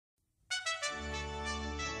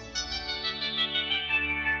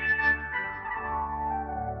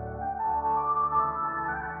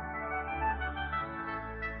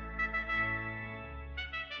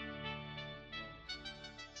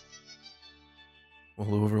Well,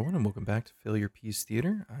 hello everyone, and welcome back to Failure Peace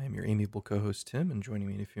Theater. I am your amiable co-host Tim, and joining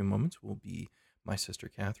me in a few moments will be my sister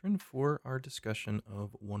Catherine for our discussion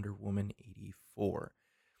of Wonder Woman 84.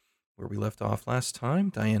 Where we left off last time,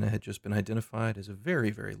 Diana had just been identified as a very,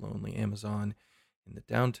 very lonely Amazon in the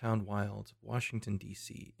downtown wilds of Washington,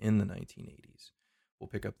 D.C. in the 1980s. We'll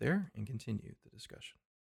pick up there and continue the discussion.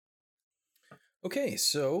 Okay,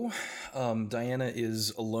 so Diana is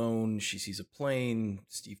alone. She sees a plane.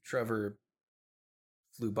 Steve Trevor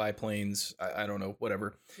flew biplanes. I don't know,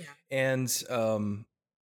 whatever. Yeah. And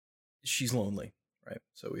she's lonely, right?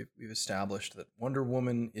 So we've established that Wonder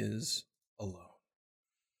Woman is alone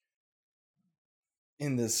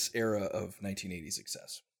in this era of 1980s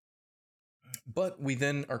success. But we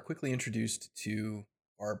then are quickly introduced to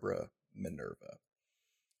Barbara Minerva.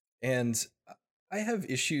 And I have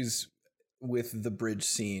issues with the bridge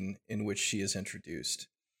scene in which she is introduced.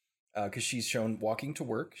 Because she's shown walking to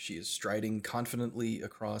work. She is striding confidently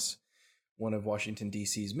across one of Washington,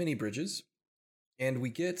 D.C.'s many bridges. And we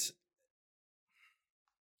get...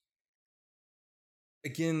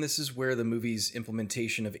 Again, this is where the movie's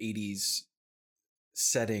implementation of 80s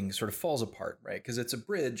setting sort of falls apart, right? Because it's a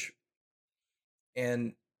bridge,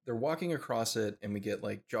 and they're walking across it, and we get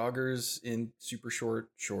like joggers in super short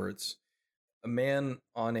shorts, a man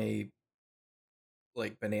on a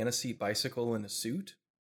like banana seat bicycle in a suit,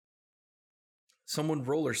 someone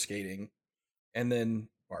roller skating, and then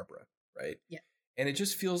Barbara, right? Yeah. And it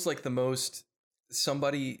just feels like the most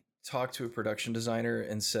somebody talked to a production designer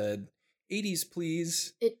and said 80s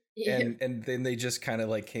please, and then they just kind of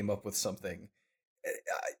like came up with something.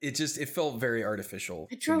 It felt very artificial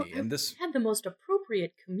to me. And this had the most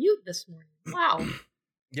appropriate commute this morning. Wow.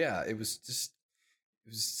 Yeah, it was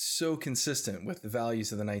so consistent with the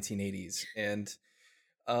values of the 1980s. And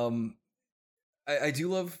I do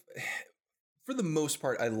love, for the most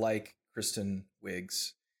part, I like Kristen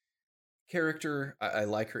Wiig's character. I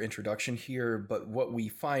like her introduction here, but what we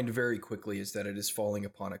find very quickly is that it is falling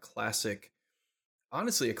upon a classic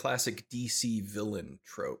DC villain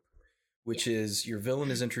trope, which is your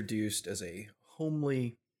villain is introduced as a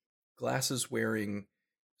homely, glasses-wearing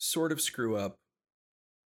sort of screw-up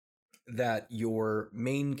that your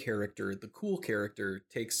main character, the cool character,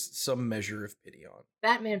 takes some measure of pity on.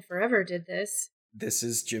 Batman Forever did this. This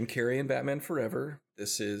is Jim Carrey in Batman Forever.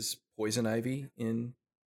 This is Poison Ivy in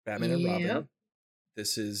Batman and Robin.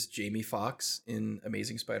 This is Jamie Foxx in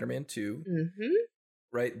Amazing Spider-Man 2. Mm-hmm.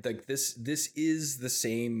 Right? Like this is the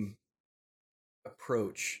same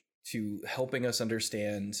approach to helping us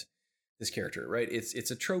understand this character, right?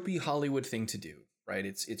 It's a tropey Hollywood thing to do, right?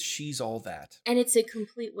 It's she's all that. And it's a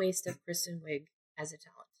complete waste of Kristen Wiig as a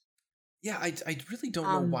talent. Yeah, I really don't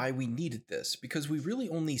know why we needed this, because we really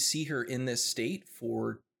only see her in this state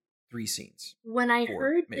for 3 scenes. When I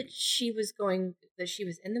heard maybe that she was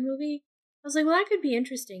in the movie, I was like, well, that could be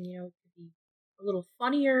interesting, you know, it could be a little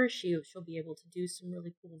funnier. She'll be able to do some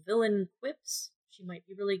really cool villain quips. She might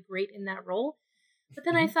be really great in that role. But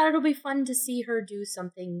then I thought it'll be fun to see her do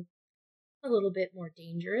something a little bit more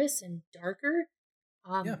dangerous and darker.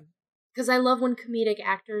 Because I love when comedic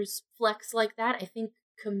actors flex like that. I think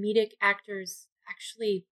comedic actors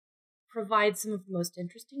actually provide some of the most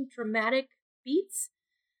interesting dramatic beats.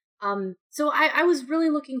 So I was really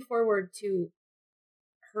looking forward to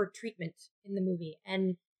her treatment in the movie.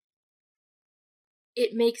 And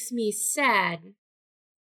it makes me sad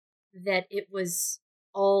that it was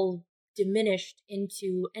all diminished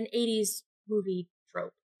into an 80s movie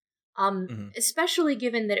trope. Especially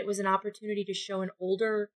given that it was an opportunity to show an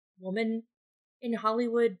older woman in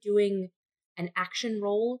Hollywood doing an action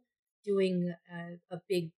role, doing a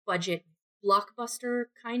big budget blockbuster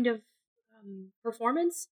kind of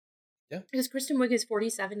performance. Yeah. Because Kristen Wiig is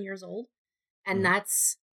 47 years old, and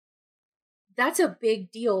that's a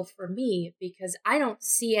big deal for me, because I don't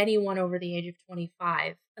see anyone over the age of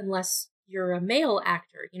 25 unless you're a male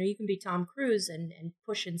actor. You know, you can be Tom Cruise and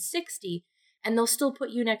pushing 60, and they'll still put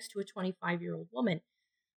you next to a 25-year-old woman.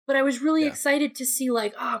 But I was really excited to see,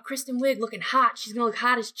 like, oh, Kristen Wiig looking hot. She's going to look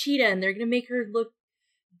hot as Cheetah, and they're going to make her look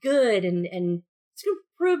good. And it's going to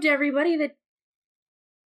prove to everybody that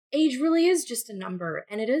age really is just a number,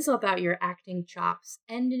 and it is about your acting chops.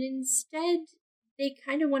 And instead, they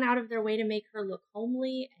kind of went out of their way to make her look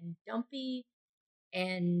homely and dumpy.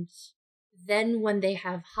 And then when they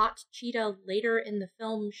have hot Cheetah later in the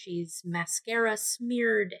film, she's mascara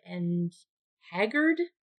smeared and haggard.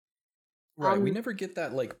 Right. We never get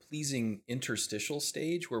that like pleasing interstitial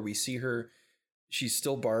stage where we see her. She's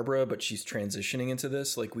still Barbara, but she's transitioning into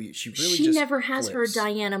this. Like she never has flips, her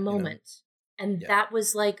Diana moment. You know? And that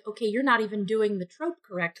was like, okay, you're not even doing the trope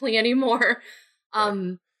correctly anymore.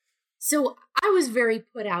 Right. So I was very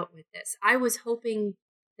put out with this. I was hoping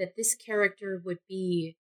that this character would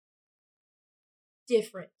be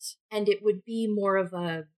different and it would be more of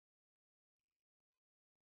a,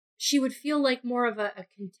 she would feel like more of a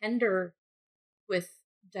contender with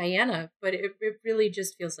Diana, but it really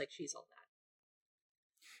just feels like she's all that.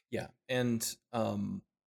 Yeah, and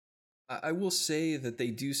I will say that they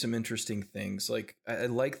do some interesting things. Like I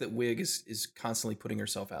like that Wig is constantly putting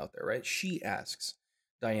herself out there, right? She asks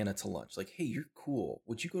Diana to lunch, like, "Hey, you're cool.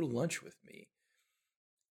 Would you go to lunch with me?"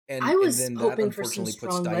 I And was then that hoping for some unfortunately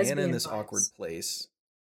puts strong Diana in lesbian this awkward vibes. place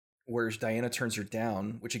where Diana turns her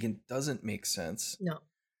down, which again doesn't make sense. No.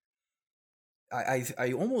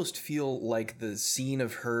 I almost feel like the scene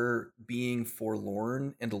of her being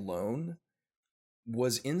forlorn and alone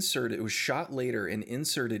was inserted, it was shot later and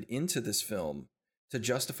inserted into this film to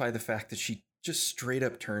justify the fact that she just straight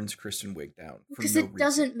up turns Kristen Wiig down for Because no it reason.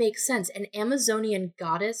 doesn't make sense. An Amazonian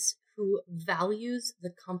goddess who values the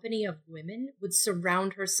company of women would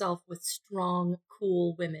surround herself with strong,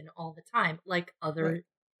 cool women all the time, like Right. other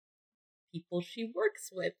people she works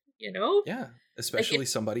with, you know? Yeah. Like Especially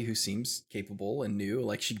somebody who seems capable and new.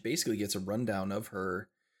 Like she basically gets a rundown of her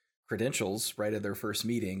credentials right at their first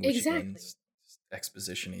meeting, which again exactly. is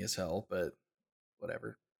exposition-y as hell, but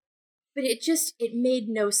whatever. But it made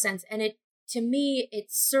no sense. And it, to me, it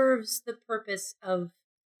serves the purpose of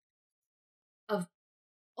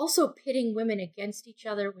also pitting women against each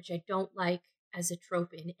other, which I don't like as a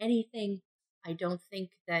trope in anything. I don't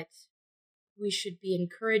think that we should be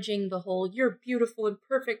encouraging the whole "you're beautiful and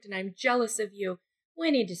perfect and I'm jealous of you." We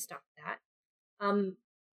need to stop that. Um,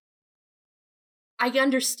 I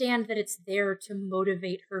understand that it's there to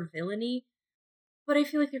motivate her villainy, but I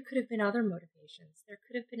feel like there could have been other motivations. There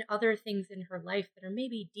could have been other things in her life that are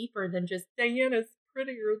maybe deeper than just Diana's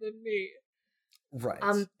prettier than me. Right.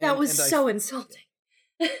 That was And I so yeah. insulting.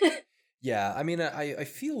 Yeah, I mean, I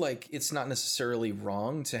feel like it's not necessarily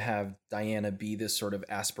wrong to have Diana be this sort of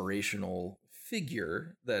aspirational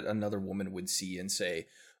figure that another woman would see and say,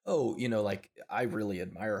 "Oh, like I really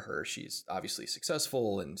admire her. She's obviously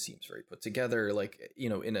successful and seems very put together." Like,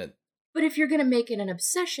 in a But if you're going to make it an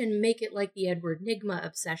obsession, make it like the Edward Nygma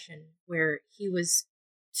obsession, where he was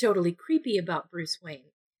totally creepy about Bruce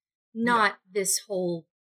Wayne, yeah, not this whole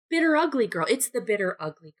bitter, ugly girl. It's the bitter,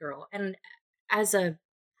 ugly girl. And as a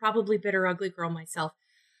probably bitter, ugly girl myself,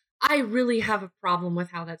 I really have a problem with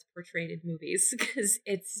how that's portrayed in movies because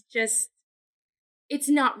it's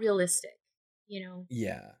not realistic, you know?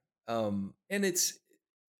 yeah. And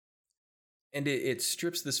it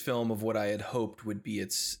strips this film of what I had hoped would be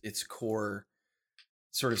its core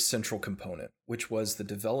sort of central component, which was the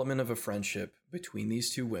development of a friendship between these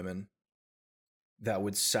two women that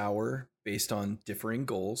would sour based on differing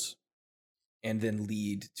goals and then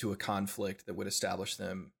lead to a conflict that would establish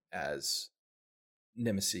them as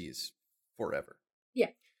nemesis forever. Yeah.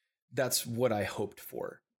 That's what I hoped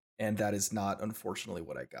for. And that is not, unfortunately,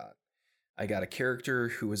 what I got. I got a character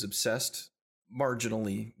who was obsessed,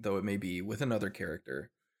 marginally, though it may be, with another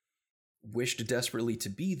character, wished desperately to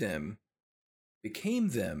be them, became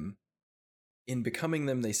them. In becoming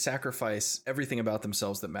them, they sacrifice everything about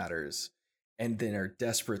themselves that matters, and then are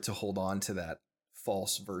desperate to hold on to that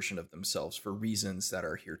false version of themselves for reasons that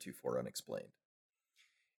are heretofore unexplained.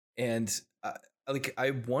 And like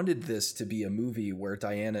I wanted this to be a movie where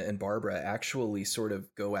Diana and Barbara actually sort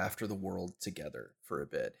of go after the world together for a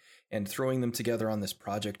bit, and throwing them together on this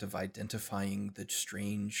project of identifying the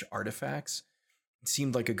strange artifacts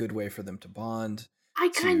seemed like a good way for them to bond. I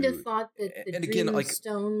kind of To thought that the and again, Dream like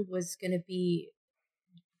Stone was going to be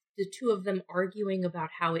the two of them arguing about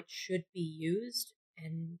how it should be used,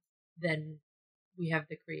 and then we have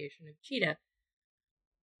the creation of Cheetah.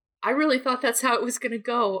 I really thought that's how it was going to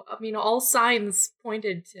go. I mean, all signs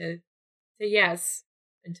pointed to yes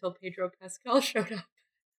until Pedro Pascal showed up.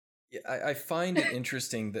 I find it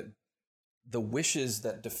interesting that the wishes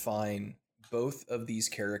that define both of these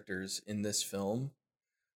characters in this film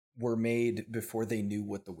were made before they knew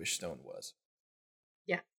what the wish stone was.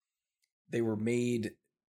 Yeah. They were made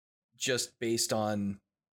just based on,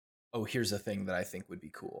 oh, here's a thing that I think would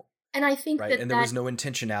be cool. And I think Right. that And there was no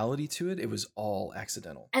intentionality to it. It was all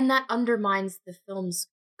accidental. and that undermines the film's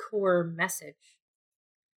core message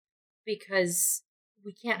because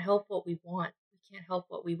we can't help what we want. We can't help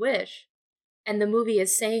what we wish. And the movie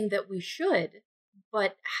is saying that we should,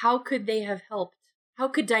 but how could they have helped? How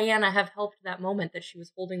could Diana have helped that moment that she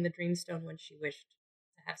was holding the Dreamstone when she wished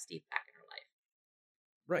to have Steve back in her life?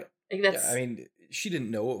 Right. Like Yeah. that's I mean, she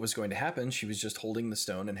didn't know what was going to happen. She was just holding the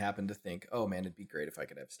stone and happened to think, oh man, it'd be great if I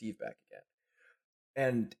could have Steve back again.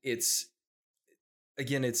 And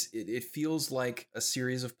again, it feels like a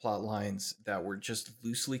series of plot lines that were just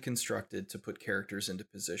loosely constructed to put characters into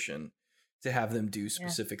position to have them do Yeah.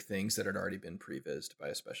 specific things that had already been prevised by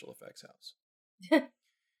a special effects house.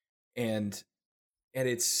 and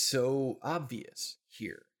it's so obvious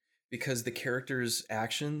here because the characters'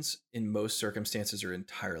 actions in most circumstances are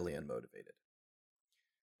entirely unmotivated.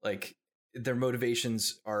 Like their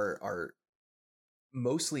motivations are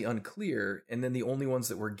mostly unclear, and then the only ones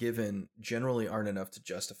that were given generally aren't enough to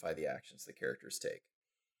justify the actions the characters take.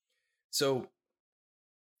 So,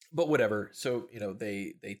 but whatever. So,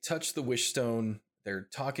 they touch the wish stone, they're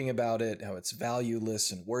talking about it, how it's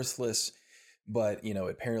valueless and worthless, but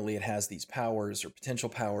apparently it has these powers or potential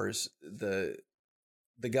powers. The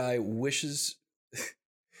guy wishes.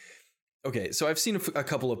 Okay, so I've seen a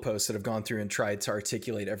couple of posts that have gone through and tried to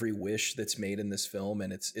articulate every wish that's made in this film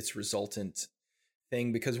and its resultant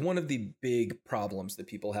thing, because one of the big problems that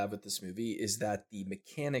people have with this movie is that the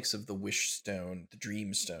mechanics of the wish stone, the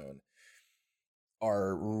dream stone,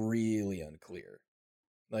 are really unclear.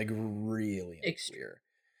 Like really unclear.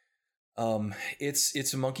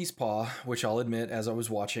 It's a monkey's paw, which I'll admit as I was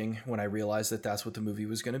watching when I realized that that's what the movie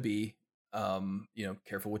was going to be.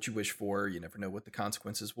 Careful what you wish for. You never know what the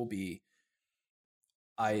consequences will be.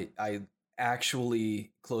 I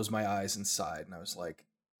actually closed my eyes and sighed, and I was like,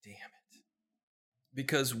 damn it.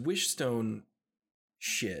 Because Wishstone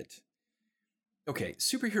shit. Okay,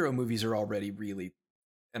 superhero movies are already really,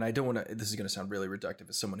 and I don't want to, this is going to sound really reductive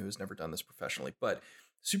as someone who has never done this professionally, but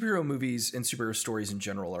superhero movies and superhero stories in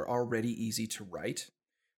general are already easy to write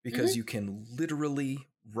because you can literally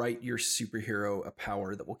write your superhero a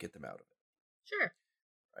power that will get them out of it. Sure.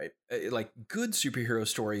 Right? Like good superhero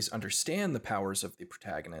stories understand the powers of the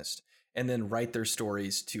protagonist and then write their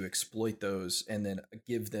stories to exploit those and then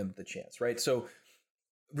give them the chance, right? So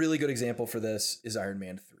really good example for this is Iron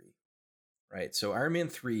Man 3. Right. So Iron Man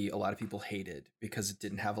 3, a lot of people hated because it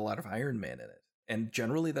didn't have a lot of Iron Man in it. And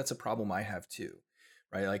generally that's a problem I have too.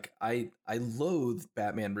 Right. Like I loathe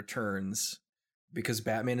Batman Returns because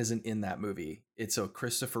Batman isn't in that movie. It's a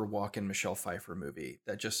Christopher Walken, Michelle Pfeiffer movie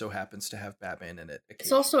that just so happens to have Batman in it.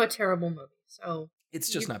 It's also a terrible movie. So it's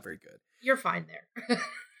just not very good. You're fine there.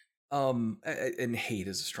 And hate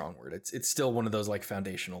is a strong word. It's still one of those like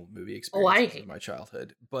foundational movie experiences in my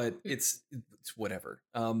childhood, but it's whatever.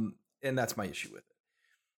 And that's my issue with it.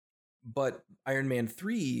 But Iron Man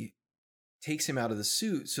 3 takes him out of the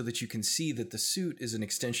suit so that you can see that the suit is an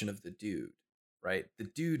extension of the dude, right? The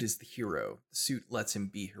dude is the hero. The suit lets him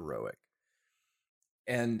be heroic.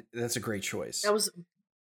 And that's a great choice. That was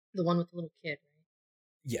the one with the little kid, right?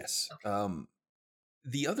 Yes. Okay.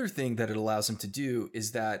 The other thing that it allows him to do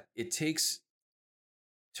is that it takes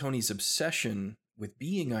Tony's obsession with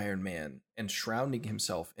being Iron Man and shrouding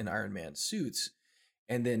himself in Iron Man suits,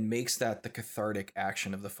 and then makes that the cathartic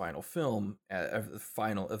action of the final film, of the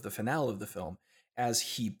finale of the film, as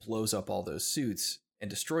he blows up all those suits and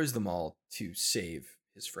destroys them all to save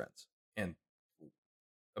his friends and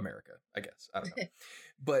America, I guess. I don't know.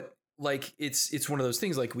 But like it's one of those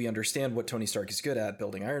things, like we understand what Tony Stark is good at,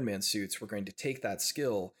 building Iron Man suits. We're going to take that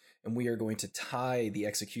skill and we are going to tie the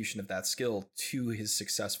execution of that skill to his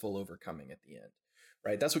successful overcoming at the end,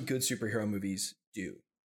 right? That's what good superhero movies do.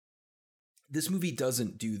 This movie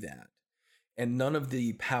doesn't do that. And none of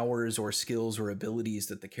the powers or skills or abilities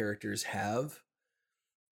that the characters have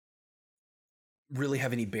really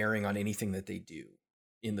have any bearing on anything that they do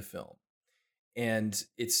in the film. And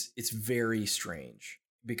it's very strange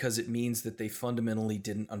because it means that they fundamentally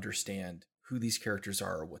didn't understand who these characters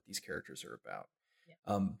are or what these characters are about.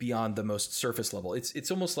 Yeah. Beyond the most surface level.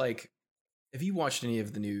 It's almost like, have you watched any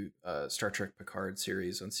of the new Star Trek Picard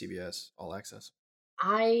series on CBS All Access?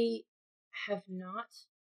 I have not,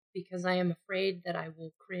 because I am afraid that I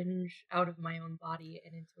will cringe out of my own body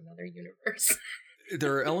and into another universe.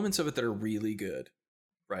 There are elements of it that are really good,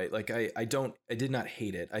 right? Like I did not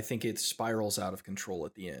hate it. I think it spirals out of control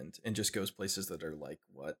at the end and just goes places that are like,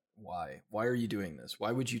 what? Why are you doing this?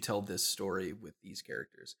 Why would you tell this story with these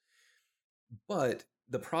characters? But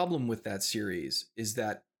the problem with that series is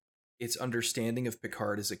that its understanding of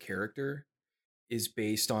Picard as a character is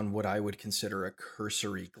based on what I would consider a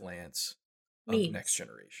cursory glance of Next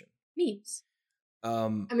Generation. Memes. I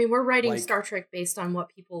mean, we're writing like, Star Trek based on what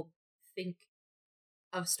people think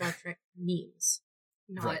of Star Trek memes,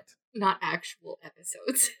 not actual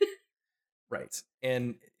episodes. Right.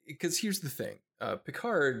 And because here's the thing,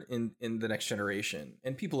 Picard in the Next Generation,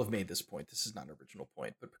 and people have made this point, this is not an original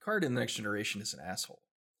point, but Picard in the Next Generation is an asshole.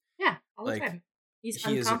 Yeah, all the time. He's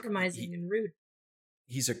uncompromising and rude.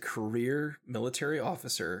 He's a career military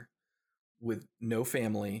officer with no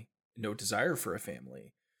family, no desire for a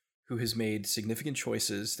family, who has made significant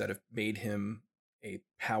choices that have made him a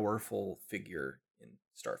powerful figure in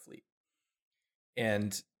Starfleet.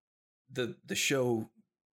 And the show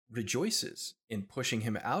rejoices in pushing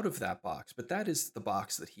him out of that box, but that is the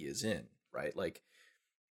box that he is in, right? Like,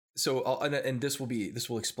 so and this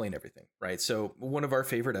will explain everything, right? So one of our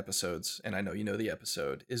favorite episodes, and I know you know the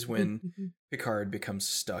episode, is when Picard becomes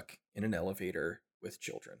stuck in an elevator with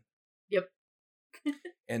children. Yep.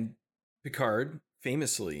 And Picard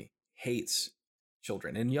famously hates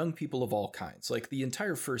children and young people of all kinds. Like the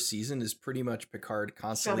entire first season is pretty much Picard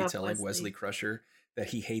constantly telling Wesley Crusher that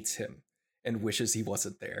he hates him and wishes he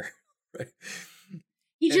wasn't there. Right.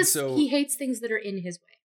 He hates things that are in his way.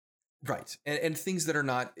 Right. And things that are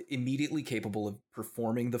not immediately capable of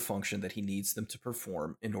performing the function that he needs them to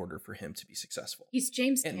perform in order for him to be successful. He's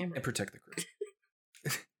James Cameron. And protect the crew.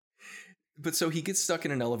 But so he gets stuck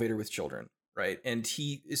in an elevator with children, right? And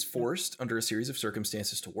he is forced under a series of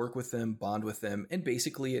circumstances to work with them, bond with them, and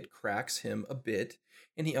basically it cracks him a bit.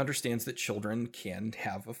 And he understands that children can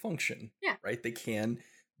have a function, right? They can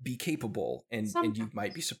be capable, and you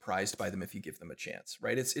might be surprised by them if you give them a chance,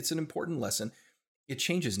 right? It's an important lesson. It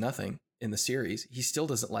changes nothing in the series. He still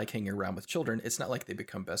doesn't like hanging around with children. It's not like they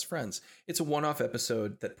become best friends. It's a one-off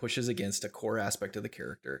episode that pushes against a core aspect of the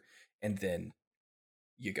character, and then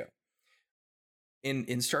you go.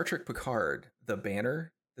 In Star Trek Picard, the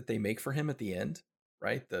banner that they make for him at the end,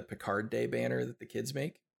 right? The Picard Day banner that the kids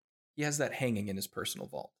make, he has that hanging in his personal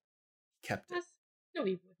vault. He kept it. No,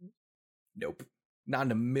 he wouldn't. Nope. Not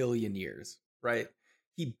in a million years, right?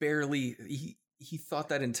 He thought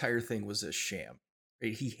that entire thing was a sham.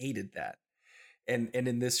 Right? He hated that. And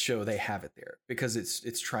in this show they have it there because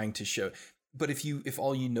it's trying to show. But if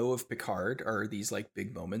all you know of Picard are these like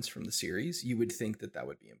big moments from the series, you would think that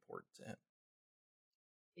would be important to him.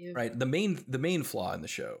 Ew. Right? The main flaw in the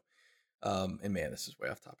show, and man, this is way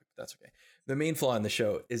off topic, but that's okay. The main flaw in the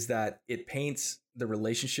show is that it paints the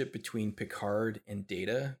relationship between Picard and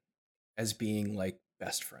Data as being like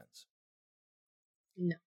best friends.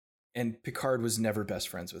 No. And Picard was never best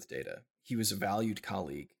friends with Data. He was a valued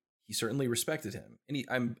colleague. He certainly respected him.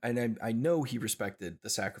 And I know he respected the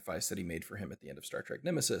sacrifice that he made for him at the end of Star Trek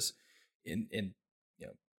Nemesis in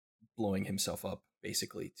blowing himself up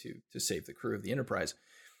basically to save the crew of the Enterprise.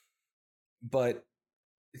 But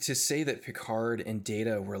to say that Picard and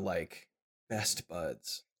Data were like best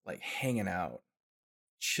buds, like hanging out,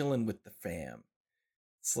 chilling with the fam,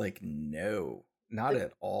 it's like, no, not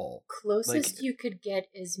at all. Closest you could get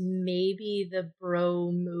is maybe the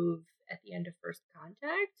bro move at the end of First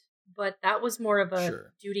Contact, but that was more of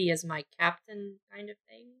a duty as my captain kind of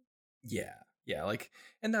thing. Yeah, like,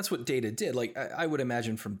 and that's what Data did. Like, I would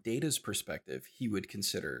imagine from Data's perspective, he would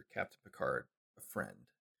consider Captain Picard a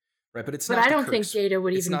friend, right? But I don't think Data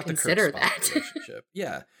would even consider that.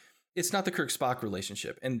 Yeah, it's not the Kirk-Spock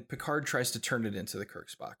relationship, and Picard tries to turn it into the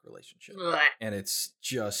Kirk-Spock relationship, and it's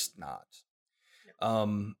just not.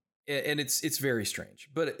 And it's very strange.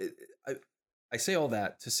 But I say all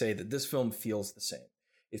that to say that this film feels the same.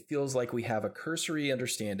 It feels like we have a cursory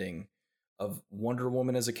understanding of Wonder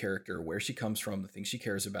Woman as a character, where she comes from, the things she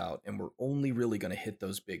cares about, and we're only really going to hit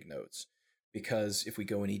those big notes. Because if we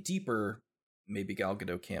go any deeper, maybe Gal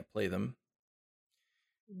Gadot can't play them.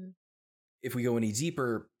 Mm-hmm. If we go any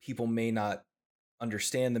deeper, people may not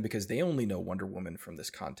understand them because they only know Wonder Woman from this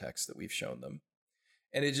context that we've shown them.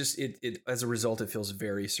 And it as a result, it feels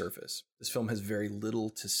very surface. This film has very little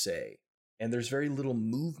to say, and there's very little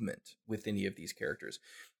movement with any of these characters.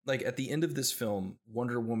 Like at the end of this film,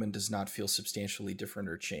 Wonder Woman does not feel substantially different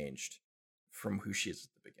or changed from who she is at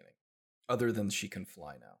the beginning, other than she can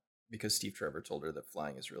fly now, because Steve Trevor told her that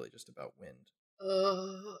flying is really just about wind.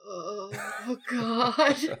 Oh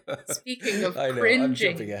God! Speaking of I know, cringing, I'm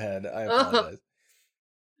jumping ahead. I apologize.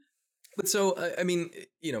 But so, I mean,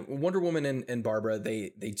 Wonder Woman and Barbara,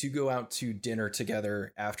 they do go out to dinner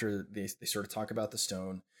together after they sort of talk about the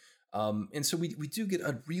stone. And so we do get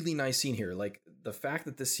a really nice scene here. Like the fact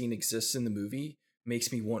that this scene exists in the movie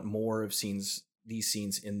makes me want more of these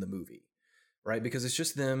scenes in the movie, right? Because it's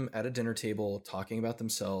just them at a dinner table talking about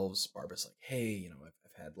themselves. Barbara's like, hey,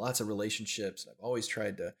 I've had lots of relationships. And I've always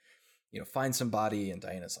tried to, find somebody. And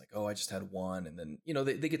Diana's like, oh, I just had one. And then,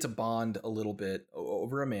 they get to bond a little bit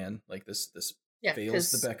over a man. Like this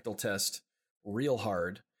fails the Bechdel test real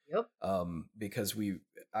hard. Yep. Because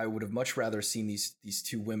I would have much rather seen these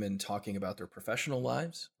two women talking about their professional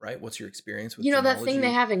lives, right? What's your experience with that thing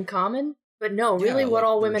they have in common? But no, really what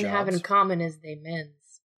all women have in common is they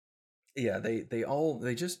men's. Yeah,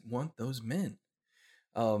 they just want those men.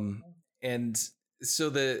 And so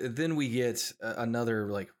then we get another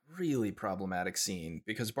like really problematic scene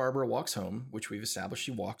because Barbara walks home, which we've established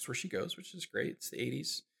she walks where she goes, which is great. It's the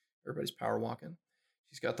 80s. Everybody's power walking.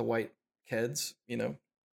 She's got the white Keds,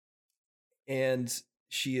 and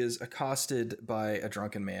she is accosted by a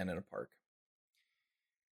drunken man in a park.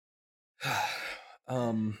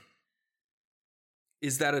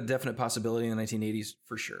 Is that a definite possibility in the 1980s?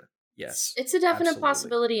 For sure. Yes. It's a definite absolutely.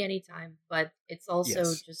 possibility anytime, but it's also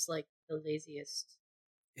Yes. just like the laziest.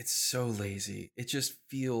 It's so lazy. It just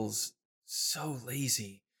feels so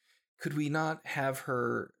lazy. Could we not have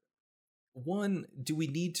her? One, do we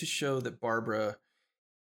need to show that Barbara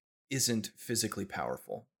isn't physically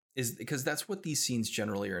powerful? Is because that's what these scenes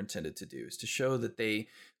generally are intended to do, is to show that they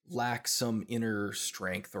lack some inner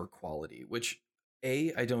strength or quality, which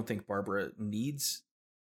I don't think Barbara needs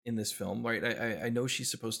in this film, right? I know she's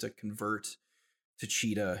supposed to convert to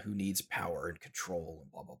Cheetah, who needs power and control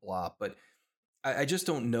and blah blah blah, but I just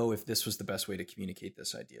don't know if this was the best way to communicate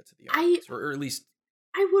this idea to the audience, or at least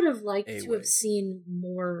I would have liked a to way. have seen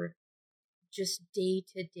more just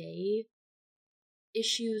day-to-day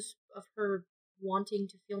issues of her wanting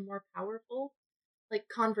to feel more powerful, like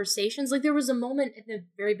conversations. Like there was a moment at the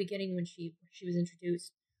very beginning when she was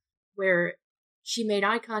introduced where she made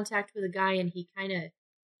eye contact with a guy and he kind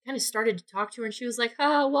of started to talk to her and she was like,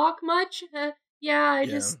 walk much? Yeah, I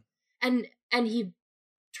just and he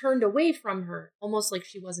turned away from her almost like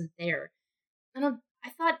she wasn't there. And I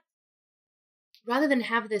thought, rather than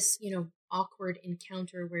have this, awkward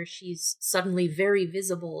encounter where she's suddenly very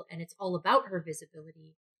visible and it's all about her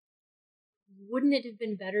visibility, wouldn't it have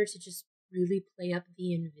been better to just really play up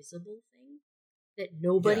the invisible thing? That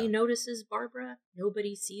nobody notices Barbara,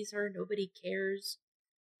 nobody sees her, nobody cares.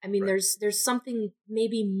 I mean, Right. there's something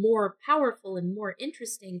maybe more powerful and more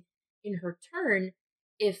interesting in her turn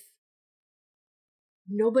if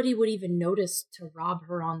nobody would even notice to rob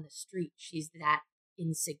her on the street. She's that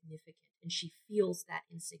insignificant and she feels that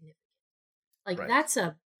insignificant. Like Right.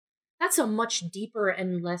 that's a much deeper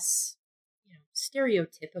and less,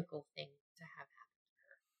 stereotypical thing to have happen to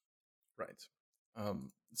her. Right.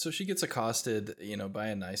 So she gets accosted, by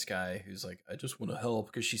a nice guy who's like, I just want to help,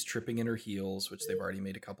 because she's tripping in her heels, which they've already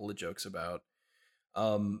made a couple of jokes about.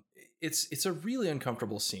 It's a really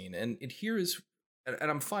uncomfortable scene, and here is,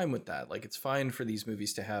 and I'm fine with that. Like, it's fine for these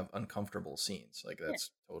movies to have uncomfortable scenes. Like,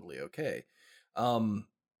 that's totally okay.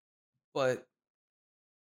 But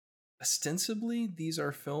ostensibly, these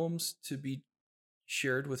are films to be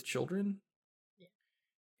shared with children. Yeah.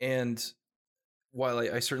 And while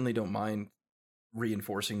I certainly don't mind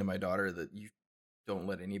reinforcing to my daughter that you don't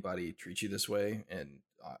let anybody treat you this way, and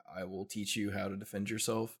I will teach you how to defend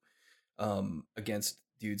yourself against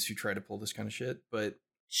dudes who try to pull this kind of shit, but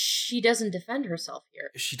she doesn't defend herself here.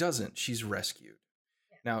 She doesn't. She's rescued.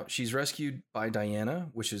 Yeah. Now, she's rescued by Diana,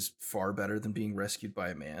 which is far better than being rescued by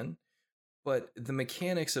a man, but the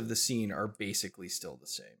mechanics of the scene are basically still the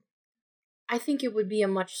same. I think it would be a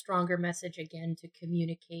much stronger message again to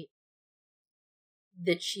communicate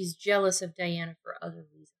that she's jealous of Diana for other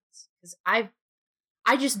reasons. Because I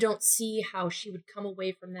just don't see how she would come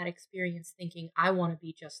away from that experience thinking, I want to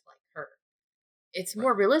be just like her. It's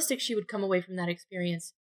more realistic she would come away from that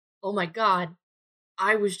experience, oh my god,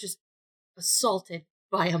 I was just assaulted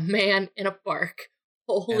by a man in a park.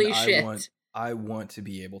 Holy shit. I want to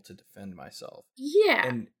be able to defend myself. Yeah.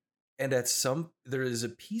 And there is a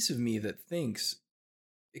piece of me that thinks,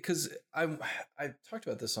 because I talked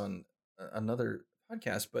about this on another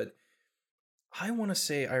podcast, but I want to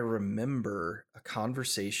say I remember a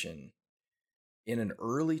conversation in an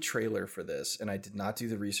early trailer for this, and I did not do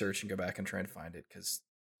the research and go back and try and find it because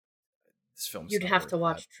this film's you'd have to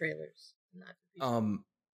watch trailers.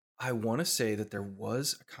 I want to say that there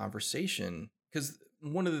was a conversation, because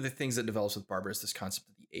one of the things that develops with Barbara is this concept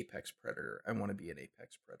of the apex predator. I want to be an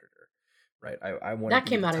apex predator, right? I want that to be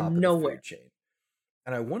came the out top of nowhere. The food chain.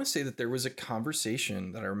 And I want to say that there was a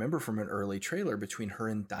conversation that I remember from an early trailer between her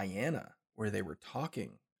and Diana, where they were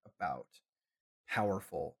talking about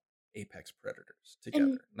powerful apex predators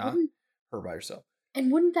together, not her by herself.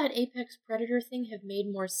 And wouldn't that apex predator thing have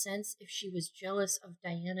made more sense if she was jealous of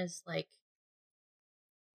Diana's,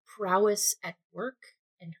 prowess at work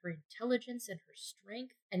and her intelligence and her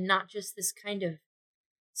strength, and not just this kind of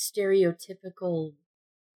stereotypical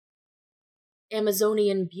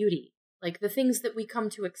Amazonian beauty? Like the things that we come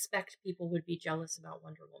to expect people would be jealous about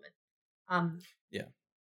Wonder Woman. Yeah.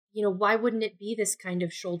 Why wouldn't it be this kind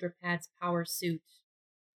of shoulder pads, power suit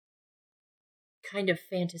kind of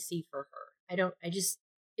fantasy for her?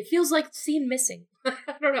 It feels like scene missing. I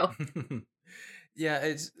don't know.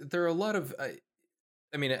 Yeah, there are a lot of,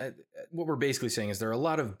 what we're basically saying is there are a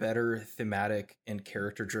lot of better thematic and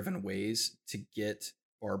character driven ways to get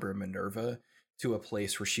Barbara Minerva to a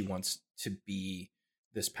place where she wants to be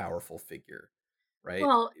this powerful figure, right?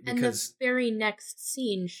 Well, and the Because very next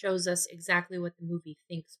scene shows us exactly what the movie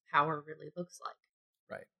thinks power really looks like.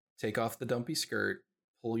 right, take off the dumpy skirt,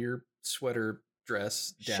 pull your sweater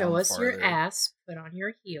dress Show down us your farther, ass, put on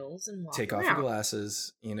your heels, and walk take off your around.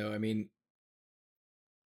 glasses. I mean,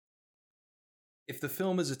 if the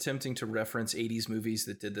film is attempting to reference 80s movies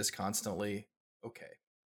that did this constantly, okay,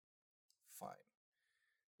 fine.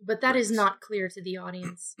 But that Great. is not clear to the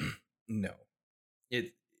audience. No.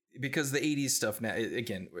 It because the 80s stuff now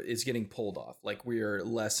again is getting pulled off. Like we are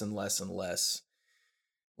less and less and less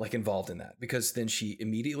like involved in that, because then she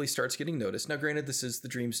immediately starts getting noticed. Now granted, this is the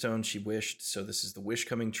Dreamstone she wished, so this is the wish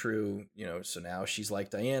coming true, so now she's like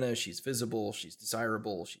Diana, she's visible, she's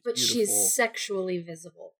desirable, she's But beautiful. she's sexually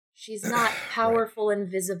visible. She's not powerful right. and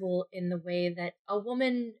visible in the way that a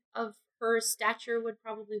woman of her stature would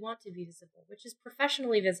probably want to be visible, which is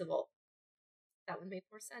professionally visible. That would make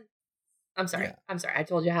more sense. I'm sorry. Yeah. I'm sorry. I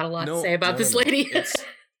told you I had a lot to say about this lady.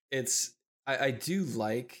 I do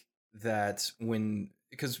like that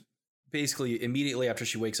because basically immediately after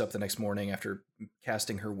she wakes up the next morning after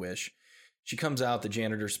casting her wish, she comes out, the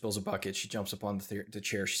janitor spills a bucket, she jumps up on the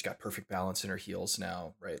chair, she's got perfect balance in her heels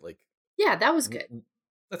now, right? Like, yeah, that was good.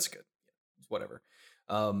 That's good. Whatever.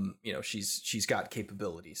 She's got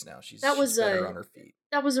capabilities now. She's she's better on her feet.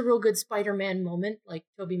 That was a real good Spider-Man moment, like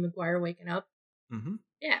Tobey Maguire waking up. Mm-hmm.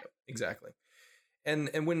 Yeah. Exactly. And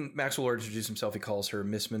when Maxwell Lord introduces himself, he calls her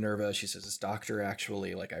Miss Minerva. She says it's doctor,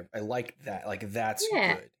 actually. Like I like that. Like that's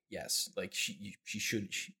good. Yes. Like she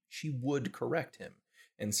would correct him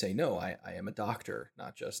and say, no, I am a doctor,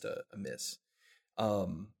 not just a miss.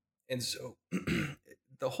 And so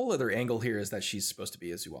the whole other angle here is that she's supposed to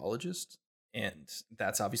be a zoologist. And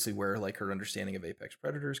that's obviously where like her understanding of apex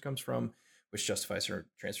predators comes from, which justifies her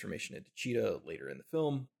transformation into cheetah later in the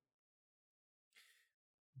film.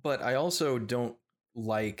 But I also don't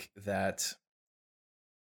like that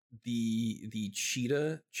the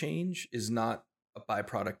cheetah change is not a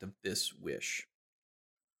byproduct of this wish.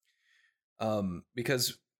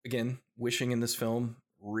 Because again, wishing in this film,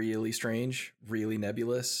 really strange, really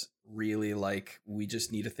nebulous, really like we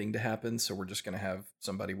just need a thing to happen, so we're just going to have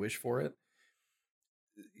somebody wish for it.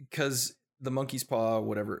 Because the monkey's paw,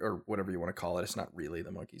 whatever you want to call it, it's not really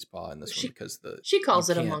the monkey's paw in this one, because she calls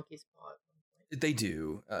it a monkey's paw. They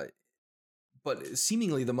do. But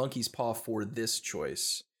seemingly the monkey's paw for this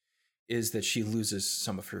choice is that she loses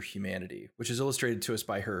some of her humanity, which is illustrated to us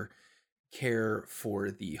by her care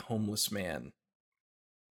for the homeless man.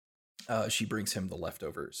 She brings him the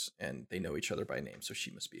leftovers and they know each other by name, so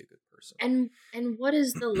she must be a good person. And what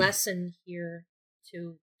is the lesson here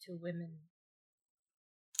to women?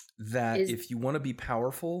 That if you want to be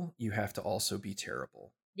powerful, you have to also be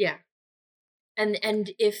terrible. Yeah.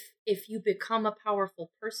 And if you become a powerful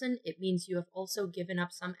person, it means you have also given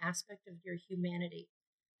up some aspect of your humanity.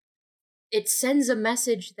 It sends a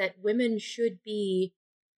message that women should be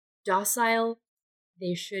docile,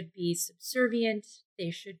 they should be subservient, they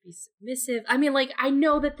should be submissive. I mean, like, I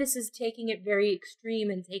know that this is taking it very extreme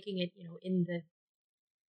and taking it,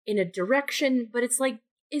 in a direction, but it's like,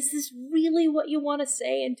 is this really what you want to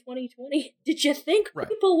say in 2020? Did you think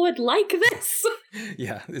people would like this?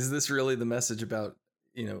 Yeah. Is this really the message about,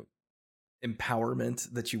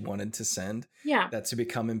 empowerment that you wanted to send? Yeah. That to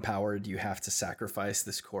become empowered, you have to sacrifice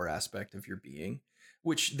this core aspect of your being,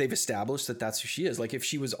 which they've established that that's who she is. Like if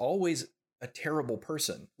she was always a terrible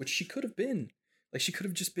person, which she could have been, like she could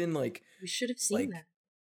have just been like, we should have seen that.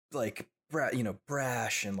 Like,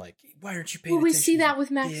 brash and like, why aren't you paying attention? Well, we see that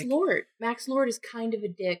with Max Lord. Max Lord is kind of a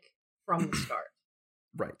dick from the start.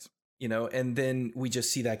 Right. And then we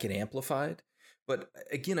just see that get amplified. But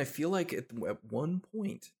again, I feel like at one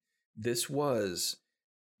point, this was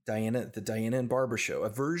the Diana and Barbara show. A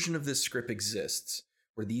version of this script exists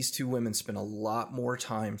where these two women spent a lot more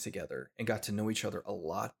time together and got to know each other a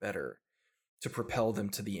lot better to propel them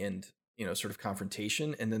to the end, sort of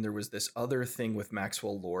confrontation. And then there was this other thing with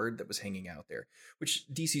Maxwell Lord that was hanging out there, which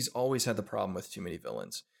DC's always had the problem with too many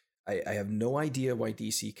villains. I have no idea why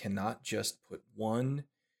DC cannot just put one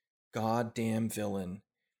goddamn villain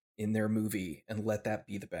in their movie and let that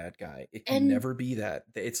be the bad guy. It can never be that.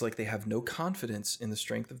 It's like they have no confidence in the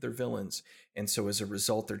strength of their villains. And so as a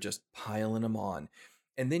result, they're just piling them on.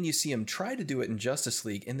 And then you see them try to do it in Justice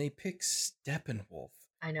League and they pick Steppenwolf.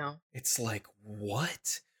 I know. It's like,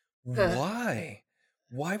 what? Why?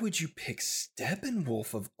 Why would you pick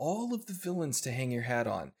Steppenwolf of all of the villains to hang your hat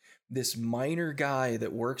on? This minor guy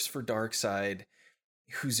that works for Darkseid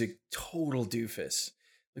who's a total doofus.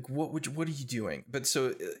 Like, what are you doing? But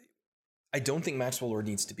so I don't think Maxwell Lord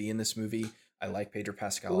needs to be in this movie. I like Pedro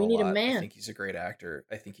Pascal We a need a lot. I man. think he's a great actor.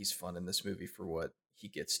 I think he's fun in this movie for what he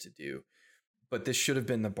gets to do. But this should have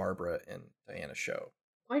been the Barbara and Diana show.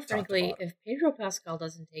 Quite Top to frankly, bottom. if Pedro Pascal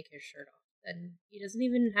doesn't take his shirt off, then he doesn't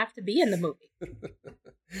even have to be in the movie.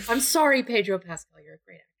 I'm sorry, Pedro Pascal. You're a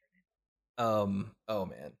great actor. Oh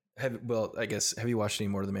man. I guess have you watched any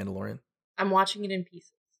more of The Mandalorian? I'm watching it in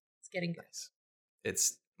pieces. It's getting good. Nice.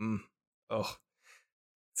 It's oh,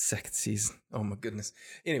 second season. Oh my goodness.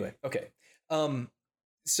 Anyway, okay.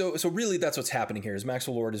 So really that's what's happening here is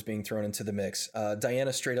Maxwell Lord is being thrown into the mix.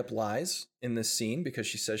 Diana straight up lies in this scene because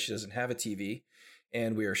she says she doesn't have a TV.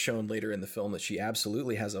 And we are shown later in the film that she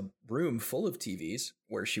absolutely has a room full of TVs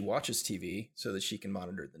where she watches TV so that she can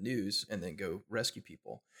monitor the news and then go rescue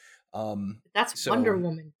people. That's Wonder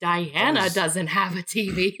Woman. Diana doesn't have a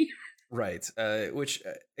TV. Right. Which,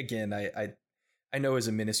 again, I know is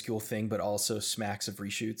a minuscule thing, but also smacks of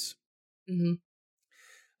reshoots.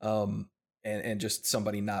 Mm-hmm. And just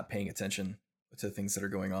somebody not paying attention to things that are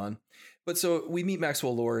going on. But so we meet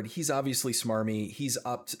Maxwell Lord. He's obviously smarmy. He's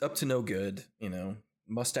up to no good,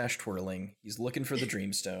 mustache twirling. He's looking for the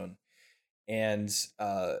Dreamstone. And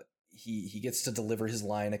he gets to deliver his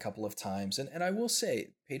line a couple of times. And I will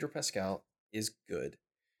say, Pedro Pascal is good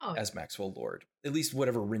as Maxwell Lord. At least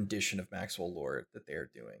whatever rendition of Maxwell Lord that they're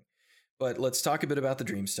doing. But let's talk a bit about the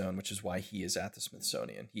Dreamstone, which is why he is at the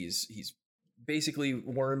Smithsonian. He's basically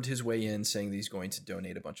wormed his way in saying that he's going to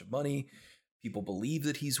donate a bunch of money. People believe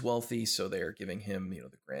that he's wealthy, so they're giving him,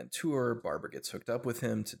 the grand tour. Barbara gets hooked up with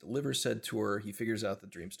him to deliver said tour. He figures out the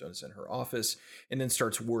Dreamstone is in her office and then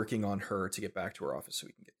starts working on her to get back to her office so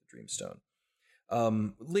he can get the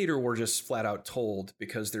Dreamstone. Later, we're just flat out told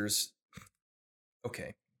because there's...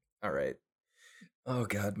 Okay. All right. Oh,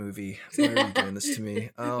 God, movie. Why are you doing this to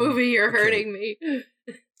me? Movie, you're hurting me.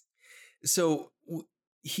 So...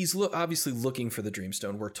 He's obviously looking for the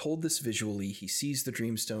Dreamstone. We're told this visually. He sees the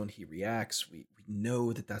Dreamstone. He reacts. We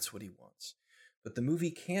know that that's what he wants. But the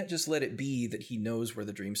movie can't just let it be that he knows where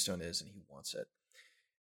the Dreamstone is and he wants it.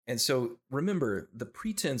 And so remember, the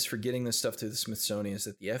pretense for getting this stuff to the Smithsonian is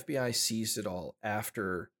that the FBI seized it all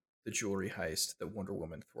after the jewelry heist that Wonder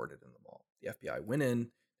Woman thwarted in the mall. The FBI went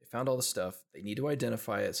in. They found all the stuff. They need to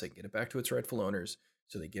identify it so they can get it back to its rightful owners.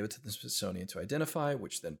 So they give it to the Smithsonian to identify,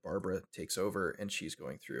 which then Barbara takes over and she's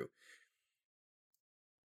going through.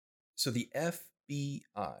 So the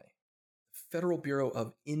FBI, Federal Bureau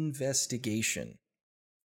of Investigation,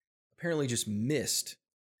 apparently just missed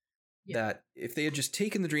that if they had just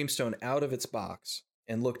taken the Dreamstone out of its box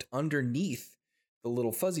and looked underneath the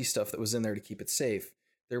little fuzzy stuff that was in there to keep it safe,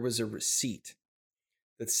 there was a receipt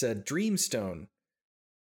that said Dreamstone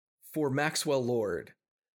for Maxwell Lord.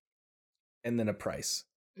 And then a price.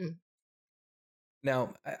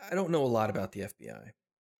 Now, I don't know a lot about the FBI,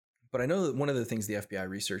 but I know that one of the things the FBI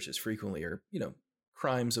researches frequently are,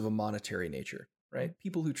 crimes of a monetary nature, right?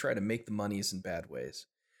 People who try to make the monies in bad ways.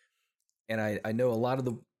 And I know a lot of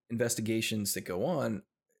the investigations that go on,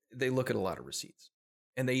 they look at a lot of receipts.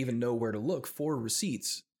 And they even know where to look for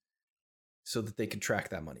receipts so that they can track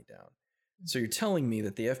that money down. So you're telling me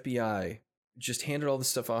that the FBI just handed all this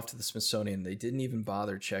stuff off to the Smithsonian. They didn't even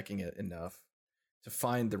bother checking it enough to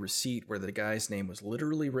find the receipt where the guy's name was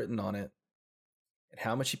literally written on it and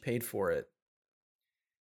how much he paid for it.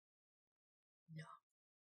 No.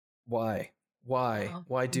 Why?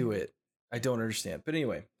 Why do it? I don't understand. But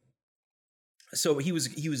anyway, so he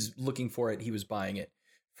was looking for it. He was buying it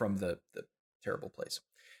from the terrible place.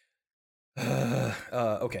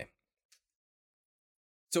 Okay.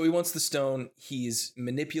 So he wants the stone. He's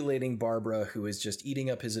manipulating Barbara, who is just eating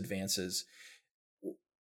up his advances.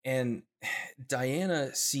 And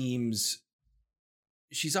Diana she's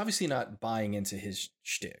obviously not buying into his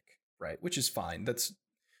shtick, right? Which is fine. That's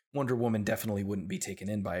Wonder Woman definitely wouldn't be taken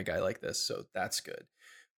in by a guy like this, so that's good.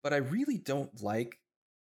 But I really don't like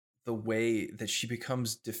the way that she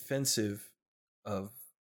becomes defensive of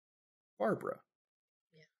Barbara.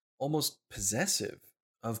 Yeah. Almost possessive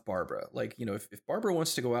of Barbara. Like, if Barbara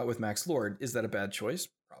wants to go out with Max Lord, is that a bad choice?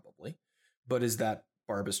 Probably. But is that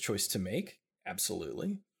Barbara's choice to make?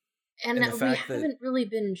 Absolutely. And we haven't really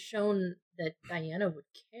been shown that Diana would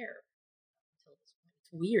care until this point. It's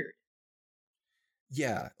weird.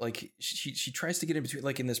 Yeah, like she tries to get in between,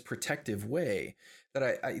 like in this protective way that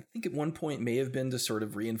I think at one point may have been to sort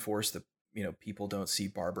of reinforce that, people don't see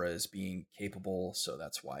Barbara as being capable. So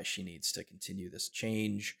that's why she needs to continue this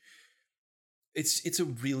change. It's a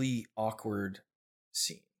really awkward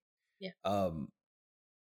scene. Yeah.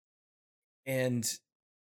 And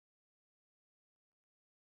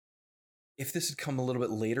if this had come a little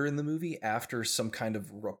bit later in the movie, after some kind of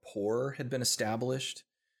rapport had been established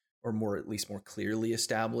or more at least more clearly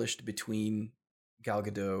established between Gal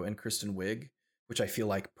Gadot and Kristen Wiig, which I feel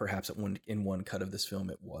like perhaps in one cut of this film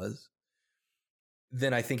it was,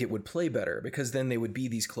 then I think it would play better, because then they would be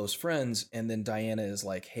these close friends, and then Diana is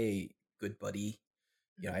like, "Hey, good buddy,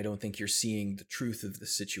 I don't think you're seeing the truth of the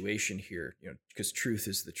situation here, because truth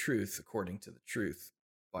is the truth according to the truth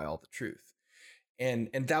by all the truth." And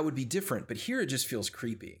that would be different, but here it just feels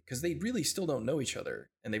creepy because they really still don't know each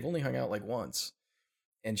other, and they've only hung out like once,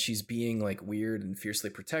 and she's being like weird and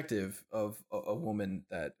fiercely protective of a woman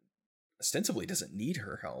that ostensibly doesn't need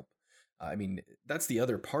her help. I mean, that's the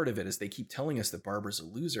other part of it, is they keep telling us that Barbara's a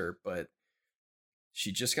loser, but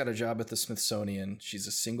she just got a job at the Smithsonian. She's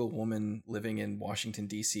a single woman living in Washington,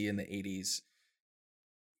 D.C. in the 80s.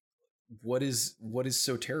 What is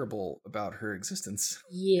so terrible about her existence?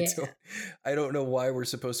 Yeah. I don't know why we're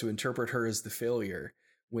supposed to interpret her as the failure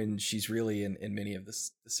when she's really in many of the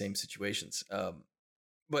same situations.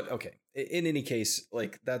 But okay, in any case,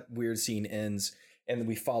 like, that weird scene ends, and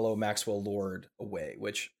we follow Maxwell Lord away,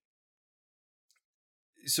 which,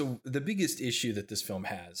 so the biggest issue that this film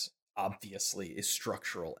has, obviously, is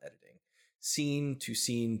structural editing. Scene to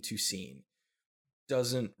scene to scene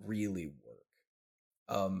doesn't really work.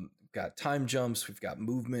 Got time jumps, we've got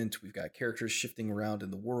movement, we've got characters shifting around in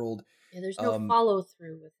the world. Yeah, there's no follow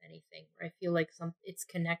through with anything where I feel like it's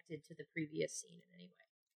connected to the previous scene in any way.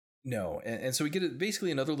 No, and so we get basically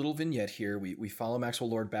another little vignette here. We follow Maxwell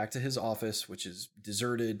Lord back to his office, which is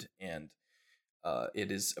deserted, and it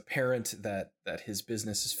is apparent that his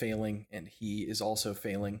business is failing, and he is also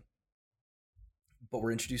failing. But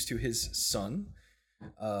we're introduced to his son,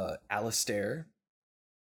 Alistair,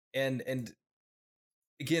 and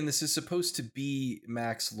again, this is supposed to be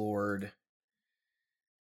Max Lord.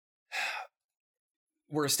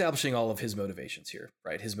 We're establishing all of his motivations here,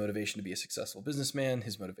 right? His motivation to be a successful businessman,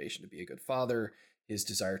 his motivation to be a good father, his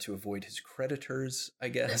desire to avoid his creditors, I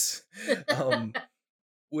guess.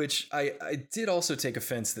 Which I did also take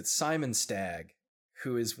offense that Simon Stagg,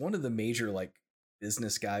 who is one of the major like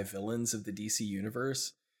business guy villains of the DC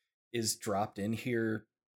universe, is dropped in here.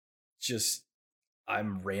 Just,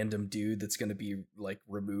 I'm random dude that's going to be like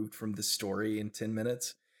removed from the story in 10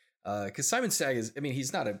 minutes. Because Simon Stagg is, I mean,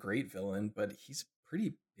 he's not a great villain, but he's a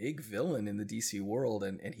pretty big villain in the DC world,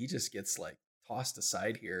 and he just gets like tossed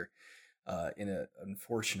aside here in an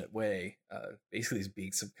unfortunate way. Basically, he's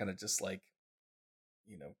being some kind of just like,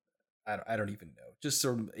 I don't even know, just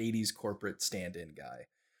some 80s corporate stand-in guy.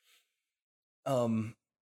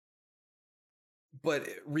 But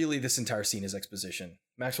really, this entire scene is exposition.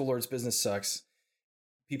 Maxwell Lord's business sucks.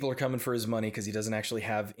 People are coming for his money because he doesn't actually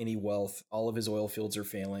have any wealth. All of his oil fields are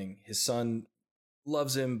failing. His son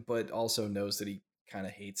loves him, but also knows that he kind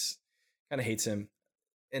of hates him.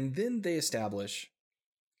 And then they establish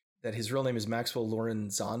that his real name is Maxwell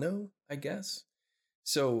Lorenzano, I guess.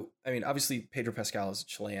 So, I mean, obviously Pedro Pascal is a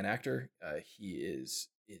Chilean actor. He is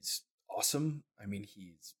awesome. I mean,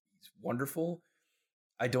 he's wonderful.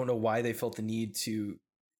 I don't know why they felt the need to,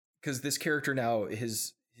 because this character now,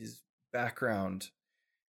 his background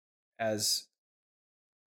as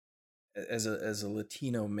a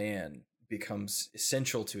Latino man becomes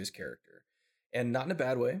essential to his character, and not in a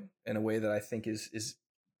bad way, in a way that I think is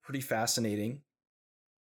pretty fascinating.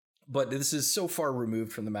 But this is so far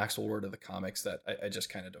removed from the Maxwell Lord of the comics that I just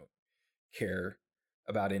kind of don't care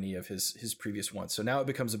about any of his previous ones. So now it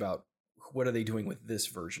becomes about what are they doing with this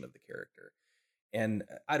version of the character. And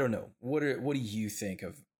I don't know. What do you think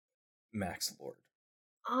of Max Lord?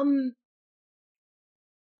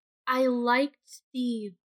 I liked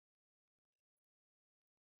the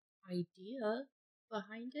idea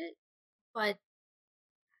behind it, but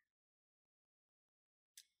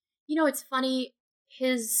it's funny,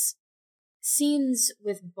 his scenes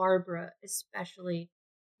with Barbara especially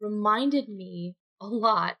reminded me a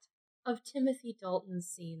lot of Timothy Dalton's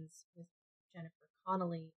scenes with Jennifer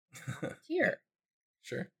Connelly in Rocketeer.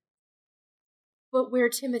 Sure. But where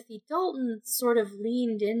Timothy Dalton sort of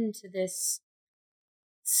leaned into this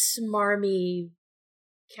smarmy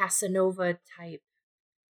Casanova type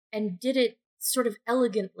and did it sort of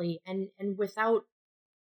elegantly and without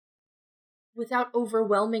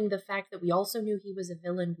overwhelming the fact that we also knew he was a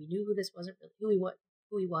villain. We knew this wasn't really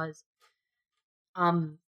who he was.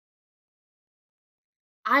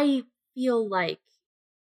 I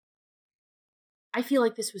feel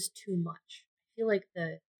like this was too much. I feel like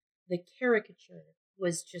the caricature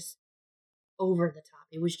was just over the top.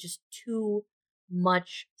 It was just too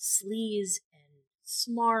much sleaze and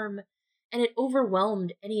smarm, and it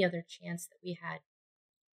overwhelmed any other chance that we had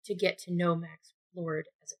to get to know Max Lord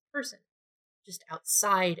as a person, just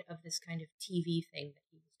outside of this kind of TV thing that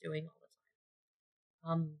he was doing all the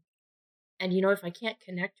time. And if I can't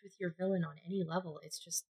connect with your villain on any level, it's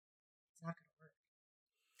not going to work.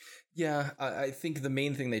 Yeah, I think the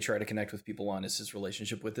main thing they try to connect with people on is his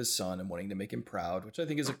relationship with his son and wanting to make him proud, which I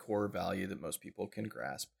think is a core value that most people can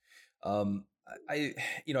grasp. Um, I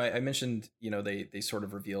mentioned, they sort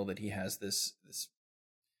of reveal that he has this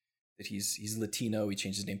that he's Latino. He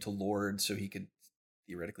changed his name to Lord so he could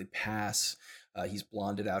theoretically pass. He's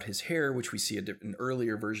blonded out his hair, which we see an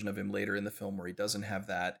earlier version of him later in the film where he doesn't have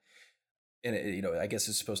that. And I guess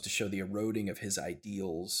it's supposed to show the eroding of his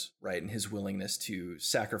ideals, right, and his willingness to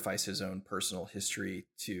sacrifice his own personal history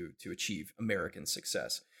to achieve American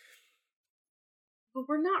success. But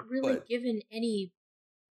we're not really given any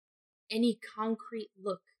concrete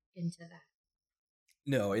look into that.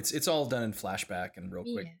 No, it's all done in flashback and real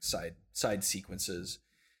quick side sequences.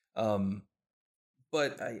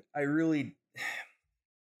 But I really,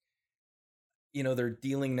 they're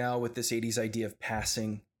dealing now with this 80s idea of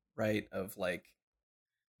passing, right? Of like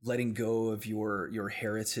letting go of your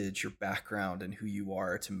heritage, your background, and who you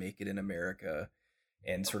are to make it in America,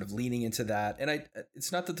 and sort of leaning into that. And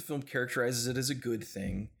it's not that the film characterizes it as a good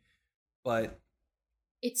thing, but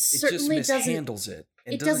it certainly just mishandles it.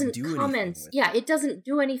 And it doesn't do comment. Yeah, it doesn't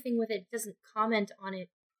do anything with it. It doesn't comment on it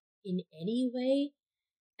in any way.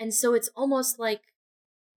 And so it's almost like,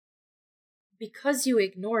 because you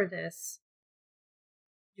ignore this,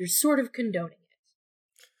 you're sort of condoning it.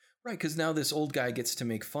 Right, because now this old guy gets to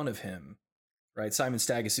make fun of him. Right, Simon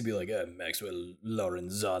Stagg is to be like, Maxwell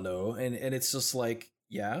Lorenzano. And it's just like,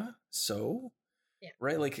 yeah, so? Yeah.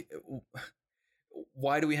 Right, like,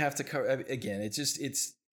 why do we have to cover... Again,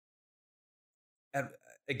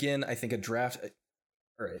 again, I think a draft...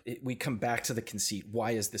 All right, we come back to the conceit.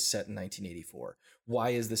 Why is this set in 1984?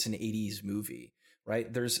 Why is this an 80s movie?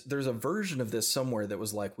 Right? There's a version of this somewhere that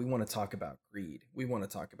was like, we want to talk about greed. We want to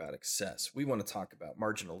talk about excess. We want to talk about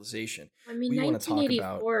marginalization. I mean, we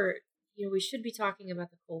 1984, we should be talking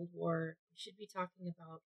about the Cold War. We should be talking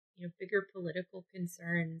about, bigger political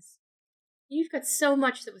concerns. You've got so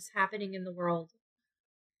much that was happening in the world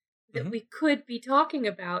that we could be talking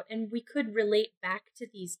about, and we could relate back to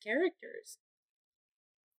these characters.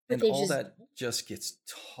 But and all that just gets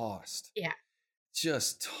tossed. Yeah.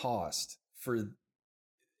 Just tossed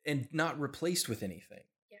and not replaced with anything.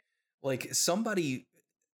 Yeah. Like, somebody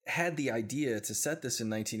had the idea to set this in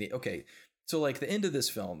 1980. Okay, so like the end of this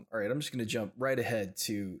film. All right, I'm just going to jump right ahead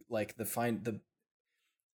to like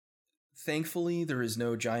thankfully there is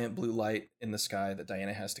no giant blue light in the sky that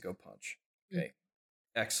Diana has to go punch. Okay.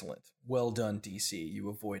 Excellent. Well done, DC. You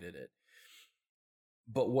avoided it.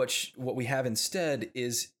 But what we have instead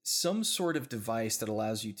is some sort of device that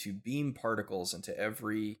allows you to beam particles into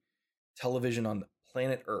every television on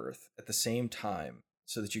planet Earth at the same time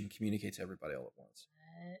so that you can communicate to everybody all at once.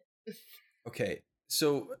 Okay,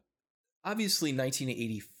 so obviously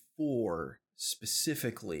 1984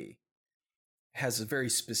 specifically has a very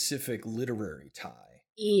specific literary tie.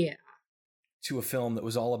 Yeah. To a film that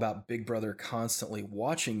was all about Big Brother constantly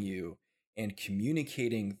watching you and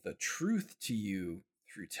communicating the truth to you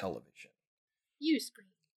through television. View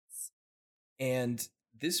screens. And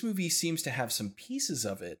this movie seems to have some pieces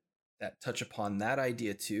of it that touch upon that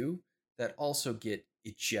idea too, that also get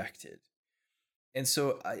ejected. And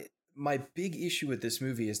so my big issue with this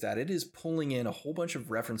movie is that it is pulling in a whole bunch of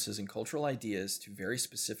references and cultural ideas to very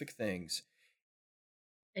specific things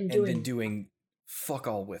and then doing fuck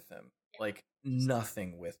all with them. Yeah. Like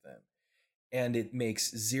nothing with them. And it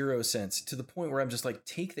makes zero sense, to the point where I'm just like,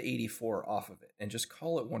 take the 84 off of it and just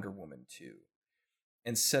call it Wonder Woman 2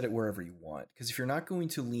 and set it wherever you want. Because if you're not going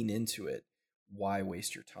to lean into it, why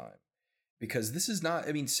waste your time? Because this is not,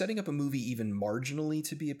 setting up a movie even marginally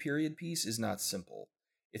to be a period piece is not simple.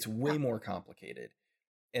 It's way more complicated.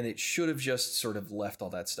 And it should have just sort of left all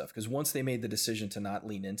that stuff. Because once they made the decision to not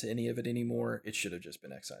lean into any of it anymore, it should have just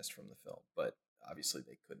been excised from the film. But obviously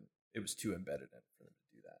they couldn't. It was too embedded in it for them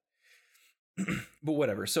to do that. But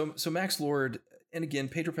whatever. So Max Lord, and again,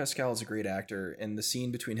 Pedro Pascal is a great actor. And the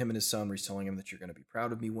scene between him and his son, where he's telling him that you're going to be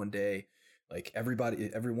proud of me one day. Like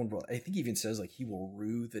everyone will, I think he even says like he will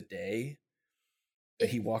rue the day that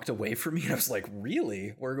he walked away from me. And I was like,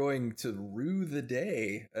 really? We're going to rue the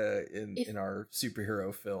day in our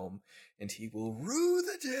superhero film, and he will rue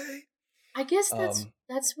the day. I guess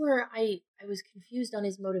that's where I was confused on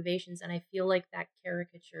his motivations, and I feel like that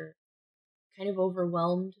caricature kind of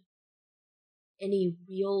overwhelmed any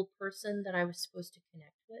real person that I was supposed to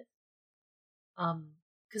connect with.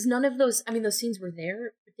 Because none of those, those scenes were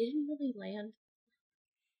there, but they didn't really land.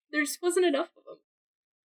 There just wasn't enough of them.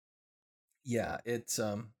 Yeah, it's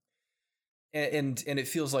and it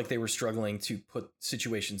feels like they were struggling to put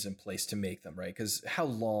situations in place to make them, right? Because how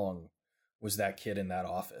long was that kid in that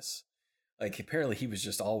office. Like apparently he was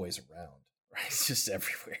just always around, right? It's just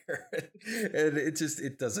everywhere. And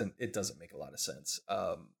it doesn't make a lot of sense.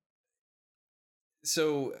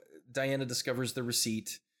 So Diana discovers the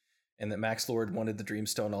receipt and that Max Lord wanted the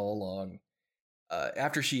Dreamstone all along.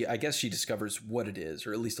 After I guess she discovers what it is,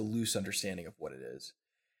 or at least a loose understanding of what it is.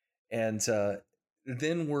 And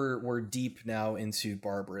then we're deep now into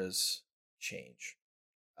Barbara's change.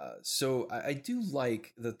 So I do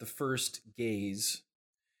like that the first gaze,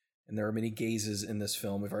 and there are many gazes in this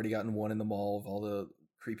film. We've already gotten one in the mall of all the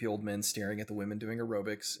creepy old men staring at the women doing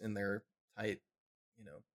aerobics in their tight,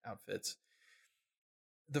 outfits.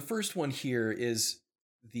 The first one here is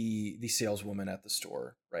the saleswoman at the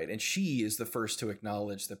store, right? And she is the first to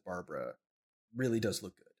acknowledge that Barbara really does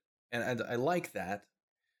look good. And I like that.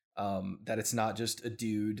 That it's not just a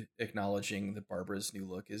dude acknowledging that Barbara's new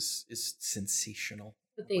look is sensational.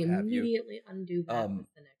 But they immediately undo that with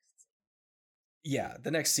the next scene. Yeah,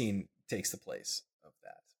 the next scene takes the place of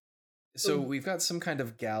that. So we've got some kind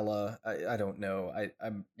of gala. I don't know.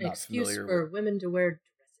 I'm not familiar for women to wear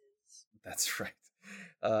dresses. That's right.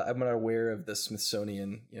 I'm not aware of the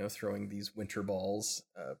Smithsonian, throwing these winter balls,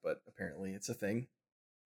 but apparently it's a thing.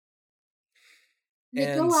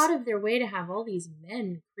 They go out of their way to have all these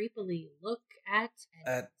men creepily look at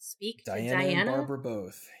and speak to Diana and Barbara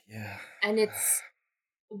both. Yeah. And it's,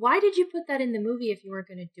 why did you put that in the movie if you weren't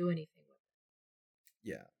going to do anything with it?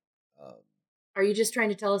 Yeah. Are you just trying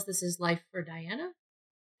to tell us this is life for Diana?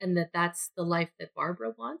 And that's the life that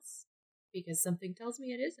Barbara wants? Because something tells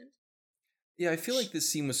me it isn't. Yeah, I feel like this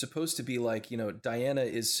scene was supposed to be like, Diana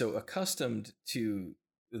is so accustomed to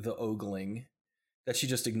the ogling that she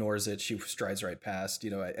just ignores it. She strides right past.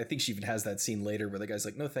 I think she even has that scene later where the guy's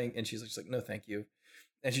like, no, and she's just like, no, thank you.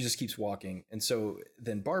 And she just keeps walking. And so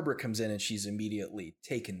then Barbara comes in and she's immediately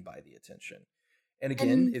taken by the attention. And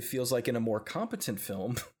again, it feels like in a more competent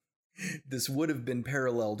film, this would have been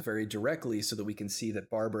paralleled very directly so that we can see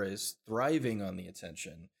that Barbara is thriving on the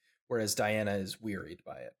attention, whereas Diana is wearied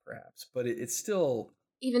by it, perhaps. But it's still...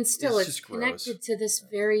 it's connected to this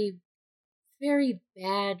very, very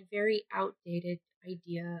bad, very outdated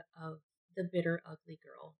idea of the bitter, ugly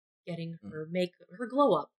girl getting her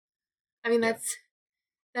glow up. I mean,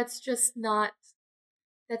 that's just not...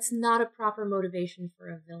 That's not a proper motivation for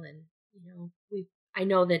a villain. I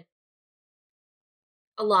know that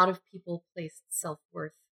a lot of people place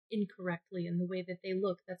self-worth incorrectly in the way that they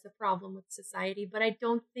look. That's a problem with society, but I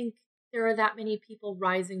don't think there are that many people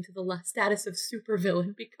rising to the status of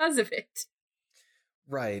supervillain because of it.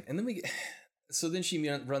 Right. And then she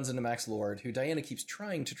runs into Max Lord, who Diana keeps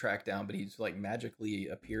trying to track down, but he's like magically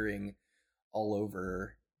appearing all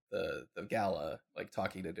over the gala, like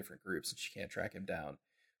talking to different groups, and she can't track him down.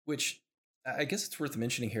 Which I guess it's worth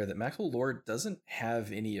mentioning here that Maxwell Lord doesn't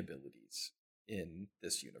have any abilities in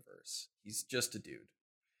this universe. He's just a dude,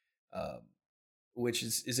 which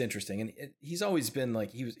is interesting. And he's always been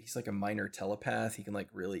like he's like a minor telepath. He can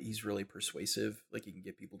he's really persuasive. Like he can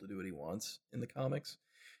get people to do what he wants in the comics.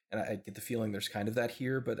 And I get the feeling there's kind of that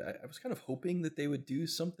here, but I was kind of hoping that they would do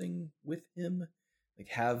something with him, like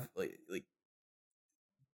have like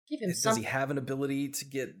give him does he have an ability to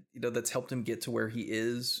get that's helped him get to where he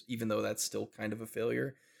is, even though that's still kind of a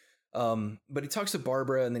failure. But he talks to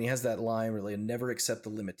Barbara, and then he has that line where they never accept the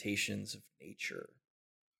limitations of nature.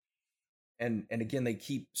 And again, they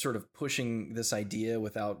keep sort of pushing this idea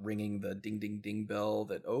without ringing the ding ding ding bell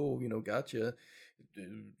that gotcha,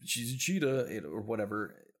 she's a cheetah or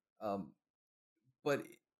whatever. But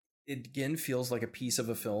it again feels like a piece of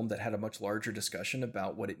a film that had a much larger discussion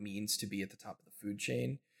about what it means to be at the top of the food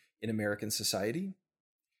chain in American society.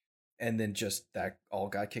 And then just that all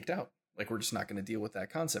got kicked out. Like, we're just not going to deal with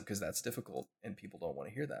that concept because that's difficult and people don't want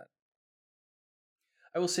to hear that.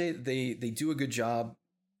 I will say they do a good job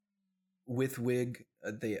with Wiig.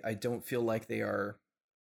 I don't feel like they are...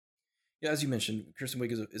 Yeah, as you mentioned, Kristen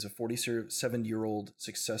Wiig is a 47-year-old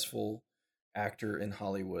successful actor in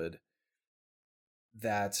Hollywood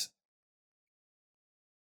that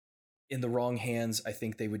in the wrong hands, I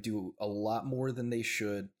think they would do a lot more than they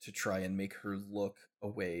should to try and make her look a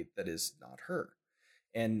way that is not her.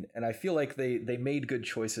 And I feel like they made good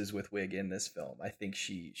choices with Wiig in this film. I think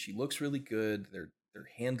she looks really good. They're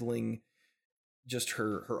handling just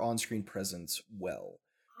her on-screen presence well.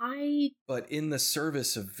 But in the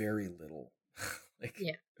service of very little.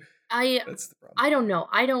 That's the problem. I don't know.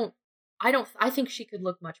 I think she could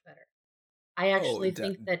look much better. I actually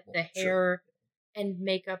think that the hair and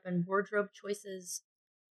makeup and wardrobe choices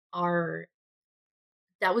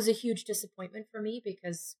that was a huge disappointment for me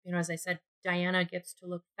because, as I said, Diana gets to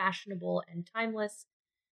look fashionable and timeless.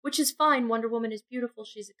 which is fine. Wonder Woman is beautiful.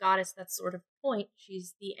 She's a goddess. That's sort of the point.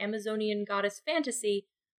 She's the Amazonian goddess fantasy.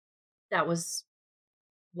 That was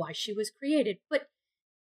why she was created. But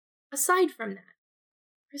aside from that,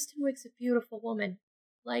 Kristen Wiig's a beautiful woman.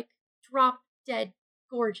 Like, drop dead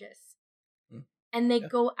gorgeous. And they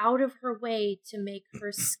go out of her way to make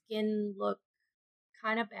her skin look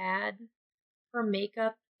kind of bad. Her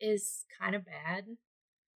makeup is kind of bad.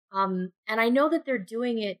 And I know that they're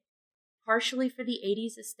doing it partially for the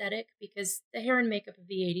 80s aesthetic, because the hair and makeup of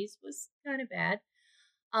the 80s was kind of bad.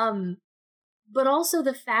 But also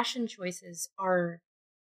the fashion choices are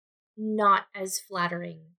not as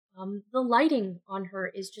flattering. The lighting on her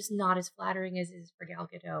is just not as flattering as is for Gal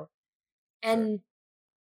Gadot. And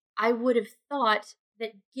I would have thought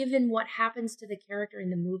that, given what happens to the character in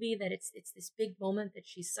the movie, that it's this big moment that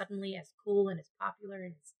she's suddenly as cool and as popular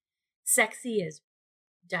and as sexy as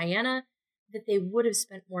Diana, that they would have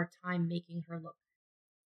spent more time making her look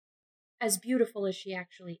as beautiful as she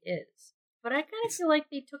actually is. But I kind of feel like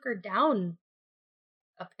they took her down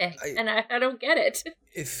a peg, and I don't get it.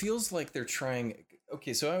 It feels like they're trying...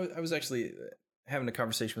 Okay, so I was actually having a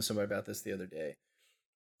conversation with somebody about this the other day.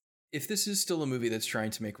 If this is still a movie that's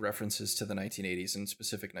trying to make references to the 1980s and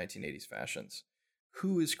specific 1980s fashions,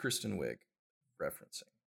 who is Kristen Wiig referencing?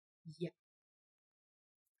 Yeah.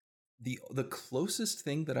 The closest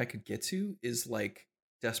thing that I could get to is like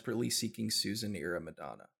Desperately Seeking Susan era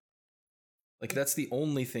Madonna. Like, that's the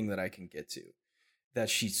only thing that I can get to, that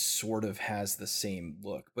she sort of has the same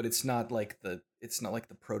look, but it's not like the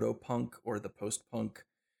proto-punk or the post-punk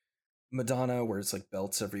Madonna, where it's like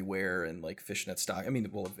belts everywhere and like fishnet stock. I mean,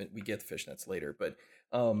 well, we get the fishnets later, but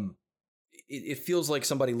it feels like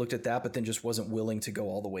somebody looked at that, but then just wasn't willing to go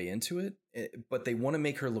all the way into it. But they want to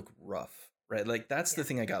make her look rough, right? Like, that's the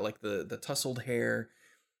thing I got, like the tousled hair.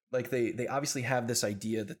 Like, they obviously have this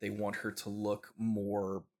idea that they want her to look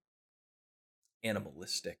more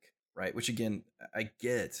animalistic, right? Which, again, I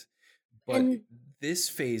get, but this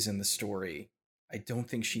phase in the story, I don't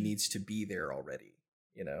think she needs to be there already,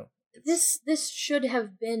 you know? This should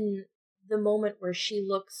have been the moment where she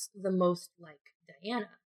looks the most like Diana.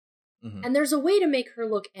 Mm-hmm. And there's a way to make her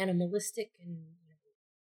look animalistic and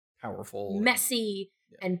powerful, messy,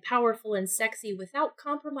 and powerful and sexy without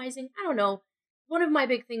compromising. I don't know. One of my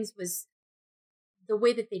big things was the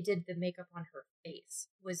way that they did the makeup on her face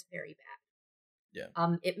was very bad.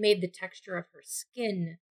 Yeah. It made the texture of her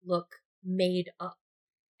skin look made up.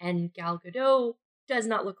 And Gal Gadot does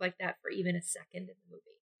not look like that for even a second in the movie.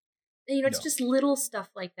 You know, it's just little stuff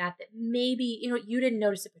like that maybe, you didn't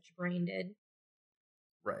notice it, but your brain did.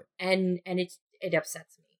 Right. And it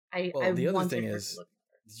upsets me. The other thing is,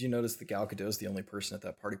 did you notice that Gal Gadot is the only person at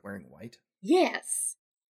that party wearing white? Yes.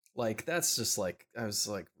 Like, that's just like, I was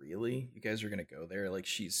like, really? You guys are going to go there? Like,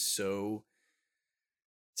 she's so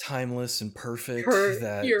timeless and perfect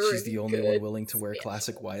that she's the only one willing to wear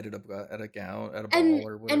classic white at a gown, at a ball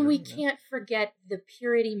or whatever. And we can't forget the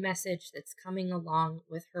purity message that's coming along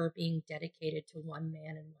with her being dedicated to one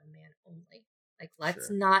man and one man only. Like, let's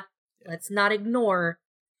not ignore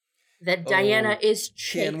that Diana is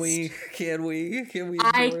chaste. Can we ignore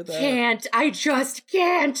that? I can't. I just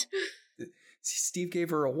can't. Steve gave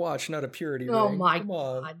her a watch, not a purity ring. Oh my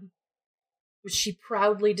God. Which she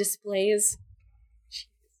proudly displays.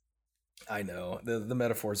 I know. The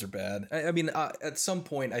metaphors are bad. I mean, at some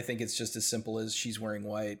point, I think it's just as simple as she's wearing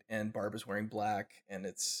white and Barb is wearing black, and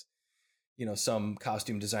it's, some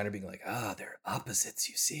costume designer being like, they're opposites,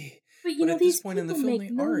 you see. But at these this point in the film,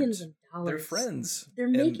 they aren't. They're friends. They're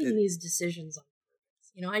making these decisions on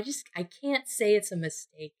purpose. I can't say it's a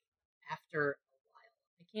mistake after a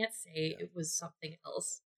while. I can't say it was something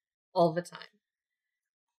else all the time.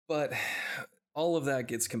 But all of that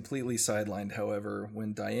gets completely sidelined, however,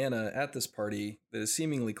 when Diana, at this party that is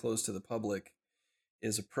seemingly closed to the public,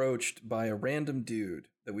 is approached by a random dude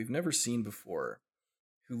that we've never seen before,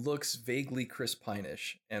 who looks vaguely Chris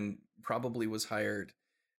Pine-ish and probably was hired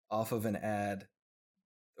off of an ad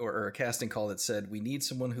or a casting call that said, we need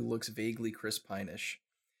someone who looks vaguely Chris Pine-ish.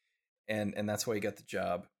 And that's why he got the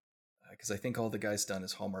job. Because I think all the guy's done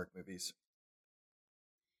is Hallmark movies.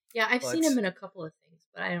 Yeah, I've seen him in a couple of things,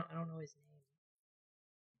 but I don't know his name.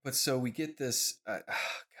 But so we get this, God,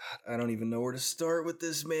 I don't even know where to start with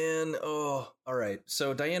this, man. Oh, all right.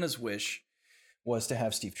 So Diana's wish was to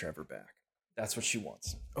have Steve Trevor back. That's what she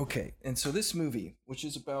wants. Okay. And so this movie, which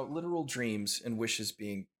is about literal dreams and wishes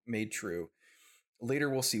being made true, later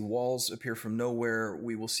we'll see walls appear from nowhere.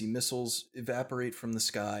 We will see missiles evaporate from the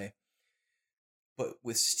sky. But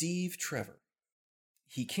with Steve Trevor,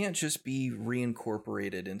 he can't just be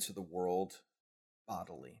reincorporated into the world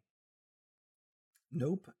bodily.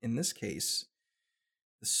 Nope. In this case,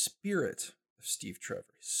 the spirit of Steve Trevor,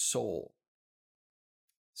 his soul.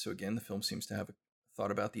 So again, the film seems to have a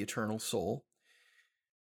thought about the eternal soul,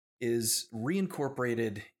 is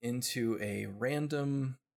reincorporated into a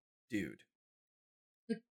random dude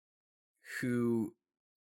who,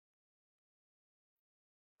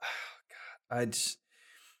 oh God,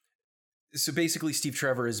 so basically Steve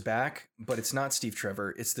Trevor is back, but it's not Steve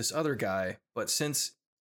Trevor, it's this other guy. But since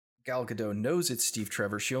Gal Gadot knows it's Steve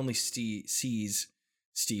Trevor, she only sees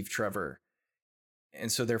Steve Trevor,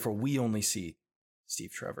 and so therefore we only see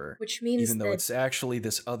Steve Trevor, which means even though it's actually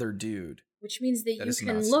this other dude. Which means that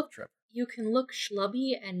you can look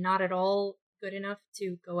schlubby and not at all good enough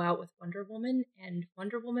to go out with Wonder Woman, and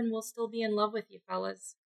Wonder Woman will still be in love with you,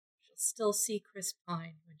 fellas. She'll still see Chris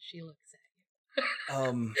Pine when she looks at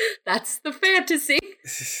you. That's the fantasy.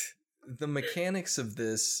 The mechanics of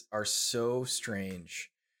this are so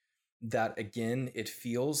strange that, again, it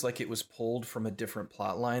feels like it was pulled from a different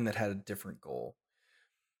plot line that had a different goal.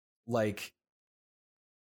 Like,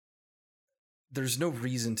 there's no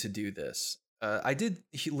reason to do this. I did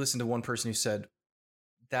listen to one person who said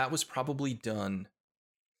that was probably done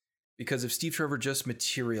because if Steve Trevor just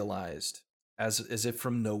materialized as if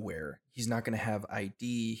from nowhere, he's not going to have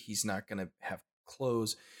ID, he's not going to have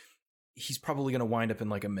clothes, he's probably going to wind up in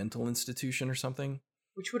like a mental institution or something.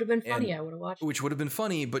 Which would have been funny. I would have watched. Which would have been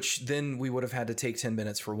funny, but then we would have had to take 10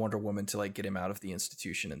 minutes for Wonder Woman to like get him out of the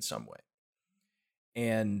institution in some way.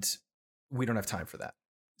 And we don't have time for that.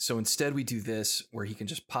 So instead we do this where he can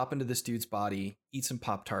just pop into this dude's body, eat some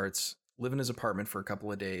Pop-Tarts, live in his apartment for a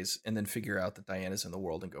couple of days, and then figure out that Diana's in the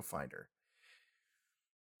world and go find her.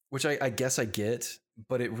 Which I guess I get,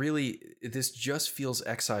 but this just feels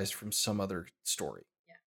excised from some other story.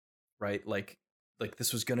 Yeah. Right? Like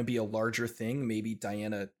this was going to be a larger thing. Maybe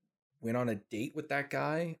Diana went on a date with that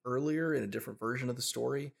guy earlier in a different version of the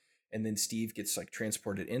story. And then Steve gets like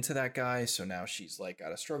transported into that guy. So now she's like got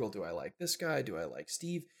to struggle. Do I like this guy? Do I like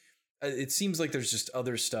Steve? It seems like there's just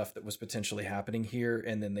other stuff that was potentially happening here.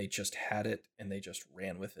 And then they just had it and they just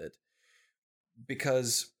ran with it.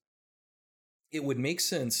 Because it would make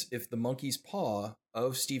sense if the monkey's paw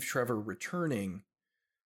of Steve Trevor returning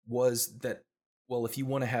was that, well, if you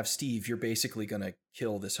want to have Steve, you're basically going to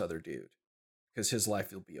kill this other dude because his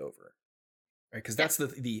life will be over. Right? Because that's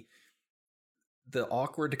the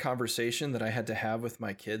awkward conversation that I had to have with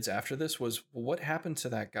my kids after this was, well, what happened to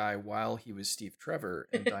that guy while he was Steve Trevor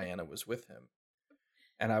and Diana was with him?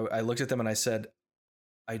 And I looked at them and I said,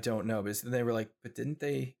 I don't know. But they were like, but didn't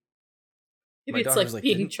they? Maybe it's like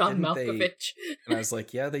being John Malkovich. And I was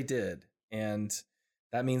like, yeah, they did. And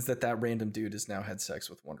that means that random dude has now had sex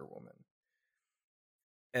with Wonder Woman.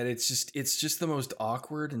 And it's just the most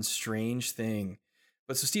awkward and strange thing.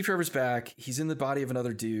 But so Steve Trevor's back. He's in the body of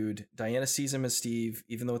another dude. Diana sees him as Steve,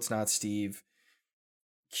 even though it's not Steve.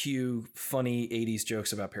 Cue funny 80s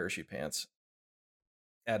jokes about parachute pants.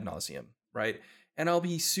 Ad nauseum, right? And I'll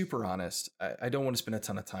be super honest. I don't want to spend a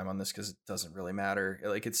ton of time on this because it doesn't really matter.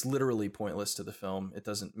 Like, it's literally pointless to the film. It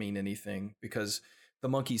doesn't mean anything because the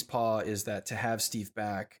monkey's paw is that to have Steve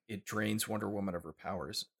back, it drains Wonder Woman of her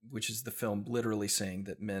powers, which is the film literally saying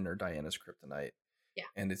that men are Diana's kryptonite. Yeah.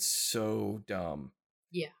 And it's so dumb.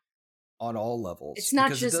 Yeah. On all levels. It's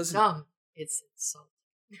not just dumb. It's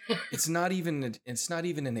insulting. It's not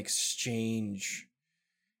even an exchange.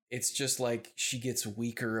 It's just like she gets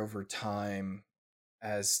weaker over time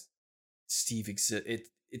as Steve exists.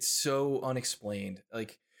 It's so unexplained.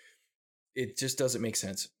 Like, it just doesn't make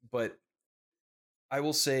sense. But I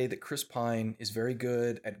will say that Chris Pine is very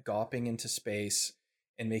good at gawping into space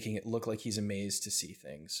and making it look like he's amazed to see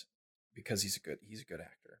things because he's a good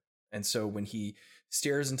actor. And so when he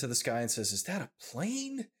stares into the sky and says, "Is that a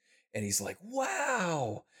plane?" And he's like,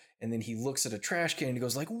 "Wow." And then he looks at a trash can and he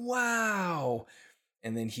goes like, "Wow."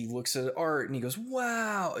 And then he looks at art and he goes,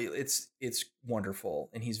 "Wow." It's wonderful.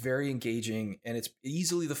 And he's very engaging. And it's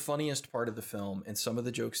easily the funniest part of the film. And some of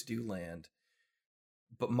the jokes do land.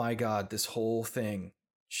 But my God, this whole thing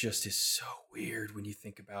just is so weird when you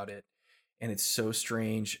think about it. And it's so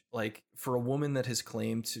strange. Like, for a woman that has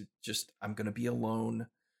claimed to just, I'm going to be alone.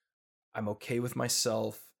 I'm okay with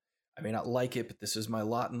myself. I may not like it, but this is my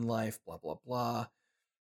lot in life, blah, blah, blah.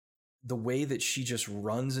 The way that she just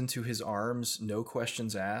runs into his arms, no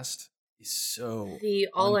questions asked, is so The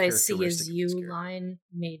 "all I see is you" line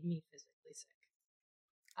made me physically sick.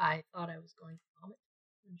 I thought I was going to vomit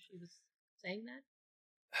when she was saying that.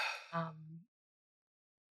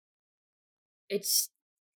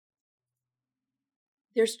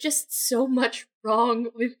 There's just so much wrong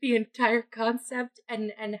with the entire concept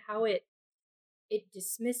and how it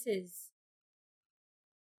dismisses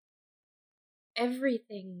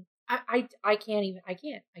everything. I can't even. I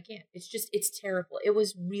can't. It's terrible. It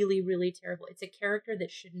was really, really terrible. It's a character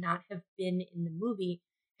that should not have been in the movie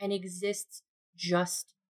and exists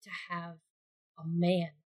just to have a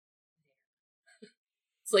man there.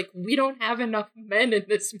 It's like, we don't have enough men in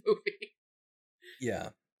this movie. Yeah,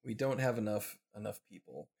 we don't have enough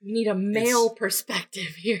people. We need a male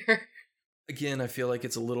perspective here. Again, I feel like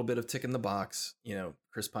it's a little bit of tick in the box. You know,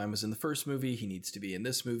 Chris Pine was in the first movie. He needs to be in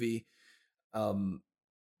this movie.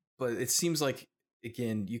 But it seems like,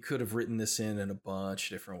 again, you could have written this in a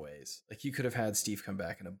bunch of different ways. Like, you could have had Steve come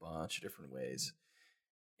back in a bunch of different ways.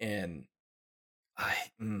 And I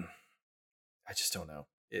just don't know.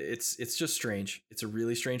 It's just strange. It's a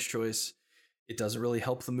really strange choice. It doesn't really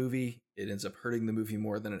help the movie. It ends up hurting the movie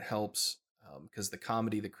more than it helps, because the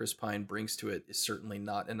comedy that Chris Pine brings to it is certainly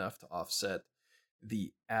not enough to offset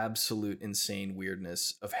the absolute insane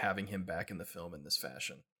weirdness of having him back in the film in this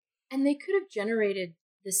fashion. And they could have generated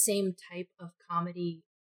the same type of comedy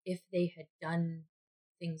if they had done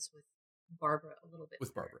things with Barbara a little bit.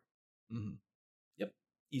 With Barbara. Mm-hmm. Yep,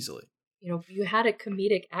 easily. You know, you had a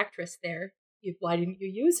comedic actress there. Why didn't you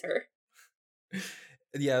use her?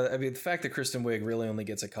 Yeah, I mean, the fact that Kristen Wiig really only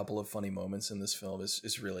gets a couple of funny moments in this film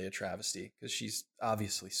is really a travesty, because she's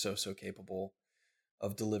obviously so capable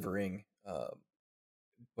of delivering,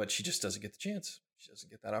 but she just doesn't get the chance. She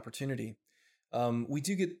doesn't get that opportunity. We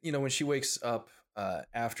do get, when she wakes up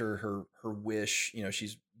after her wish,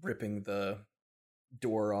 she's ripping the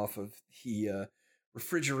door off of the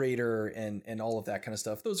refrigerator and all of that kind of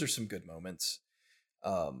stuff. Those are some good moments.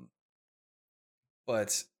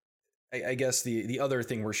 But I guess the other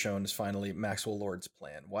thing we're shown is finally Maxwell Lord's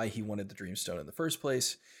plan, why he wanted the Dreamstone in the first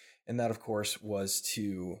place. And that, of course, was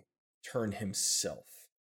to turn himself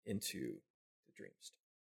into the Dreamstone.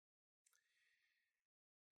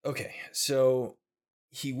 Okay, so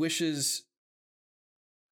he wishes,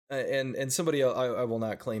 and somebody, I will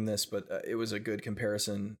not claim this, but it was a good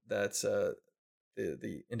comparison that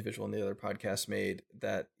the individual in the other podcast made,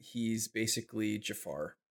 that he's basically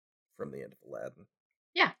Jafar from the end of Aladdin.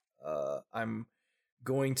 Yeah. I'm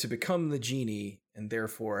going to become the genie and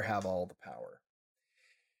therefore have all the power.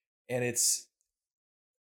 And it's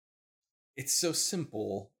so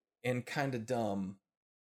simple and kind of dumb,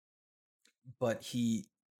 but he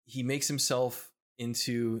makes himself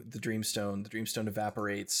into the Dreamstone. The Dreamstone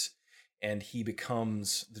evaporates and he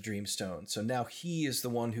becomes the Dreamstone. So now he is the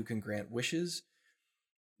one who can grant wishes.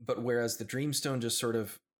 But whereas the Dreamstone just sort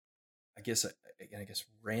of, I guess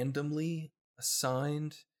randomly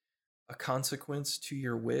assigned a consequence to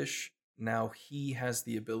your wish, now he has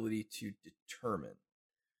the ability to determine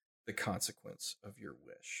the consequence of your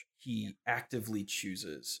wish. He actively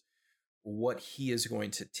chooses what he is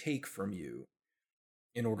going to take from you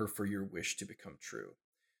in order for your wish to become true.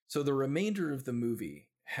 So the remainder of the movie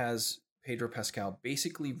has Pedro Pascal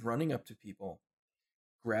basically running up to people,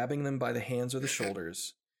 grabbing them by the hands or the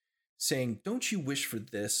shoulders, saying, "Don't you wish for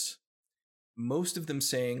this?" Most of them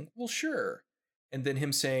saying, "Well, sure." And then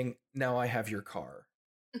him saying, "Now I have your car."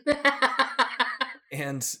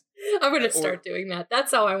 And I'm going to start doing that.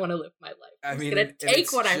 That's how I want to live my life. I'm going to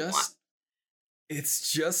take what I want.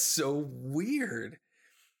 It's just so weird.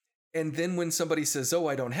 And then when somebody says, "Oh,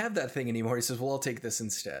 I don't have that thing anymore," he says, "Well, I'll take this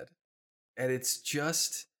instead." And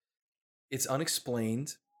it's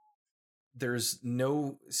unexplained. There's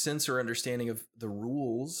no sense or understanding of the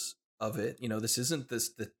rules of it. This isn't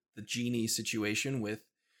the genie situation with,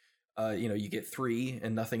 you get 3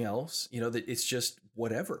 and nothing else. That it's just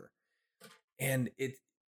whatever. And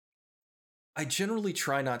I generally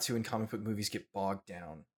try not to, in comic book movies, get bogged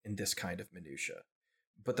down in this kind of minutia.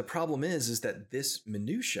 But the problem is that this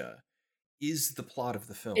minutia is the plot of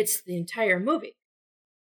the film. It's the entire movie.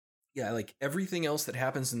 Yeah, like everything else that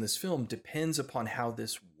happens in this film depends upon how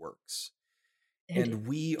this works. And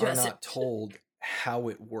we are not told how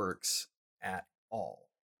it works at all.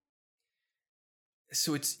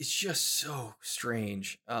 So it's just so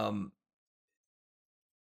strange.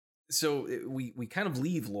 So we kind of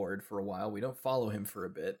leave Lord for a while. We don't follow him for a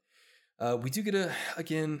bit. We do get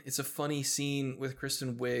it's a funny scene with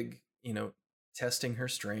Kristen Wiig, testing her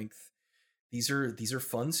strength. These are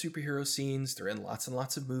fun superhero scenes. They're in lots and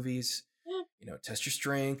lots of movies. Yeah. Test your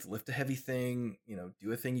strength, lift a heavy thing,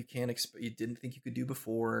 do a thing you didn't think you could do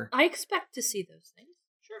before. I expect to see those things.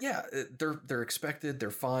 Sure. Yeah, they're expected.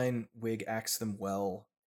 They're fine. Wiig acts them well.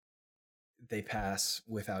 They pass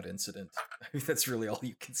without incident. I mean, that's really all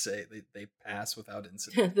you can say. They pass without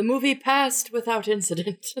incident. The movie passed without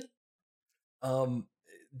incident.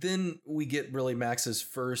 Then we get really Max's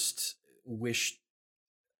first wish.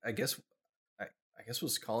 I guess we'll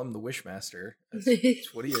just call him the Wishmaster.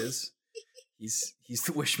 That's what he is. He's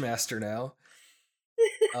the Wishmaster now.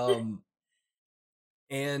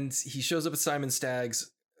 And he shows up at Simon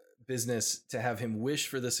Stagg's business to have him wish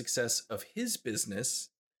for the success of his business.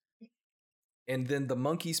 And then the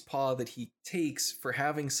monkey's paw that he takes for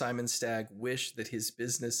having Simon Stagg wish that his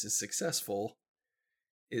business is successful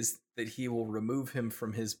is that he will remove him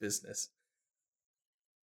from his business.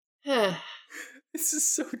 This is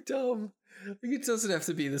so dumb. It doesn't have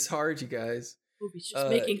to be this hard, you guys. Movie's just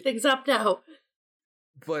making things up now.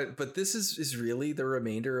 But this is really the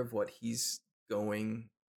remainder of what he's going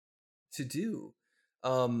to do.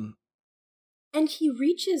 And he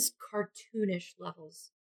reaches cartoonish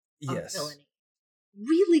levels of villainy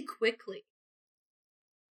really quickly.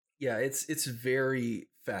 Yeah, it's very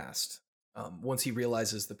fast. Once he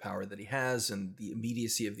realizes the power that he has and the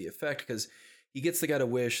immediacy of the effect, because he gets the guy to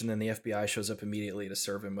wish, and then the FBI shows up immediately to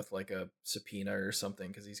serve him with like a subpoena or something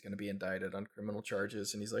because he's going to be indicted on criminal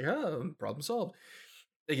charges, and he's like, "Oh, problem solved."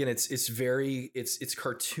 Again, it's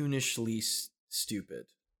cartoonishly stupid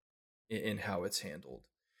in how it's handled.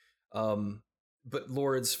 But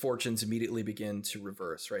Lord's fortunes immediately begin to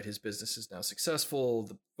reverse. Right, his business is now successful.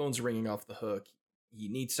 The phone's ringing off the hook. He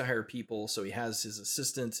needs to hire people, so he has his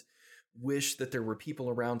assistant wish that there were people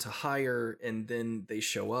around to hire, and then they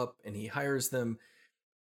show up and he hires them.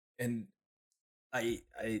 And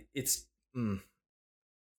it's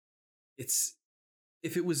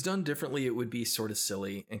if it was done differently, it would be sort of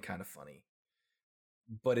silly and kind of funny,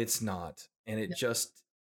 but it's not, and it just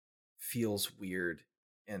feels weird,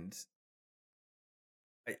 and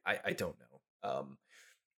I don't know.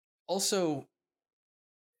 Also,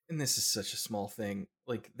 and this is such a small thing,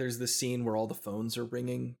 like there's this scene where all the phones are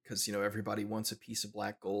ringing because everybody wants a piece of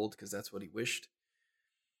black gold because that's what he wished.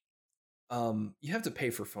 You have to pay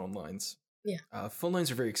for phone lines. Yeah. Phone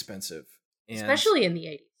lines are very expensive, especially in the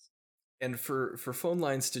 80s. And for phone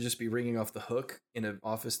lines to just be ringing off the hook in an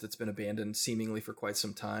office that's been abandoned seemingly for quite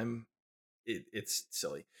some time, it's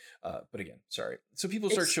silly. But again, sorry. So people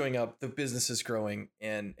start showing up, the business is growing,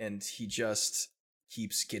 and he just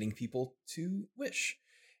keeps getting people to wish.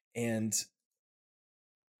 And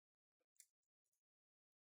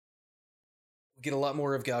we get a lot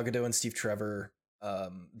more of Gal Gadot and Steve Trevor.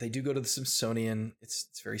 They do go to the Smithsonian. It's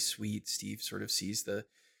very sweet. Steve sort of sees the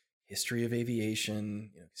history of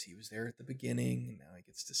aviation, because he was there at the beginning, and now he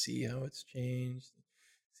gets to see how it's changed.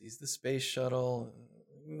 Sees the space shuttle.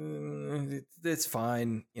 It's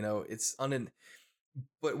fine, it's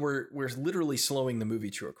but we're literally slowing the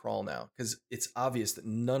movie to a crawl now because it's obvious that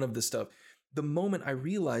none of the stuff. The moment I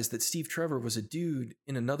realized that Steve Trevor was a dude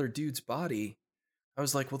in another dude's body, I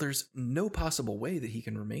was like, well, there's no possible way that he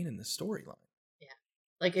can remain in this storyline. Yeah.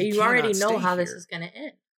 Like, you already know how this is going to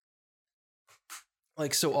end.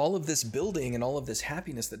 Like, so all of this building and all of this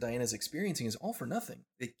happiness that Diana's experiencing is all for nothing.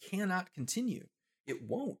 It cannot continue. It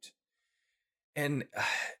won't. And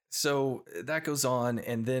so that goes on.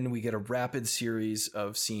 And then we get a rapid series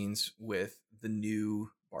of scenes with the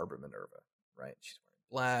new Barbara Minerva, right? She's wearing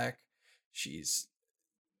black. She's,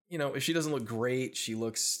 if she doesn't look great, she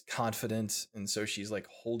looks confident. And so she's like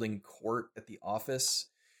holding court at the office.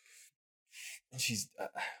 And she's,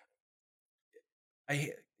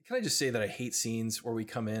 can I just say that I hate scenes where we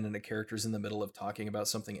come in and a character's in the middle of talking about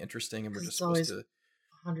something interesting and we're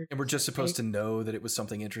just supposed to know that it was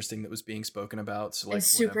something interesting that was being spoken about. So, like, and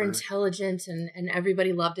super intelligent, and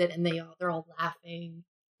everybody loved it, and they're all laughing.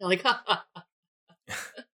 They're like, ha, ha, ha.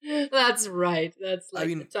 That's right. That's like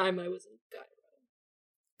the time I was in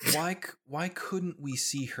Cairo. Why couldn't we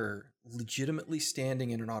see her legitimately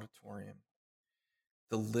standing in an auditorium,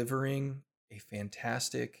 delivering a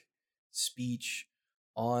fantastic speech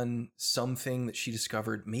on something that she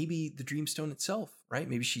discovered, maybe the Dreamstone itself, right?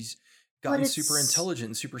 Maybe she's gotten super intelligent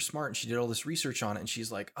and super smart, and she did all this research on it, and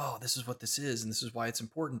she's like, oh, this is what this is, and this is why it's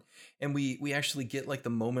important. And we actually get like the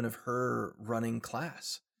moment of her running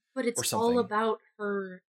class. But it's all about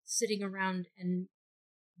her sitting around and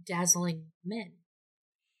dazzling men,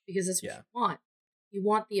 because that's what you want. You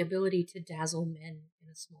want the ability to dazzle men in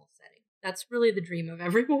a small setting. That's really the dream of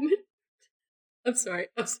every woman. I'm sorry.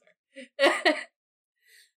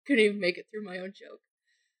 Couldn't even make it through my own joke.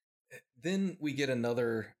 Then we get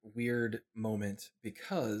another weird moment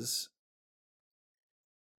because,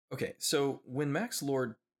 okay, so when Max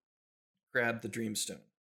Lord grabbed the Dreamstone,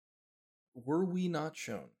 were we not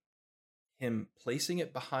shown him placing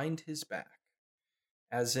it behind his back,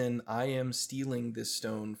 as in, I am stealing this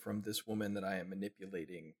stone from this woman that I am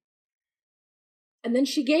manipulating? And then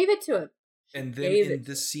she gave it to him. And then in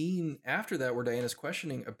the scene after that, where Diana's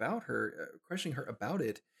questioning her about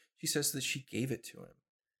it, she says that she gave it to him.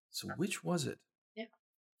 So which was it? Yeah.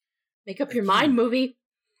 Make up your mind, movie.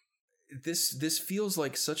 this feels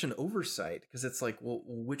like such an oversight, because it's like, well,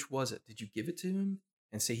 which was it? Did you give it to him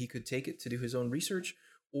and say he could take it to do his own research,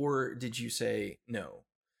 or did you say no?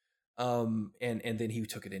 And then he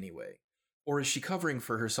took it anyway, or is she covering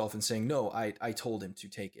for herself and saying, no, I told him to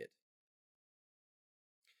take it?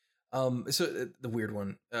 So the weird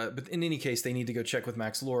one, but in any case, they need to go check with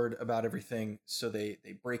Max Lord about everything. So they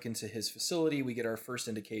break into his facility. We get our first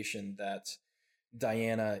indication that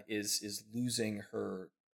Diana is losing her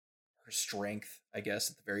strength, I guess,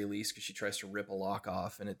 at the very least, because she tries to rip a lock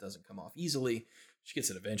off and it doesn't come off easily. She gets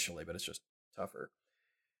it eventually, but it's just tougher.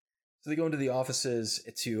 So they go into the offices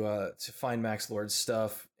to find Max Lord's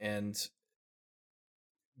stuff, and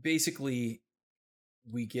basically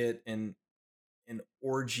we get an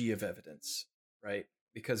orgy of evidence, right?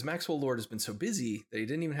 Because Maxwell Lord has been so busy that he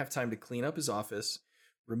didn't even have time to clean up his office,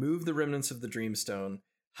 remove the remnants of the Dreamstone,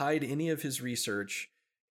 hide any of his research,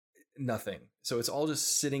 nothing. So it's all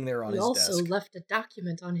just sitting there on his desk. He also left a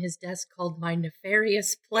document on his desk called My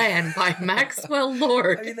Nefarious Plan by Maxwell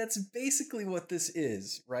Lord. I mean, that's basically what this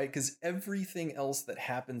is, right? Because everything else that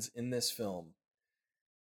happens in this film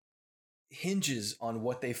hinges on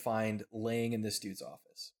what they find laying in this dude's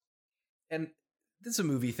office. And this is a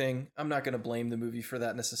movie thing. I'm not going to blame the movie for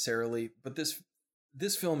that necessarily, but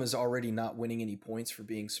this film is already not winning any points for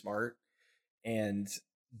being smart, and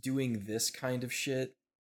doing this kind of shit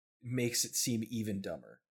makes it seem even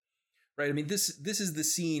dumber, right? I mean, this is the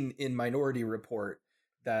scene in Minority Report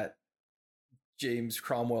that James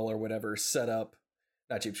Cromwell or whatever set up,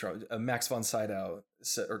 not James Cromwell, Max von Sydow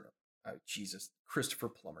Christopher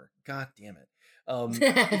Plummer. God damn it.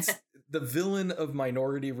 It's the villain of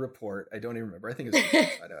Minority Report. I don't even remember. I think it's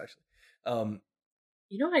Sydow, actually.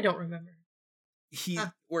 I don't remember.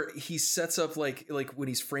 Where he sets up like when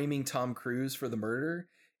he's framing Tom Cruise for the murder,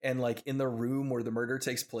 and like in the room where the murder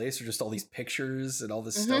takes place are just all these pictures and all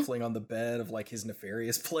this stuff laying on the bed of like his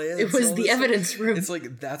nefarious plans. It was the evidence room. It's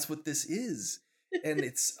like, that's what this is. And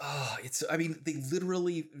it's I mean, they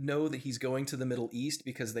literally know that he's going to the Middle East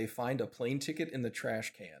because they find a plane ticket in the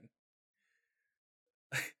trash can.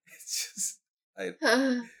 It's just,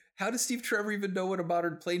 how does Steve Trevor even know what a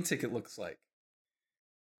modern plane ticket looks like?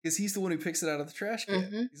 Because he's the one who picks it out of the trash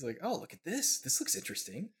can. He's like, oh, look at this. This looks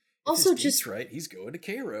interesting. Also, just right, he's going to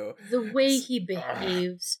Cairo. The way he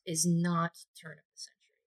behaves is not turn of the century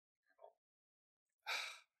at all.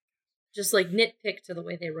 Just like nitpick to the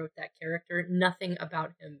way they wrote that character. Nothing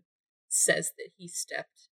about him says that he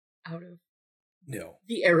stepped out of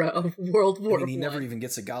the era of World War I. He never even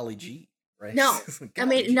gets a golly gee, right? No, I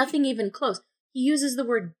mean, nothing even close. He uses the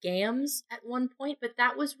word gams at one point, but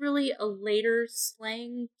that was really a later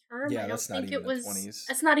slang term. Yeah, I don't that's think not even it was. The 20s.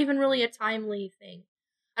 That's not even really a timely thing.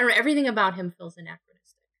 I don't know. Everything about him feels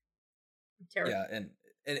anachronistic. Terrible. Yeah,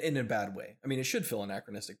 and in a bad way. I mean, it should feel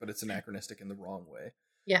anachronistic, but it's anachronistic in the wrong way.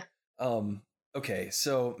 Yeah. Okay,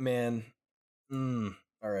 so man, all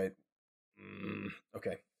right.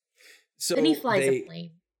 Okay. So then he flies a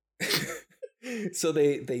plane. So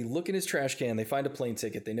they look in his trash can, they find a plane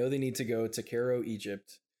ticket, they know they need to go to Cairo,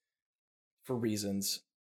 Egypt for reasons,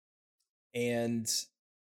 and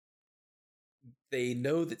they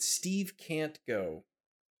know that Steve can't go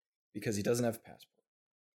because he doesn't have a passport,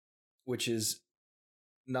 which is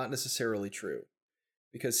not necessarily true,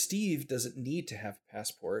 because Steve doesn't need to have a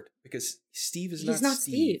passport, because Steve is not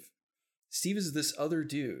Steve. Steve is this other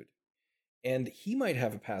dude. And he might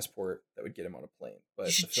have a passport that would get him on a plane, but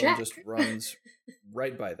the film just runs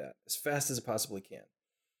right by that as fast as it possibly can.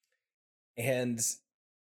 And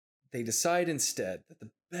they decide instead that the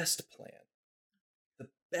best plan, the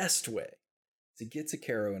best way to get to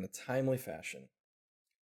Cairo in a timely fashion,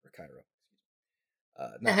 or Cairo,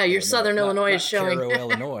 your Southern Illinois is showing. Cairo,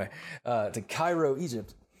 Illinois, to Cairo,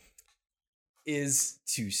 Egypt, is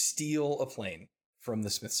to steal a plane from the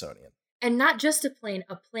Smithsonian. And not just a plane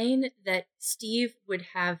that Steve would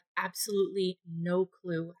have absolutely no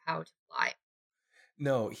clue how to fly.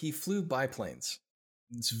 No, he flew biplanes.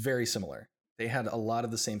 It's very similar. They had a lot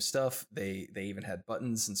of the same stuff. They even had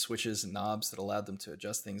buttons and switches and knobs that allowed them to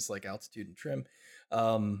adjust things like altitude and trim.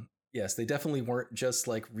 Yes, they definitely weren't just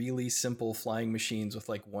like really simple flying machines with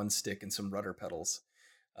like one stick and some rudder pedals.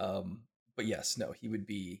 But yes, no, he would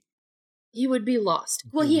be lost.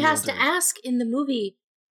 Well, he has to ask in the movie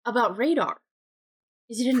about radar,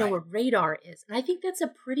 because he didn't know what radar is. And I think that's a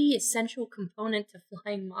pretty essential component to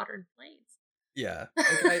flying modern planes. Yeah.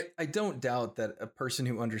 Like, I don't doubt that a person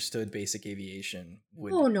who understood basic aviation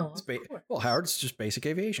would... Oh, no. Well, Howard, it's just basic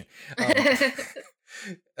aviation. I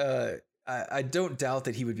don't doubt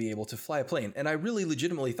that he would be able to fly a plane. And I really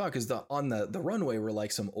legitimately thought, because on the runway were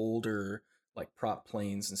like some older like prop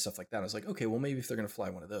planes and stuff like that. I was like, okay, well, maybe if they're going to fly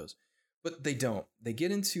one of those. But they don't. They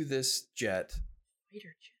get into this jet.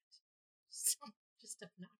 Fighter jet. Just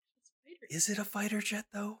obnoxious fighter jet. Is it a fighter jet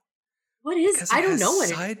though? What is? Because I don't know what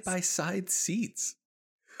it is. Side-by-side seats.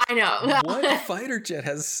 I know. What fighter jet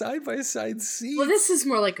has side-by-side seats? Well, this is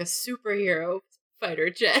more like a superhero fighter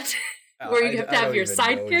jet. Where you have to have your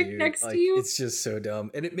sidekick next to you. It's just so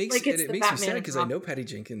dumb, and it makes Like, it's me the Batman sad of because I know Patty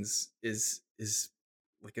Jenkins is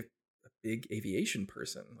like a big aviation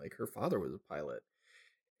person. Like her father was a pilot,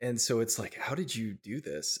 and so it's like, how did you do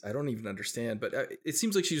this? I don't even understand. But it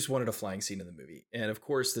seems like she just wanted a flying scene in the movie, and of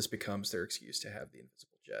course, this becomes their excuse to have the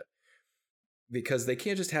invisible jet because they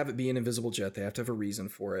can't just have it be an invisible jet. They have to have a reason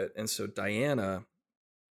for it, and so Diana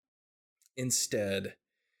instead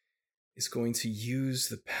is going to use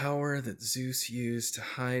the power that Zeus used to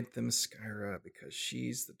hide Themyscira because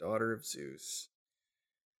she's the daughter of Zeus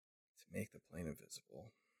to make the plane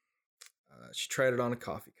invisible. She tried it on a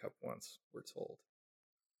coffee cup once, we're told.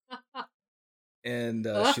 And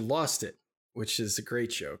she lost it, which is a great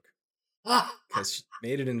joke because she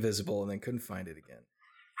made it invisible and then couldn't find it again.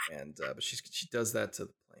 And but she does that to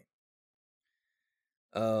the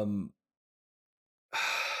plane.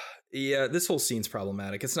 Yeah, this whole scene's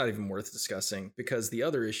problematic. It's not even worth discussing because the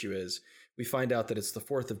other issue is we find out that it's the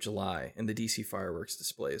 4th of July and the DC fireworks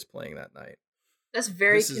display is playing that night. That's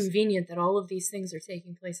very convenient that all of these things are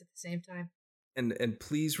taking place at the same time. And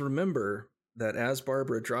please remember that as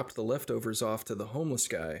Barbara dropped the leftovers off to the homeless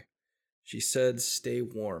guy, she said, "Stay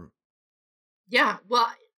warm." Yeah,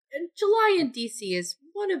 well, July in DC is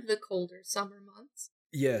one of the colder summer months.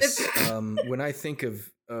 Yes, when I think of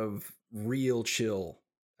real chill,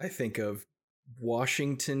 I think of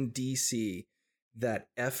Washington, D.C., that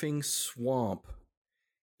effing swamp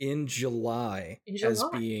in July as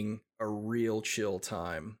being a real chill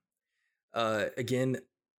time. Again,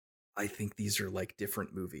 I think these are like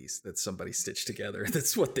different movies that somebody stitched together.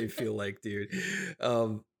 That's what they feel like, dude.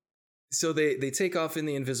 So they take off in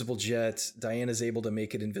the invisible jet. Diana's able to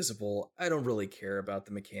make it invisible. I don't really care about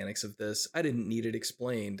the mechanics of this. I didn't need it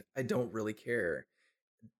explained. I don't really care.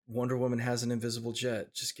 Wonder Woman has an invisible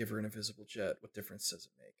jet. Just give her an invisible jet. What difference does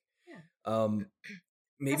it make? Yeah.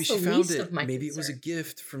 Maybe she found it. Maybe it was a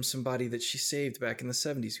gift from somebody that she saved back in the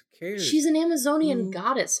 70s. Who cares? She's an Amazonian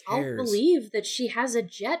goddess. I'll believe that she has a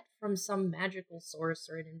jet from some magical source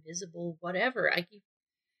or an invisible whatever.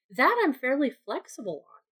 That I'm fairly flexible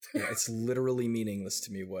on. Yeah, it's literally meaningless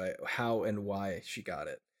to me how and why she got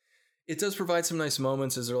it. It does provide some nice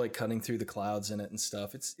moments as they're like cutting through the clouds in it and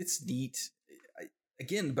stuff. It's neat.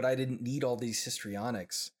 Again, but I didn't need all these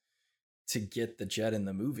histrionics to get the jet in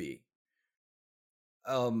the movie.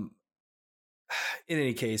 In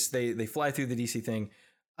any case, they fly through the DC thing.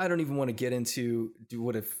 I don't even want to get into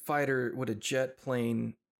would a jet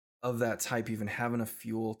plane of that type even have enough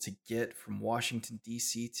fuel to get from Washington,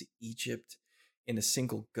 D.C. to Egypt in a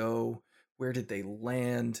single go? Where did they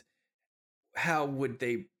land? How would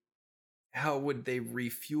they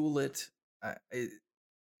refuel it?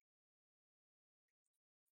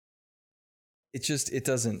 It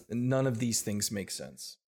doesn't. None of these things make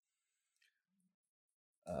sense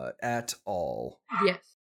at all.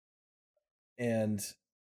 Yes. And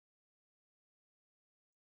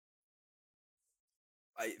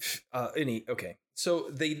okay. So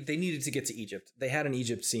they needed to get to Egypt. They had an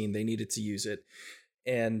Egypt scene. They needed to use it.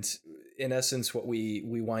 And in essence, what we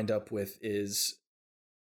wind up with is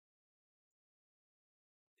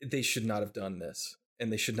they should not have done this, and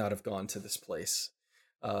they should not have gone to this place.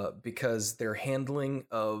 Because their handling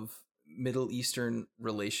of Middle Eastern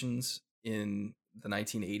relations in the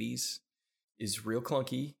 1980s is real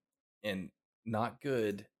clunky and not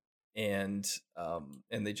good, and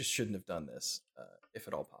they just shouldn't have done this if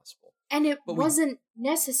at all possible. And it wasn't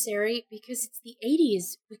necessary because it's the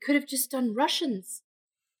 80s. We could have just done Russians.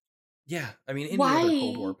 Yeah, I mean, any other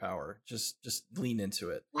Cold War power, just lean into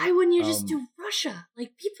it. Why wouldn't you just do Russia?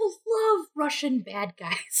 Like, people love Russian bad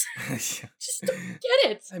guys. Yeah. Just don't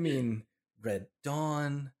get it. I mean, Red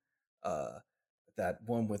Dawn, that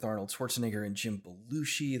one with Arnold Schwarzenegger and Jim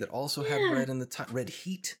Belushi that also had red in the time. Red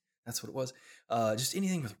Heat, that's what it was. Just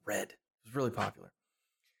anything with red. It was really popular.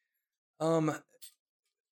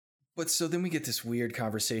 But so then we get this weird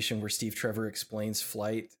conversation where Steve Trevor explains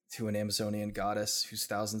flight to an Amazonian goddess who's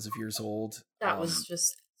thousands of years old. That was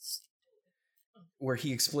just... Where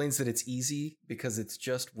he explains that it's easy because it's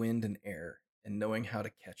just wind and air and knowing how to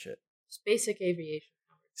catch it. It's basic aviation.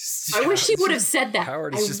 I wish he would have said that.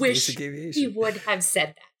 Howard is just basic aviation. He would have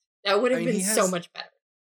said that. That would have been so much better.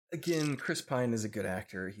 Again, Chris Pine is a good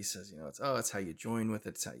actor. He says, it's how you join with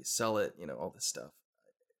it, it's how you sell it, all this stuff.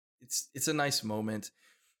 It's a nice moment,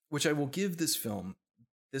 which I will give this film.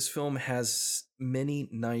 This film has many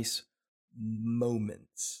nice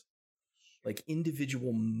moments, like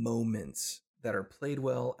individual moments that are played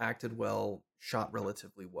well, acted well, shot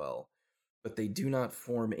relatively well, but they do not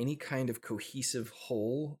form any kind of cohesive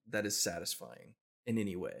whole that is satisfying in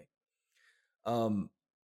any way. Then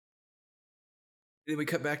we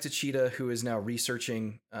cut back to Cheetah, who is now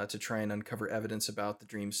researching to try and uncover evidence about the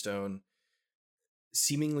Dreamstone,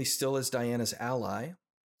 seemingly still as Diana's ally,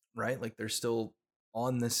 right? Like they're still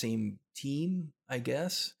on the same team, I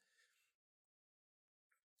guess.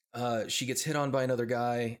 She gets hit on by another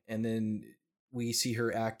guy, and then we see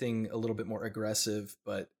her acting a little bit more aggressive,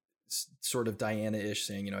 but sort of Diana-ish,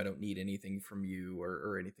 saying, I don't need anything from you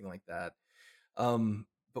or anything like that.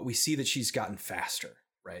 But we see that she's gotten faster,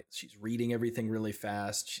 right? She's reading everything really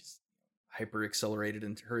fast. She's hyper accelerated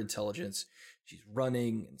into her intelligence. She's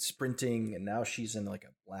running and sprinting, and now she's in like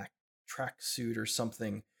a black tracksuit or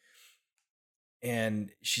something.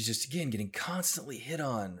 And she's just, again, getting constantly hit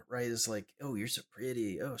on, right? It's like, oh, you're so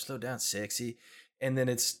pretty. Oh, slow down, sexy. And then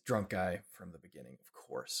it's drunk guy from the beginning, of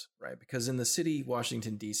course, right? Because in the city,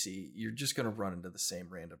 Washington, D.C., you're just going to run into the same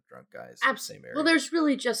random drunk guys in the same area. Well, there's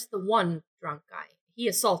really just the one drunk guy. He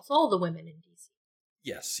assaults all the women in D.C.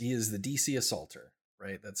 Yes, he is the D.C. assaulter,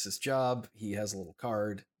 right? That's his job. He has a little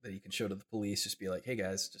card that he can show to the police. Just be like, hey,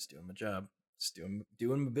 guys, just doing my job. Just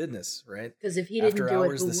doing my business, right? Because if he didn't After do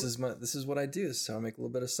hours, it, this is what I do. This is how I make a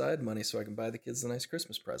little bit of side money so I can buy the kids the nice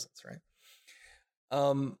Christmas presents, right?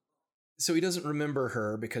 So he doesn't remember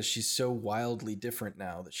her because she's so wildly different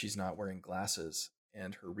now that she's not wearing glasses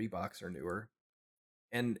and her Reeboks are newer.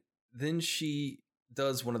 And then she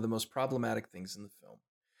does one of the most problematic things in the film.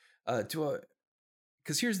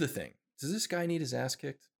 Because here's the thing: does this guy need his ass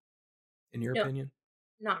kicked? In your opinion?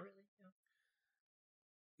 Not really.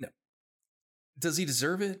 No. Does he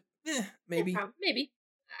deserve it? Maybe. Yeah, maybe.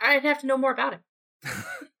 I'd have to know more about him.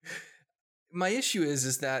 My issue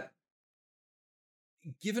is that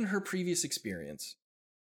given her previous experience,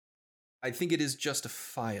 I think it is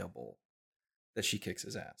justifiable that she kicks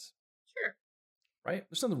his ass. Sure. Right?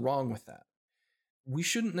 There's nothing wrong with that. We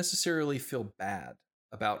shouldn't necessarily feel bad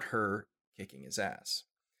about her kicking his ass.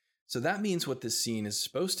 So that means what this scene is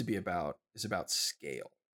supposed to be about is about scale.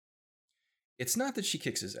 It's not that she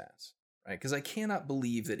kicks his ass, right? Because I cannot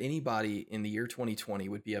believe that anybody in the year 2020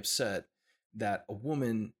 would be upset that a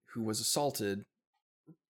woman who was assaulted,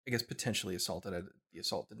 I guess potentially assaulted, the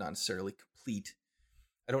assault did not necessarily complete.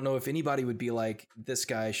 I don't know if anybody would be like, this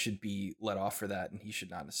guy should be let off for that and he should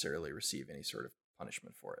not necessarily receive any sort of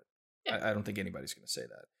punishment for it. Yeah. I don't think anybody's going to say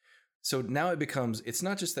that. So now it becomes, it's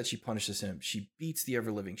not just that she punishes him, she beats the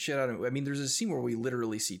ever-living shit out of him. I mean, there's a scene where we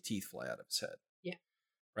literally see teeth fly out of his head. Yeah.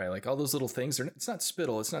 Right? Like all those little things, it's not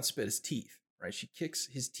spittle, it's not spit, it's teeth, right? She kicks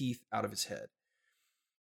his teeth out of his head.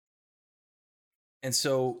 And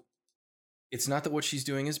so it's not that what she's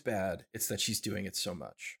doing is bad, it's that she's doing it so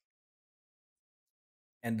much.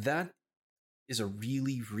 And that is a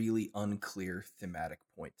really, really unclear thematic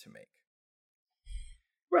point to make.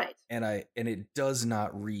 Right. And it does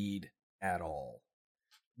not read at all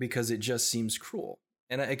because it just seems cruel.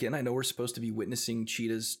 And again, I know we're supposed to be witnessing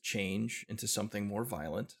Cheetah's change into something more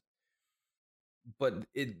violent, but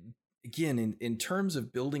it, again, in terms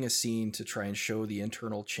of building a scene to try and show the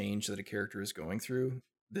internal change that a character is going through,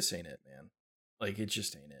 this ain't it, man. Like, it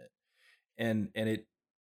just ain't it. And it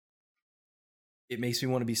makes me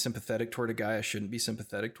want to be sympathetic toward a guy I shouldn't be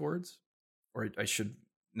sympathetic towards, or I shouldn't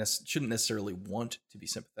necessarily want to be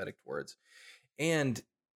sympathetic towards. And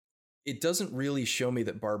it doesn't really show me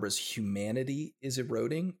that Barbara's humanity is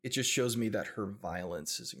eroding. It just shows me that her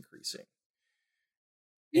violence is increasing.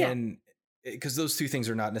 Yeah. And because those two things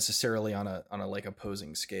are not necessarily on a like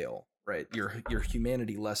opposing scale, right? Your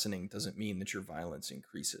humanity lessening doesn't mean that your violence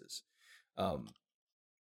increases.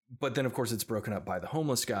 But then of course it's broken up by the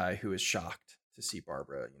homeless guy who is shocked to see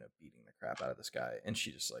Barbara, beating the crap out of this guy. And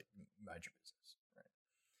she just like, mind your business. Right?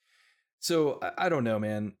 So I don't know,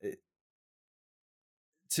 man.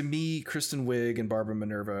 To me, Kristen Wiig and Barbara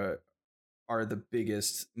Minerva are the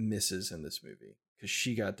biggest misses in this movie because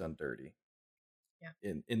she got done dirty.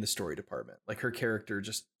 Yeah. In the story department. Like, her character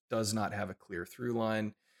just does not have a clear through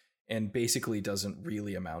line and basically doesn't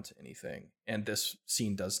really amount to anything. And this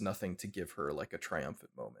scene does nothing to give her like a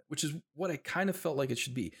triumphant moment, which is what I kind of felt like it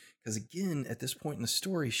should be. Because again, at this point in the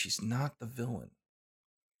story, she's not the villain.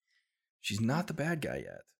 She's not the bad guy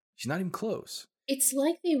yet. She's not even close. It's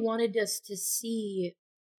like they wanted us to see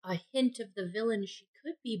a hint of the villain she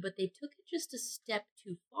could be, but they took it just a step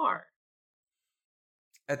too far.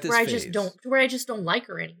 At this where phase. Where I just don't like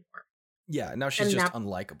her anymore. Yeah, now she's just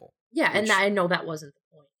unlikable. Yeah, and I know that wasn't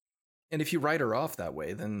the point. And if you write her off that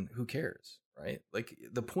way, then who cares, right? Like,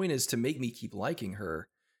 the point is to make me keep liking her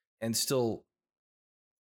and still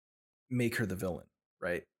make her the villain,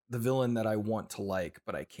 right? The villain that I want to like,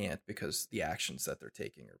 but I can't because the actions that they're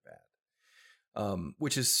taking are bad.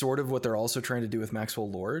 Which is sort of what they're also trying to do with Maxwell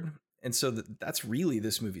Lord. And so that's really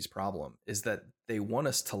this movie's problem, is that they want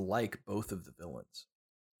us to like both of the villains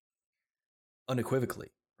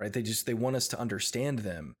unequivocally, right? They want us to understand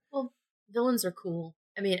them. Well, villains are cool.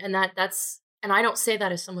 I mean, and that's and I don't say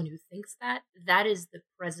that as someone who thinks that. That is the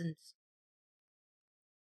present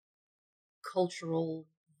cultural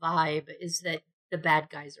vibe, is that the bad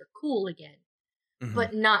guys are cool again. Mhm.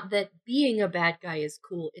 But not that being a bad guy is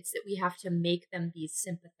cool. It's that we have to make them these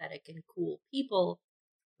sympathetic and cool people.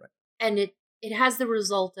 Right. And it has the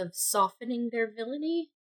result of softening their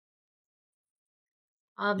villainy.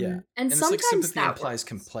 Yeah. And it's sometimes like sympathy that implies works.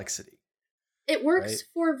 complexity. It works right?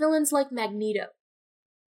 for villains like Magneto.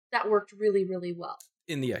 That worked really, really well.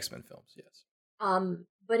 In the X-Men films, yes.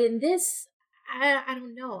 But in this, I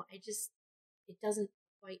don't know. It doesn't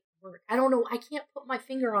quite work. I don't know. I can't put my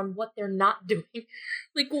finger on what they're not doing.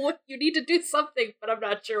 Like, what, you need to do something, but I'm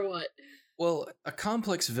not sure what. Well, a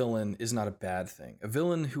complex villain is not a bad thing. A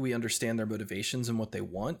villain who we understand their motivations and what they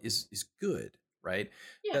want is good, right?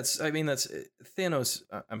 Yeah. That's Thanos,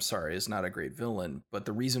 I'm sorry, is not a great villain, but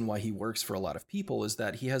the reason why he works for a lot of people is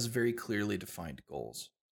that he has very clearly defined goals.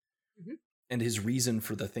 Mhm. And his reason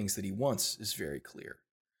for the things that he wants is very clear,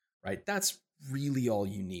 right? That's really all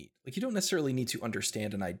you need. Like, you don't necessarily need to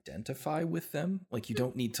understand and identify with them. Like, you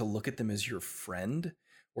don't need to look at them as your friend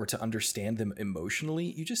or to understand them emotionally.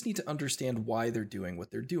 You just need to understand why they're doing what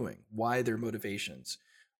they're doing, why their motivations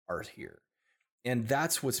are here. And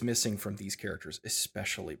that's what's missing from these characters,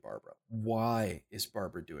 especially Barbara. Why is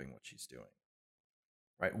Barbara doing what she's doing?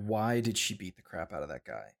 Right? Why did she beat the crap out of that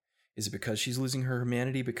guy? Is it because she's losing her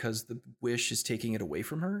humanity because the wish is taking it away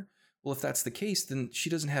from her? Well, if that's the case, then she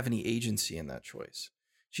doesn't have any agency in that choice.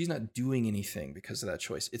 She's not doing anything because of that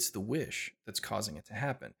choice. It's the wish that's causing it to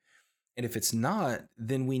happen. And if it's not,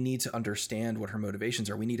 then we need to understand what her motivations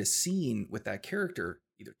are. We need a scene with that character,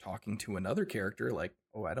 either talking to another character like,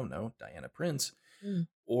 oh, I don't know, Diana Prince,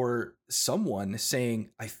 or someone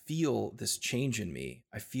saying, I feel this change in me.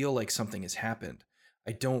 I feel like something has happened.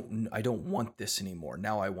 I don't want this anymore.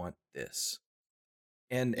 Now I want this.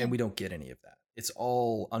 And we don't get any of that. It's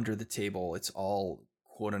all under the table. It's all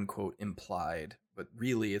quote unquote implied, but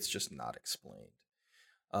really it's just not explained.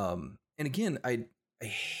 And again, I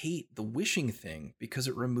hate the wishing thing because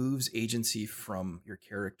it removes agency from your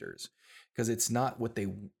characters, because it's not what they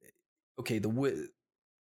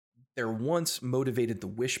there once motivated the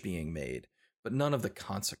wish being made, but none of the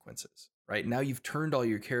consequences, right? Now you've turned all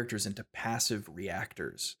your characters into passive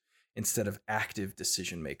reactors instead of active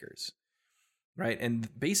decision makers, right? And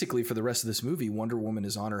basically for the rest of this movie, Wonder Woman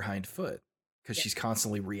is on her hind foot because she's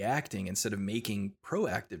constantly reacting instead of making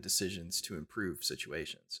proactive decisions to improve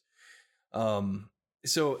situations.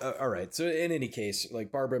 So all right. So in any case,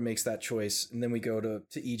 like, Barbara makes that choice, and then we go to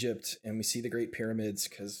Egypt and we see the Great Pyramids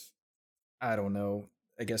because, I don't know,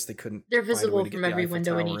 I guess they couldn't. They're find a way visible to get from the every Eiffel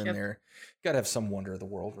window in Tower Egypt. there. Got to have some wonder of the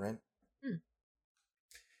world, right?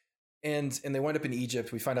 And they wind up in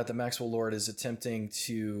Egypt. We find out that Maxwell Lord is attempting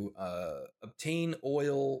to obtain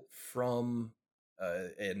oil from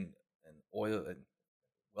a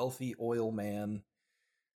wealthy oil man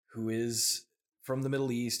who is from the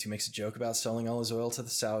Middle East, who makes a joke about selling all his oil to the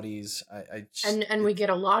Saudis. We get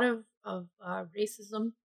a lot of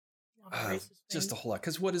racism. Just a whole lot.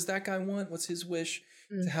 Because what does that guy want? What's his wish?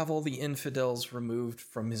 To have all the infidels removed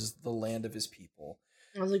from the land of his people.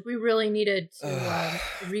 I was like, we really needed to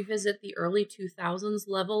revisit the early 2000s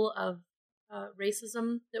level of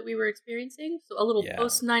racism that we were experiencing. So a little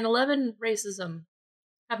post 9/11 racism.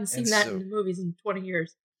 Haven't seen that in the movies in 20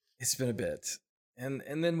 years. It's been a bit. And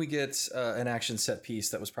then we get an action set piece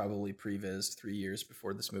that was probably prevised 3 years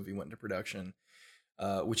before this movie went into production,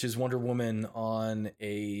 which is Wonder Woman on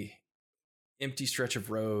a empty stretch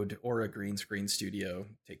of road or a green screen studio,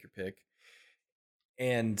 take your pick,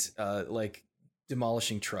 and like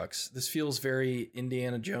demolishing trucks. This feels very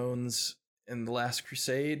Indiana Jones and The Last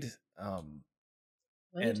Crusade.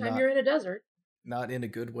 Anytime you're in a desert. Not in a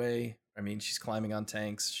good way. I mean, she's climbing on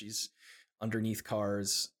tanks. She's underneath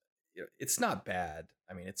cars. It's not bad.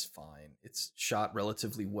 I mean, it's fine. It's shot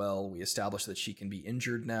relatively well. We established that she can be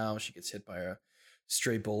injured now. She gets hit by a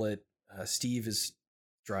stray bullet. Steve is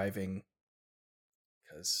driving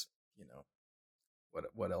because,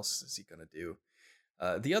 what else is he going to do?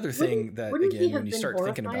 The other thing that, again, when you start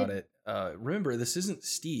thinking about it, remember, this isn't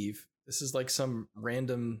Steve. This is like some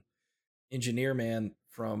random engineer man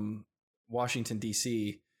from Washington,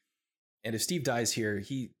 D.C. And if Steve dies here,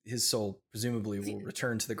 his soul presumably will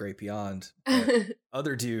return to the great beyond. But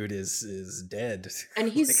other dude is dead. And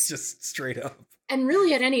he's like, just straight up. And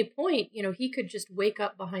really, at any point, he could just wake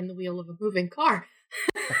up behind the wheel of a moving car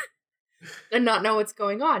and not know what's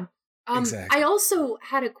going on. Exactly. I also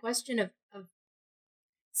had a question of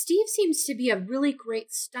Steve seems to be a really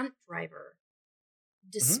great stunt driver,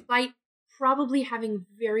 despite probably having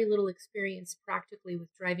very little experience practically with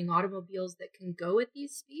driving automobiles that can go at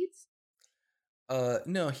these speeds.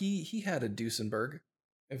 No, he had a Duesenberg.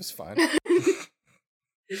 It was fine.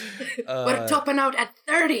 But topping out at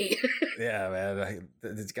 30. Yeah, man.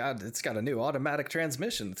 It's got a new automatic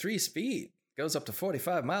transmission, 3-speed. Goes up to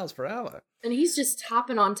 45 miles per hour. And he's just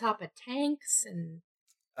hopping on top of tanks and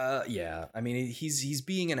yeah. I mean, he's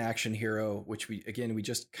being an action hero, which we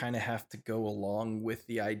just kind of have to go along with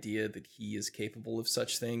the idea that he is capable of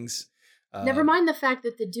such things. Never mind the fact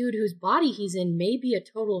that the dude whose body he's in may be a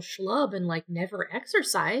total schlub and like never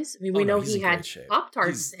exercise. I mean, we know he had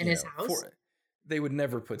Pop-Tarts in his house. They would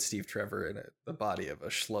never put Steve Trevor in the body of a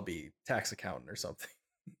schlubby tax accountant or something.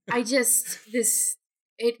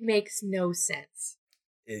 It makes no sense.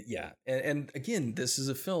 Yeah. And again, this is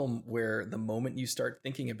a film where the moment you start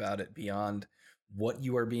thinking about it beyond what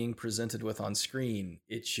you are being presented with on screen,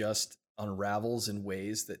 it just unravels in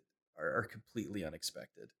ways that are completely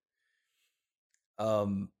unexpected.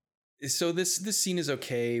 So this scene is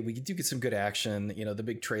okay. We do get some good action. The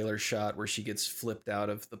big trailer shot where she gets flipped out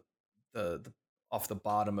of the off the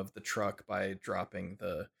bottom of the truck by dropping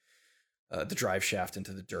the drive shaft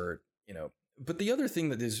into the dirt. But the other thing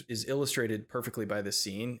that is illustrated perfectly by this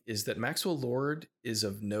scene is that Maxwell Lord is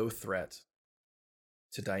of no threat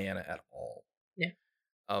to Diana at all. Yeah.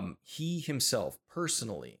 He himself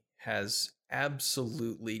personally has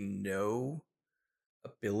absolutely no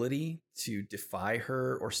ability to defy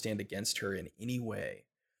her or stand against her in any way.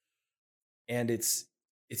 And it's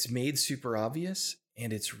made super obvious,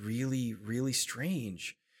 and it's really, really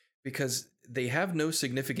strange because they have no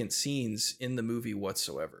significant scenes in the movie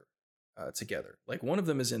whatsoever together. Like, one of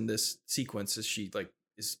them is in this sequence as she like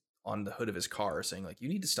is on the hood of his car saying like, you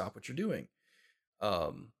need to stop what you're doing.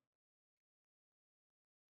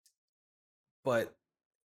 But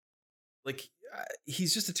like,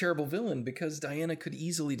 he's just a terrible villain because Diana could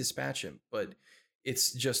easily dispatch him, but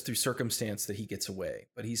it's just through circumstance that he gets away.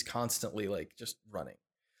 But he's constantly like just running.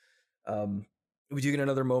 We do get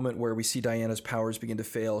another moment where we see Diana's powers begin to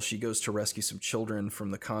fail. She goes to rescue some children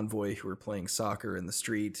from the convoy who are playing soccer in the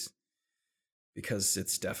street because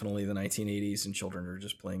it's definitely the 1980s and children are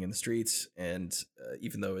just playing in the streets. And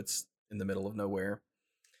even though it's in the middle of nowhere.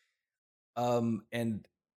 And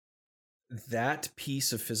that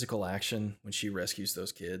piece of physical action when she rescues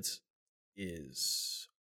those kids is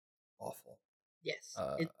awful. Yes.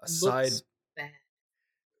 It looks bad.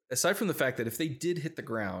 Aside from the fact that if they did hit the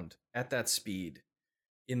ground at that speed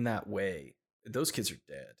in that way, those kids are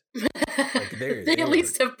dead. Like they at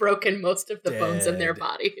least have broken most of the bones in their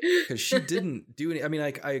body. Because she didn't do any. I mean,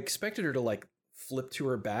 like, I expected her to like flip to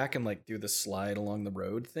her back and like do the slide along the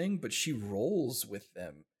road thing, but she rolls with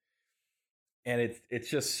them. And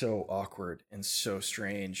it's just so awkward and so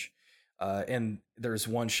strange. And there's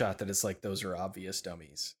one shot that is like, those are obvious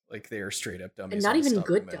dummies. Like, they are straight up dummies. And not even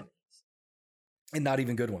good dummies. And not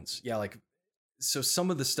even good ones. Yeah, like, so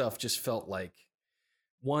some of the stuff just felt like,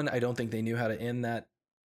 one, I don't think they knew how to end that.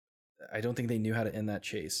 I don't think they knew how to end that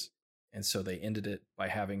chase. And so they ended it by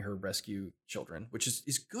having her rescue children, which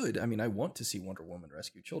is good. I mean, I want to see Wonder Woman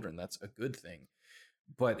rescue children. That's a good thing.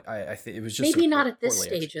 But I think it was just maybe not at this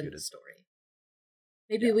stage in the story.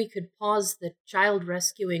 Maybe we could pause the child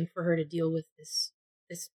rescuing for her to deal with this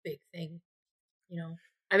big thing.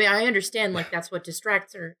 I mean, I understand like that's what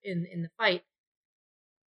distracts her in the fight.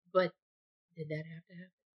 But did that have to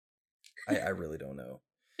happen? I really don't know.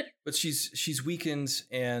 But she's weakened,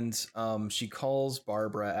 and she calls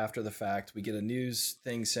Barbara after the fact. We get a news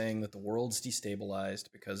thing saying that the world's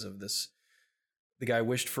destabilized because of this. The guy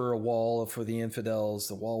wished for a wall for the infidels.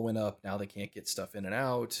 The wall went up. Now they can't get stuff in and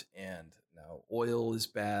out. And now oil is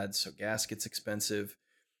bad, so gas gets expensive.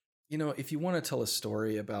 If you want to tell a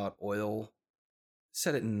story about oil,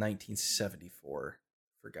 set it in 1974,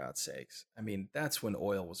 for God's sakes. I mean, that's when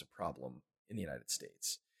oil was a problem in the United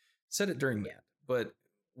States. Set it during that, but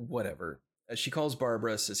whatever. She calls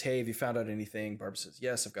Barbara, says, hey, have you found out anything? Barbara says,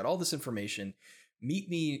 yes, I've got all this information. Meet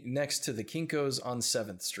me next to the Kinko's on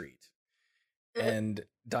 7th Street. And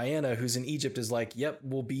Diana, who's in Egypt, is like, yep,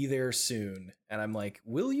 we'll be there soon. And I'm like,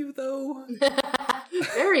 will you, though?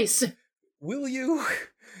 Very soon. Will you?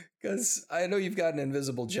 Because I know you've got an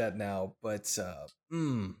invisible jet now, but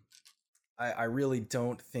I really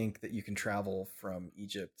don't think that you can travel from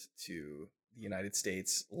Egypt to the United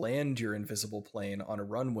States, land your invisible plane on a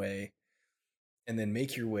runway, and then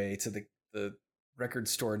make your way to the record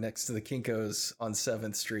store next to the Kinko's on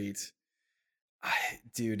 7th Street.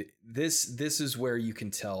 Dude, this is where you can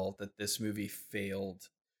tell that this movie failed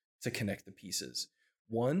to connect the pieces.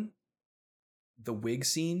 One, the wig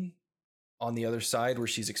scene on the other side where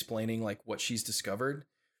she's explaining like what she's discovered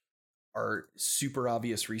are super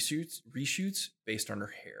obvious reshoots based on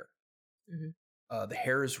her hair. The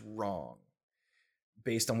hair is wrong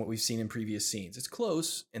based on what we've seen in previous scenes. It's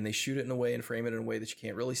close, and they shoot it in a way and frame it in a way that you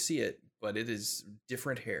can't really see it, but it is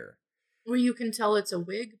different hair. Where you can tell it's a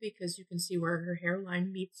wig because you can see where her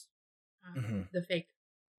hairline meets the fake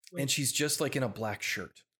wig. And she's just like in a black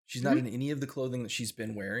shirt. She's not in any of the clothing that she's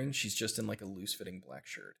been wearing. She's just in like a loose-fitting black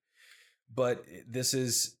shirt. But this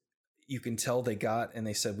is, you can tell they got, and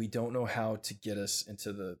they said, we don't know how to get us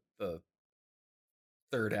into the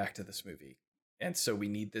third act of this movie. And so we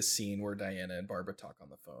need this scene where Diana and Barbara talk on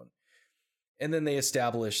the phone. And then they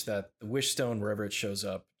establish that the Wish Stone, wherever it shows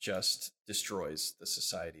up, just destroys the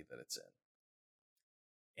society that it's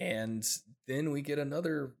in. And then we get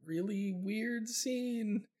another really weird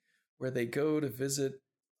scene where they go to visit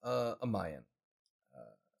a Mayan.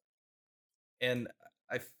 And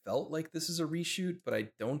I felt like this is a reshoot, but I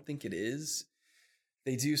don't think it is.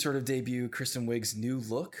 They do sort of debut Kristen Wiig's new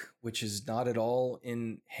look, which is not at all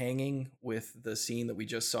in hanging with the scene that we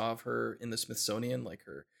just saw of her in the Smithsonian. Like,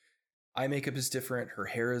 her eye makeup is different. Her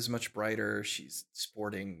hair is much brighter. She's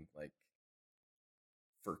sporting like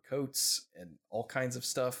fur coats and all kinds of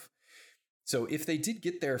stuff. So if they did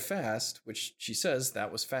get there fast, which she says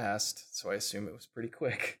that was fast, so I assume it was pretty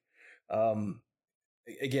quick.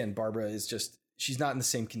 Again, Barbara is just, she's not in the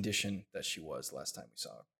same condition that she was last time we saw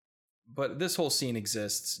her. But this whole scene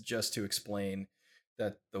exists just to explain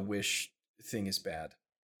that the Wish thing is bad.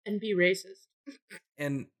 And be racist.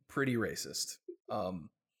 And pretty racist.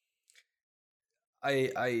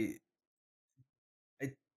 I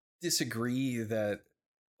disagree that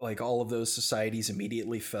like all of those societies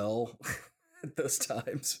immediately fell at those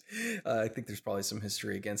times. I think there's probably some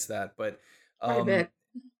history against that, but I bet.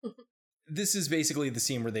 This is basically the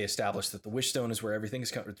scene where they establish that the Wish Stone is where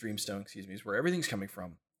everything's coming, Dreamstone, excuse me, is where everything's coming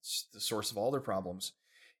from. It's the source of all their problems.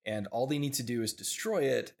 And all they need to do is destroy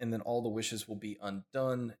it, and then all the wishes will be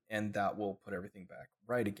undone, and that will put everything back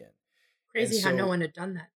right again. Crazy how no one had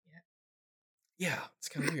done that yet. Yeah, it's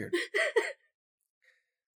kind of weird.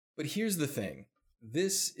 But here's the thing.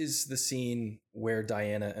 This is the scene where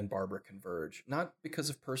Diana and Barbara converge, not because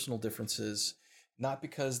of personal differences, not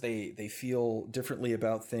because they feel differently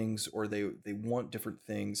about things or they want different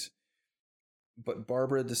things, but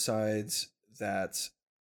Barbara decides that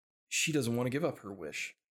she doesn't want to give up her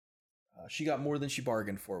wish. She got more than she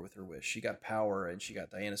bargained for with her wish. She got power and she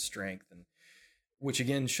got Diana's strength, and which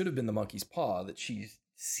again should have been the monkey's paw, that she's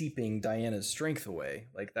seeping Diana's strength away.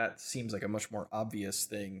 Like, that seems like a much more obvious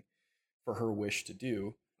thing for her wish to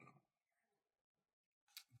do.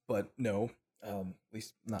 But no, at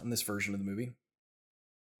least not in this version of the movie.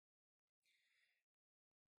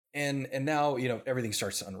 And now, you know, everything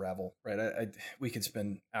starts to unravel, right? We could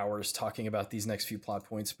spend hours talking about these next few plot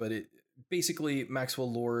points, but it basically,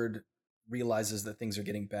 Maxwell Lord realizes that things are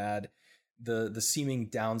getting bad. The seeming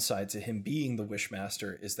downside to him being the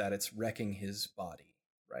Wishmaster is that it's wrecking his body,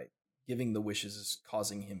 right? Giving the wishes is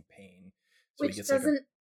causing him pain. So which doesn't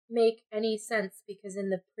make any sense, because in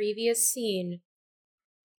the previous scene,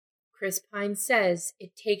 Chris Pine says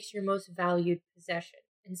it takes your most valued possession.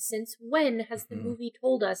 And since when has the movie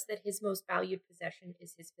told us that his most valued possession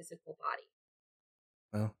is his physical body?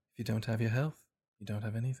 Well, if you don't have your health, you don't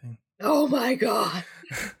have anything. Oh my god.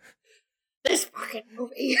 This fucking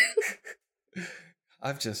movie.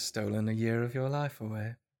 I've just stolen a year of your life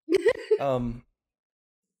away. Well,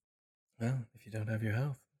 if you don't have your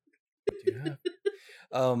health, what do you have?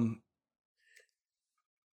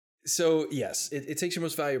 So yes, it takes your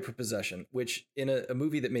most valuable possession, which in a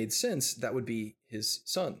movie that made sense, that would be his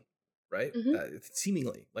son, right?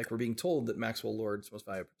 Seemingly, like, we're being told that Maxwell Lord's most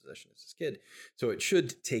valuable possession is his kid. So it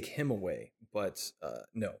should take him away, but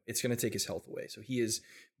no, it's going to take his health away. So he is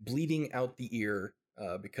bleeding out the ear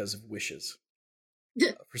because of wishes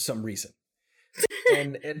for some reason.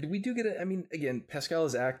 And we do get I mean, again, Pascal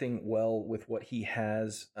is acting well with what he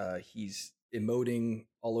has. He's emoting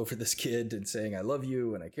all over this kid and saying, I love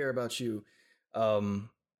you and I care about you.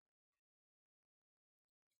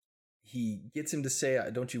 He gets him to say,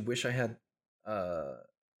 don't you wish I had an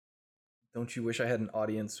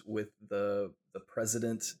audience with the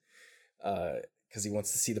president? Because he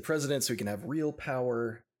wants to see the president so he can have real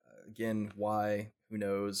power. Again, why? Who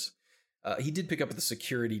knows? He did pick up the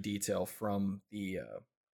security detail from the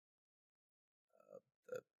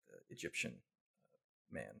Egyptian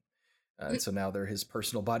man. And so now they're his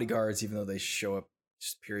personal bodyguards, even though they show up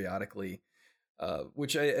just periodically.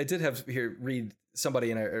 Which I did have here read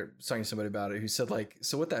somebody, and I was talking to somebody about it, who said, like,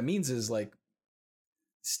 so what that means is, like,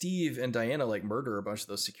 Steve and Diana, like, murder a bunch of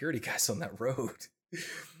those security guys on that road.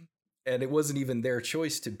 And it wasn't even their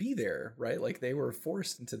choice to be there, right? Like, they were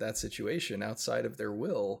forced into that situation outside of their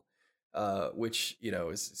will, which, you know,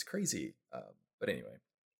 is crazy. But anyway.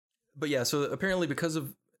 But yeah, so apparently because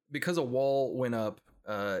a wall went up,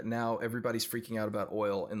 now everybody's freaking out about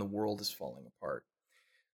oil and the world is falling apart.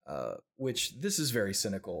 Which this is very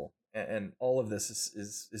cynical, and all of this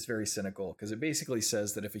is very cynical, because it basically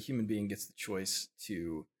says that if a human being gets the choice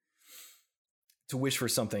to wish for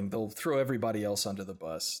something, they'll throw everybody else under the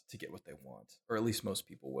bus to get what they want, or at least most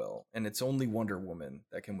people will. And it's only Wonder Woman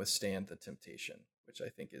that can withstand the temptation, which I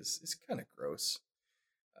think is kind of gross.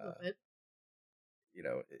 You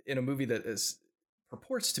know, in a movie that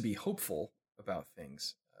purports to be hopeful about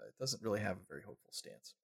things, it doesn't really have a very hopeful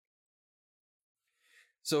stance.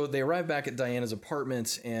 So they arrive back at Diana's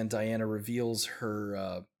apartment, and Diana reveals her,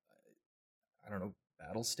 I don't know,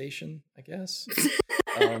 battle station, I guess,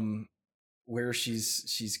 where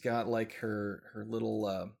she's got like her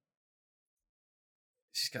little,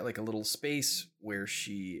 she's got like a little space where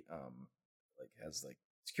she like has like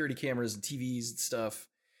security cameras and TVs and stuff,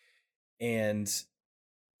 and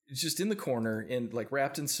just in the corner, and like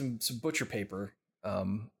wrapped in some butcher paper,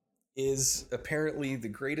 is apparently the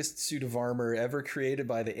greatest suit of armor ever created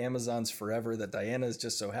by the Amazons Forever that Diana has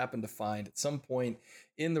just so happened to find at some point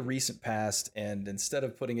in the recent past, and instead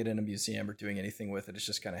of putting it in a museum or doing anything with it, it's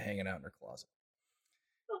just kind of hanging out in her closet.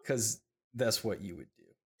 Because that's what you would do.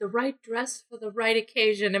 The right dress for the right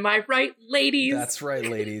occasion. Am I right, ladies? That's right,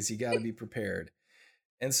 ladies. You got to be prepared.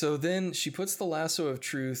 And so then she puts the lasso of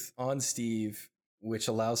truth on Steve, which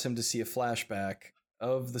allows him to see a flashback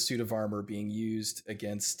of the suit of armor being used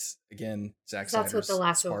against, again, Zack Snyder's That's what the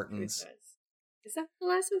lasso Spartans. of truth does. Is that what the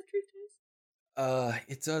lasso of truth does?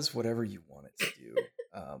 It does whatever you want it to do,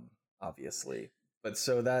 obviously. But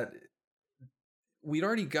so that we'd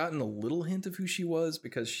already gotten a little hint of who she was,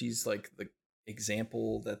 because she's like the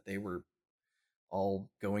example that they were all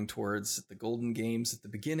going towards at the Golden Games at the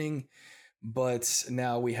beginning. But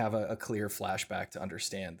now we have a clear flashback to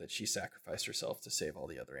understand that she sacrificed herself to save all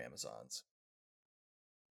the other Amazons.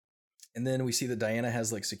 And then we see that Diana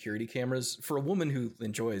has like security cameras. For a woman who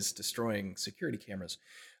enjoys destroying security cameras,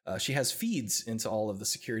 she has feeds into all of the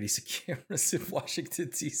security cameras in Washington,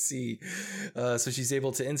 D.C. So she's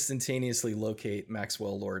able to instantaneously locate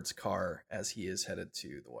Maxwell Lord's car as he is headed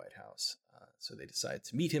to the White House. So they decide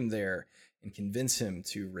to meet him there and convince him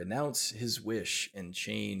to renounce his wish and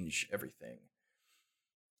change everything.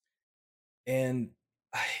 And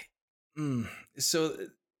so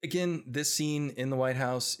again, this scene in the White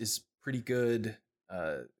House is pretty good.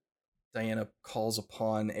 Diana calls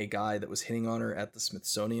upon a guy that was hitting on her at the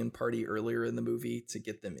Smithsonian party earlier in the movie to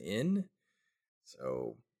get them in.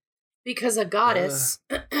 So, because a goddess,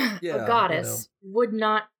 would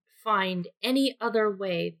not find any other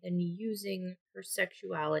way than using her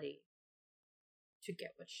sexuality to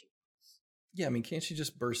get what she wants. Yeah, I mean, can't she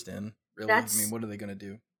just burst in? Really? I mean, what are they going to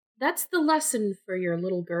do? That's the lesson for your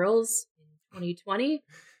little girls in 2020.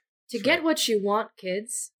 To get what you want,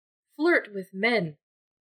 kids, flirt with men.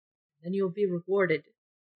 Then you'll be rewarded.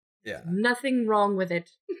 Yeah. There's nothing wrong with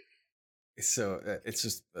it. So it's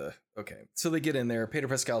just, okay. So they get in there. Pedro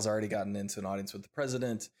Pascal's already gotten into an audience with the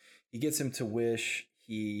president. He gets him to wish.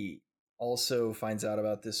 He also finds out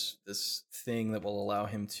about this thing that will allow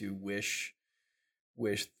him to wish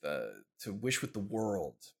with the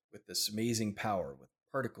world, with this amazing power, with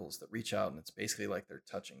particles that reach out, and it's basically like they're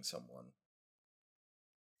touching someone.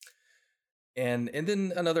 And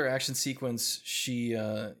then another action sequence, she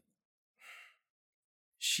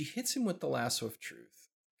hits him with the lasso of truth.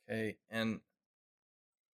 Okay, and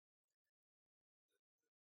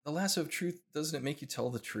the lasso of truth, doesn't it make you tell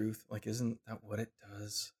the truth? Like, isn't that what it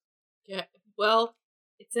does? Yeah, well,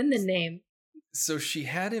 it's in the name. So she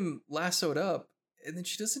had him lassoed up, and then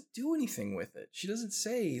she doesn't do anything with it. She doesn't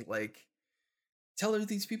say, like, tell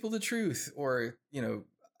these people the truth, or, you know,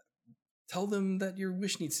 tell them that your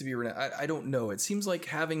wish needs to be renounced. I don't know. It seems like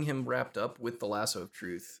having him wrapped up with the lasso of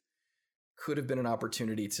truth could have been an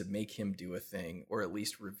opportunity to make him do a thing, or at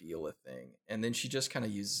least reveal a thing. And then she just kind of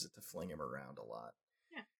uses it to fling him around a lot.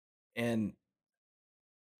 Yeah. And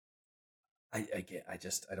I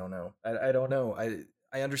don't know. I don't know.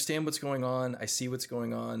 I understand what's going on. I see what's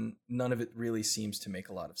going on. None of it really seems to make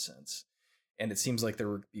a lot of sense. And it seems like there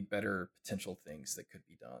would be better potential things that could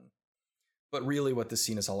be done. But really what this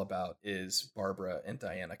scene is all about is Barbara and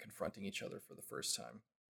Diana confronting each other for the first time.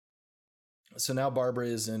 So now Barbara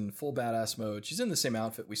is in full badass mode. She's in the same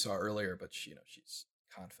outfit we saw earlier, but she's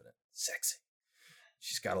confident, sexy.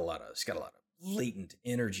 She's got a lot of latent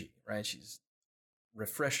energy, right? She's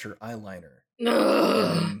refreshed her eyeliner.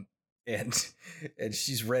 And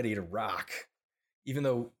she's ready to rock. Even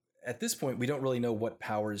though at this point we don't really know what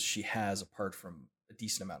powers she has apart from a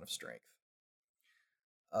decent amount of strength.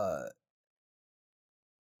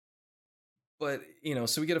 But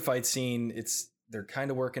so we get a fight scene. They're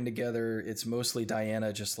kind of working together. It's mostly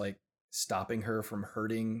Diana just like stopping her from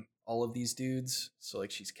hurting all of these dudes. So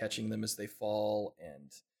like she's catching them as they fall,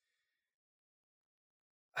 and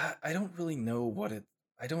I don't really know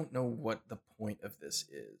I don't know what the point of this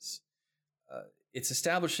is. It's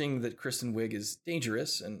establishing that Kristen Wiig is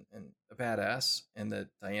dangerous and a badass, and that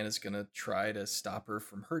Diana's gonna try to stop her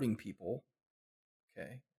from hurting people.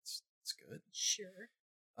 Okay, it's good. Sure.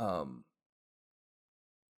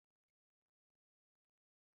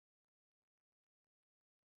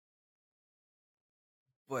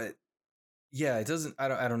 But yeah, it doesn't. I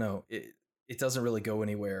don't know. It doesn't really go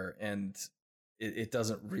anywhere, and it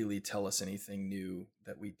doesn't really tell us anything new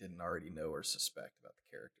that we didn't already know or suspect about the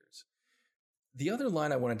characters. The other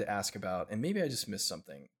line I wanted to ask about, and maybe I just missed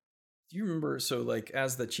something. Do you remember? So like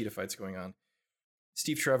as the cheetah fight's going on,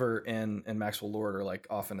 Steve Trevor and Maxwell Lord are like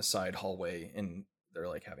off in a side hallway, and they're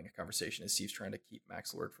like having a conversation as Steve's trying to keep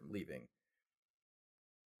Max Lord from leaving.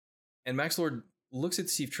 And Max Lord looks at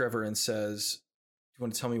Steve Trevor and says, "Do you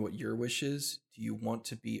want to tell me what your wish is? Do you want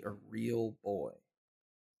to be a real boy?"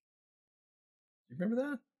 You remember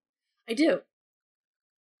that? I do.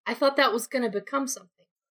 I thought that was going to become something.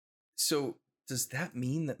 So does that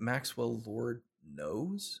mean that Maxwell Lord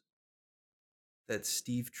knows that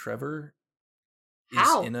Steve Trevor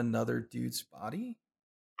is in another dude's body?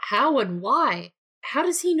 How and why? How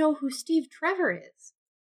does he know who Steve Trevor is?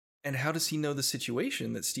 And how does he know the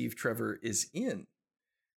situation that Steve Trevor is in?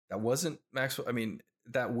 That wasn't Maxwell. I mean,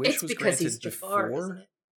 that wish was granted before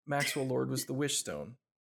Maxwell Lord was the Wish Stone.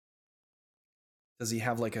 Does he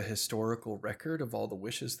have like a historical record of all the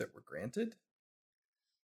wishes that were granted?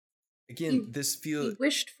 Again, he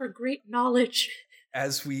wished for great knowledge.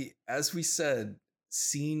 As we said,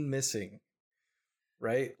 scene missing,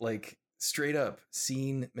 right? Like straight up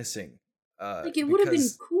scene missing. Like it would have been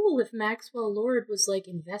cool if Maxwell Lord was like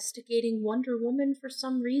investigating Wonder Woman for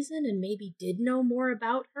some reason and maybe did know more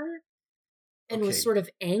about her and was sort of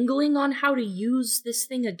angling on how to use this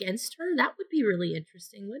thing against her. That would be really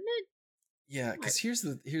interesting, wouldn't it? Yeah, because here's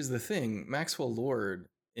the thing. Maxwell Lord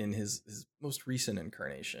in his most recent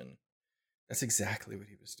incarnation, that's exactly what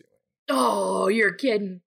he was doing. Oh, you're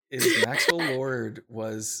kidding. Maxwell Lord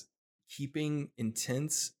was keeping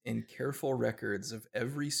intense and careful records of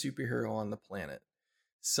every superhero on the planet.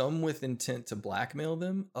 Some with intent to blackmail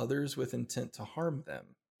them, others with intent to harm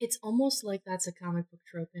them. It's almost like that's a comic book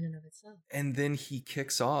trope in and of itself. And then he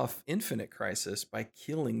kicks off Infinite Crisis by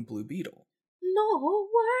killing Blue Beetle. No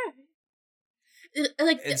way.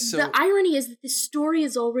 Like, the irony is that this story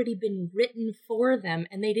has already been written for them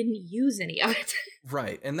and they didn't use any of it.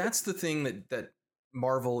 Right. And that's the thing that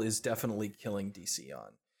Marvel is definitely killing DC on,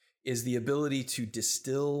 is the ability to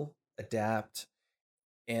distill, adapt,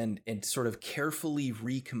 and sort of carefully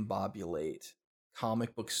recombobulate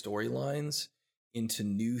comic book storylines into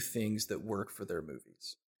new things that work for their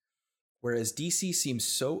movies. Whereas DC seems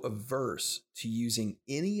so averse to using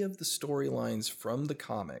any of the storylines from the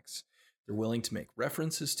comics. They're willing to make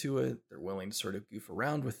references to it. They're willing to sort of goof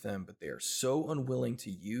around with them, but they are so unwilling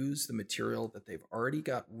to use the material that they've already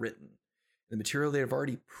got written, the material they've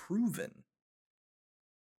already proven,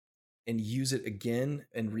 and use it again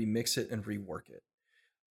and remix it and rework it.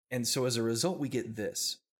 And so as a result, we get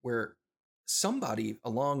this, where somebody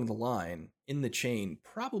along the line in the chain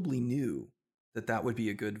probably knew that that would be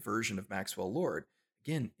a good version of Maxwell Lord.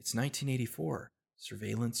 Again, it's 1984,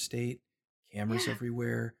 surveillance state, cameras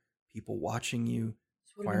everywhere, people watching you,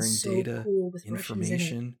 acquiring data,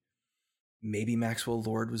 information. Maybe Maxwell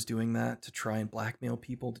Lord was doing that to try and blackmail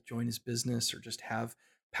people to join his business or just have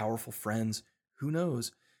powerful friends. Who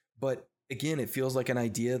knows? But again, it feels like an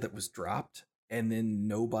idea that was dropped and then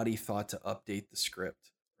nobody thought to update the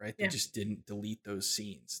script, right? They just didn't delete those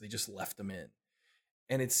scenes. They just left them in.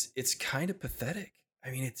 And it's kind of pathetic.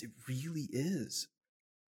 I mean, it really is.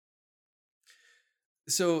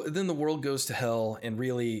 So then the world goes to hell, and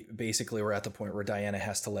really, basically, we're at the point where Diana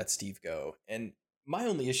has to let Steve go. And my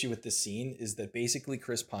only issue with this scene is that basically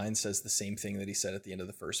Chris Pine says the same thing that he said at the end of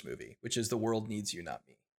the first movie, which is the world needs you, not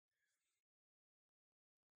me.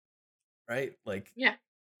 Right? Like,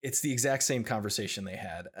 it's the exact same conversation they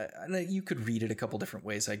had. And you could read it a couple different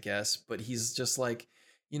ways, I guess, but he's just like,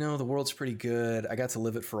 the world's pretty good. I got to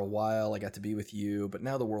live it for a while. I got to be with you, but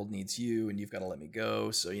now the world needs you and you've got to let me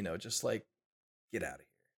go. So, just like get out of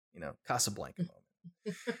here, Casablanca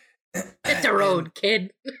moment. Hit the road,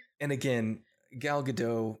 kid. And again, Gal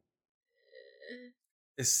Gadot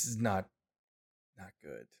is not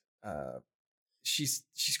good. She's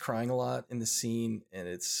crying a lot in the scene, and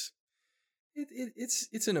it's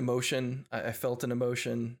an emotion. I felt an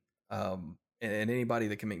emotion. And anybody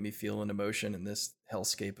that can make me feel an emotion in this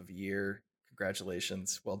hellscape of a year,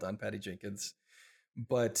 congratulations. Well done, Patty Jenkins.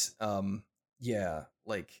 But yeah,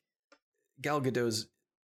 like Gal Gadot's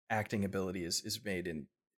acting ability is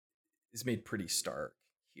made pretty stark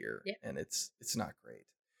here, yeah. And it's not great.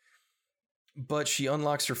 But she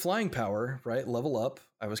unlocks her flying power, right? Level up.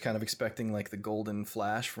 I was kind of expecting like the golden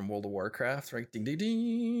flash from World of Warcraft, right? Ding, ding,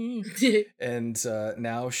 ding. And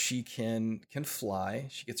now she can fly.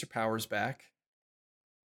 She gets her powers back.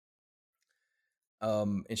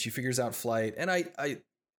 And she figures out flight. And I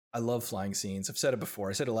love flying scenes. I've said it before.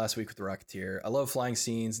 I said it last week with The Rocketeer. I love flying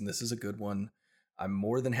scenes, and this is a good one. I'm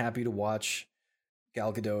more than happy to watch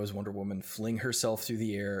Gal Gadot as Wonder Woman fling herself through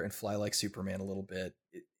the air and fly like Superman a little bit.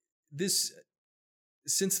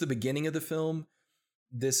 Since the beginning of the film,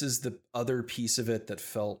 this is the other piece of it that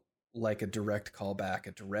felt like a direct callback,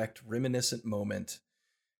 a direct reminiscent moment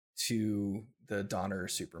to the Donner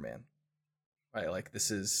Superman, right? Like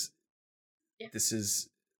this is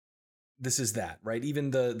that, right?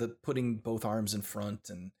 Even the putting both arms in front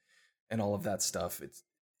and all of that stuff.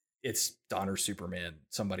 It's Donner Superman.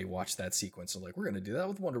 Somebody watched that sequence and like, we're going to do that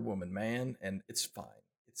with Wonder Woman, man. And it's fine.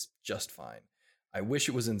 It's just fine. I wish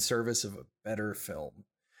it was in service of a better film.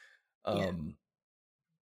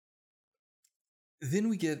 Then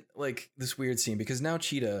we get like this weird scene because now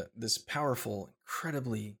Cheetah, this powerful,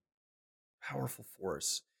 incredibly powerful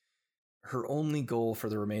force, her only goal for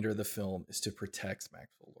the remainder of the film is to protect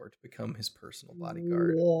Maxwell Lord, to become his personal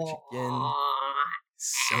bodyguard, which again,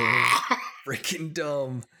 so freaking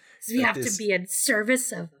dumb. So we have to be in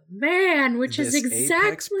service of a man, which is exactly...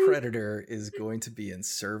 Apex Predator is going to be in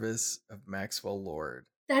service of Maxwell Lord.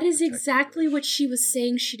 That is exactly what she was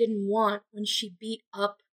saying she didn't want when she beat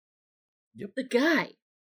up the guy.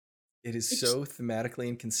 It's so thematically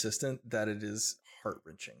inconsistent that it is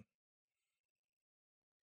heart-wrenching.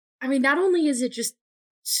 I mean, not only is it just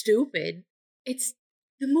stupid, the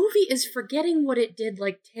movie is forgetting what it did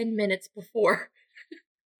like 10 minutes before.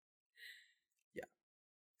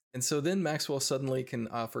 And so then Maxwell suddenly can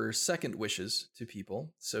offer second wishes to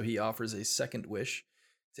people. So he offers a second wish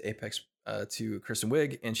to Apex, to Kristen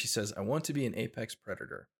Wiig, and she says, "I want to be an Apex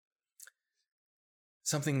Predator."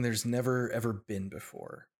 Something there's never ever been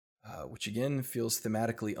before, which again feels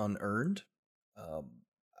thematically unearned.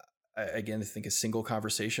 I think a single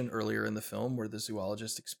conversation earlier in the film where the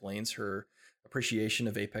zoologist explains her appreciation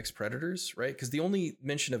of Apex Predators, right? Because the only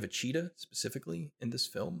mention of a cheetah specifically in this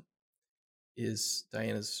film is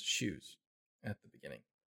Diana's shoes at the beginning.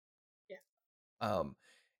 Yeah.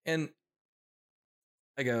 And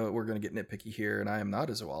we're going to get nitpicky here, and I am not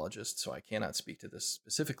a zoologist, so I cannot speak to this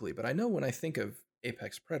specifically, but I know when I think of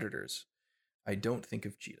Apex Predators, I don't think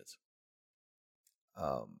of cheetahs.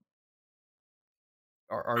 Are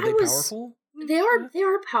they powerful? They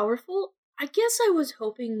are powerful. I guess I was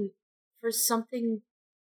hoping for something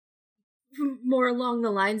more along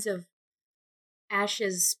the lines of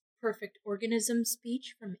Ash's perfect organism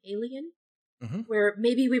speech from Alien, where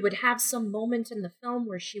maybe we would have some moment in the film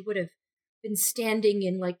where she would have been standing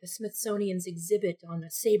in like the Smithsonian's exhibit on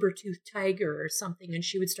a saber-toothed tiger or something, and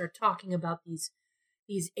she would start talking about these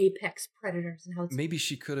apex predators and how maybe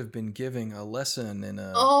she could have been giving a lesson in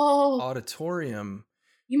a auditorium.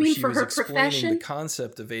 You mean for her profession? The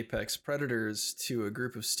concept of apex predators to a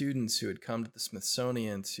group of students who had come to the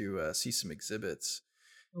Smithsonian to see some exhibits.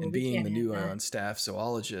 And being the new on-staff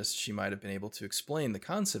zoologist, she might have been able to explain the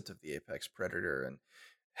concept of the apex predator and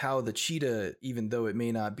how the cheetah, even though it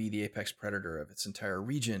may not be the apex predator of its entire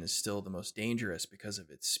region, is still the most dangerous because of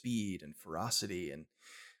its speed and ferocity. And,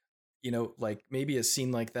 like maybe a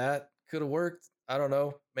scene like that could have worked. I don't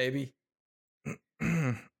know. Maybe.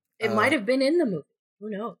 It might have been in the movie. Who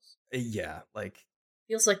knows? Yeah. Like.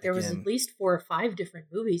 Feels like there was at least 4 or 5 different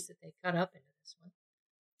movies that they cut up into this one.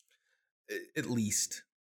 At least.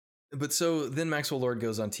 But so then Maxwell Lord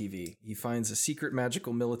goes on TV. He finds a secret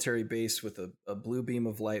magical military base with a blue beam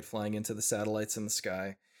of light flying into the satellites in the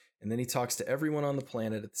sky. And then he talks to everyone on the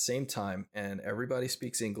planet at the same time. And everybody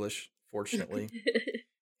speaks English, fortunately.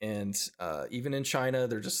 And even in China,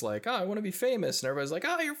 they're just like, I want to be famous. And everybody's like,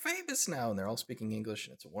 you're famous now. And they're all speaking English.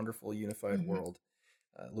 And it's a wonderful, unified world.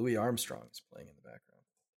 Louis Armstrong is playing in the background.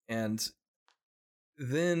 And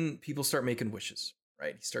then people start making wishes,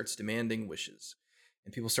 right? He starts demanding wishes.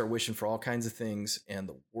 And people start wishing for all kinds of things, and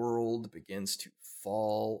the world begins to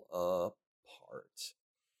fall apart.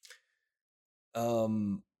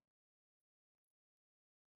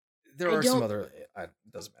 There are some other. It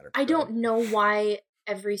doesn't matter. I don't know why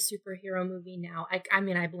every superhero movie now. I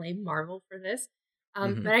mean, I blame Marvel for this,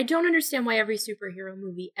 but I don't understand why every superhero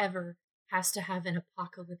movie ever has to have an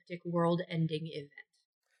apocalyptic world-ending event.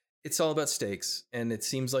 It's all about stakes, and it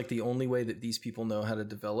seems like the only way that these people know how to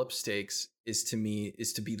develop stakes is to be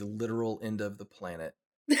the literal end of the planet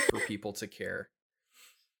for people to care.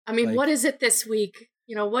 I mean, what is it this week?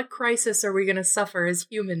 What crisis are we going to suffer as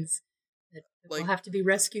humans that we'll have to be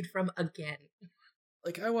rescued from again?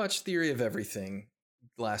 Like, I watched Theory of Everything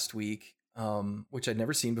last week, which I'd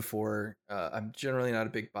never seen before. I'm generally not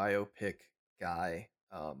a big biopic guy.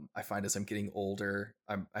 I find as I'm getting older,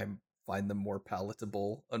 I find them more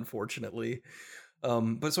palatable, unfortunately.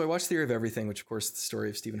 But so I watched Theory of Everything, which of course is the story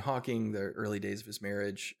of Stephen Hawking, the early days of his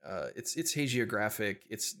marriage. It's hagiographic.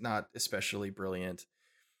 It's not especially brilliant.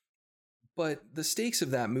 But the stakes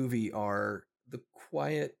of that movie are the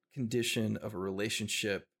quiet condition of a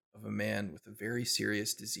relationship of a man with a very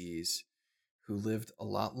serious disease who lived a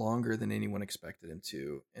lot longer than anyone expected him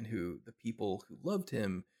to, and who the people who loved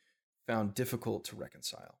him found difficult to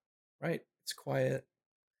reconcile, right? It's quiet.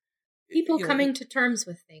 People coming to terms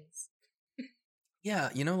with things. Yeah,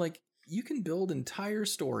 like you can build entire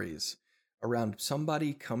stories around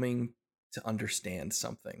somebody coming to understand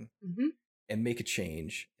something and make a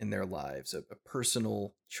change in their lives, a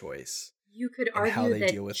personal choice. You could argue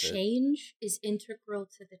that change is integral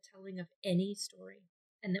to the telling of any story,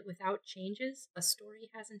 and that without changes, a story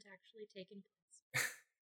hasn't actually taken place.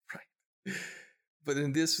 Right. But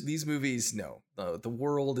in these movies, no, the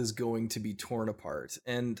world is going to be torn apart.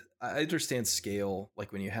 And I understand scale.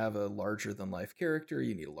 Like when you have a larger than life character,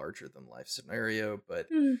 you need a larger than life scenario. But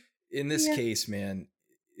in this case, man,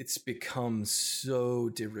 it's become so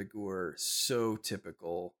de rigueur, so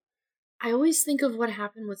typical. I always think of what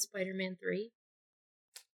happened with Spider-Man 3.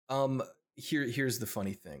 Here's the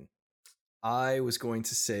funny thing. I was going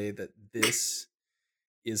to say that this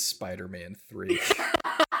is Spider-Man 3.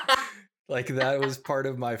 Like, that was part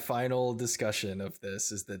of my final discussion of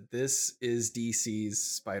this, is that this is DC's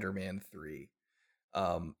Spider-Man 3.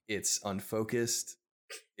 It's unfocused.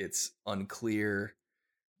 It's unclear.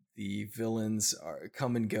 The villains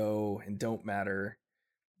come and go and don't matter.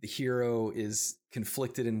 The hero is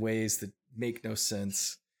conflicted in ways that make no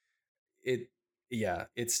sense.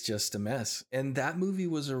 It's just a mess. And that movie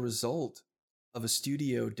was a result of a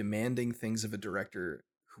studio demanding things of a director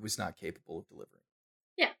who was not capable of delivering.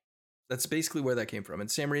 Yeah. That's basically where that came from.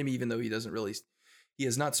 And Sam Raimi, even though he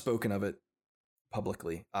has not spoken of it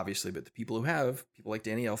publicly, obviously, but the people who have, people like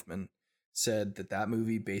Danny Elfman, said that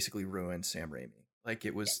movie basically ruined Sam Raimi. Like,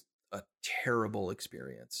 it was a terrible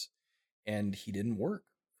experience, and he didn't work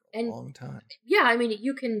for a long time. Yeah, I mean,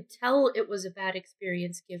 you can tell it was a bad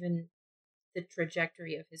experience given the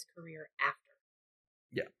trajectory of his career after.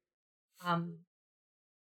 Yeah.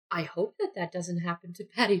 I hope that doesn't happen to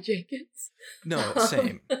Patty Jenkins. No,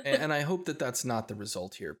 same. And I hope that that's not the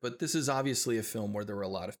result here. But this is obviously a film where there were a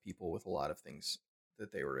lot of people with a lot of things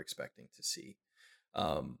that they were expecting to see.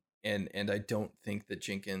 And I don't think that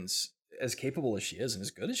Jenkins, as capable as she is and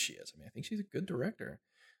as good as she is, I mean, I think she's a good director.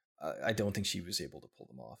 I don't think she was able to pull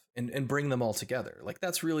them off and bring them all together. Like,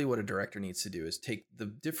 that's really what a director needs to do, is take the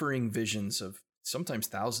differing visions of sometimes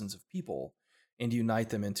thousands of people and unite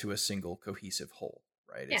them into a single cohesive whole.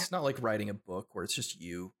 Right. Yeah. It's not like writing a book where it's just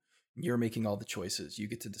you're making all the choices. You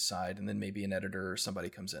get to decide. And then maybe an editor or somebody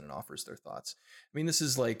comes in and offers their thoughts. I mean, this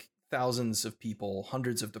is like thousands of people,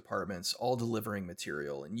 hundreds of departments, all delivering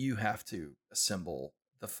material. And you have to assemble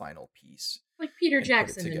the final piece. Like Peter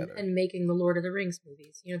Jackson and making the Lord of the Rings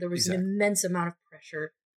movies. There was an immense amount of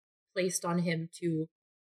pressure placed on him to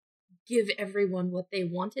give everyone what they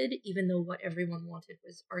wanted, even though what everyone wanted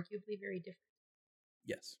was arguably very different.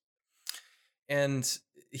 Yes. And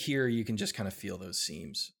here you can just kind of feel those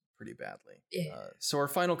seams pretty badly. Yeah. So our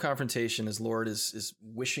final confrontation, as Lord is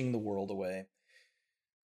wishing the world away,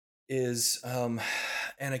 is, and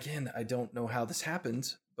again, I don't know how this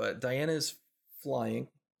happened, but Diana is flying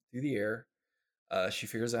through the air. She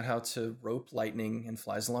figures out how to rope lightning and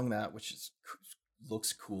flies along that, which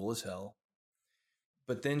looks cool as hell.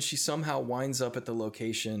 But then she somehow winds up at the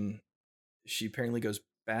location. She apparently goes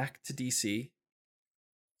back to DC,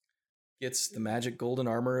 gets the magic golden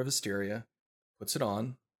armor of Asteria, puts it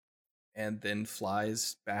on, and then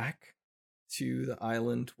flies back to the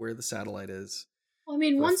island where the satellite is. Well, I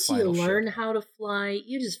mean, the once you final learn showdown. how to fly,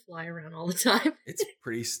 you just fly around all the time. It's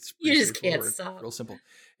pretty You just can't straightforward, stop. real simple.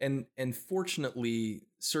 And fortunately,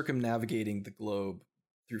 circumnavigating the globe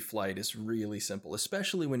through flight is really simple,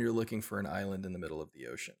 especially when you're looking for an island in the middle of the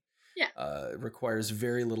ocean. Yeah. It requires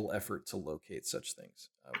very little effort to locate such things.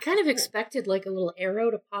 I kind of expected like a little arrow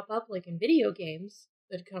to pop up like in video games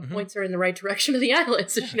that kind of points her in the right direction of the island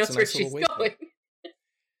so she knows where nice she's little going.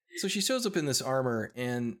 So she shows up in this armor,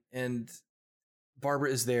 and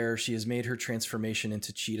Barbara is there. She has made her transformation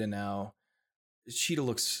into Cheetah now. Cheetah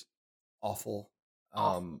looks awful.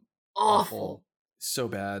 Awful. So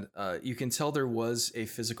bad. You can tell there was a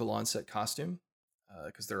physical on-set costume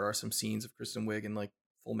because there are some scenes of Kristen Wiig in like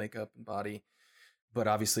full makeup and body, but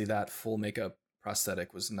obviously that full makeup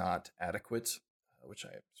prosthetic was not adequate, which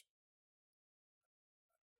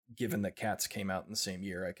given that Cats came out in the same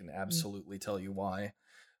year, I can absolutely tell you why.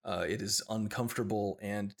 It is uncomfortable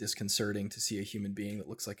and disconcerting to see a human being that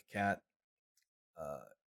looks like a cat.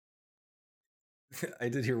 I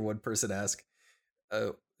did hear one person ask,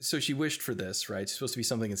 so she wished for this, right? It's supposed to be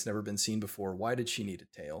something that's never been seen before. Why did she need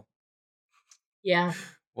a tail? Yeah.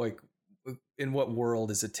 Like, in what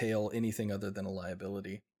world is a tail anything other than a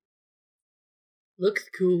liability? Looks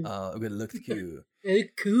cool. It looks cool.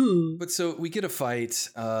 Cool. But so we get a fight.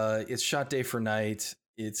 It's shot day for night.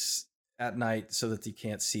 It's at night so that you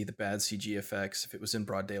can't see the bad CG effects. If it was in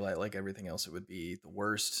broad daylight like everything else, it would be the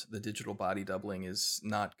worst. The digital body doubling is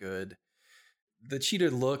not good. The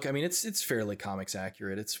cheetah look, I mean, it's fairly comics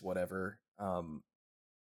accurate. It's whatever.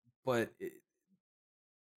 But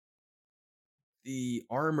the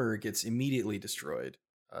armor gets immediately destroyed.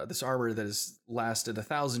 This armor that has lasted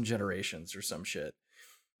 1,000 generations or some shit.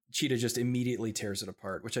 Cheetah just immediately tears it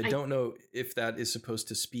apart, which I don't know if that is supposed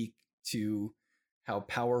to speak to how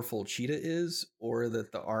powerful Cheetah is, or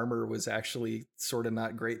that the armor was actually sort of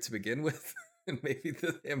not great to begin with, and maybe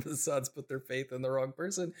the Amazons put their faith in the wrong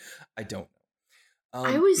person. I don't know.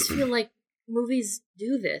 I always feel like movies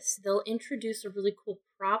do this. They'll introduce a really cool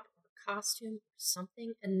prop or costume or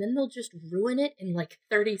something, and then they'll just ruin it in like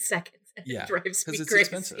 30 seconds. And yeah, it drives me because it's crazy.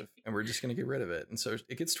 expensive, and we're just going to get rid of it. And so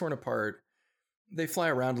it gets torn apart. They fly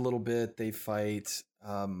around a little bit. They fight.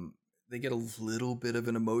 They get a little bit of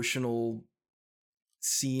an emotional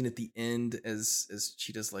scene at the end as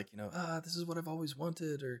Cheetah's like, this is what I've always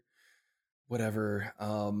wanted, or whatever.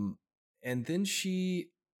 And then she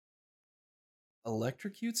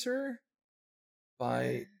electrocutes her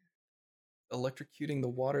by electrocuting the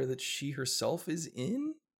water that she herself is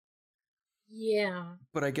in. Yeah.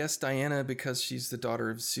 But I guess Diana, because she's the daughter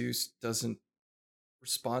of Zeus, doesn't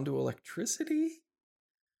respond to electricity.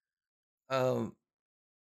 Or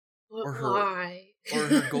why? Or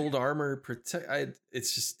her gold armor protect.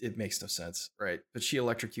 It makes no sense, right? But she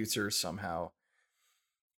electrocutes her somehow.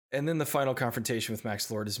 And then the final confrontation with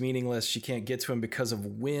Max Lord is meaningless. She can't get to him because of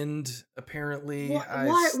wind, apparently.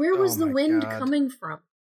 Why? Where was the wind coming from?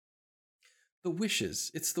 The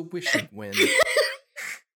wishes. It's the wishing wind.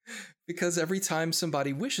 Because every time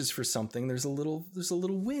somebody wishes for something, there's a little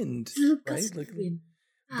wind, right? Like, wind.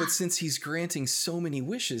 But since he's granting so many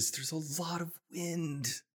wishes, there's a lot of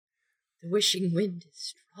wind. The wishing wind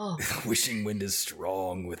is strong. The wishing wind is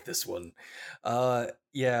strong with this one.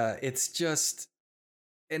 Yeah, it's just,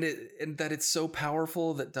 and that it's so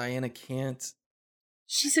powerful that Diana can't.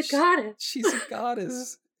 She's a goddess. She's a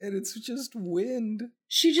goddess, and it's just wind.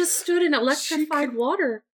 She just stood in electrified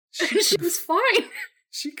water. She was fine.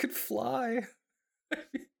 She could fly.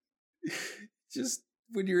 Just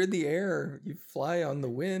when you're in the air, you fly on the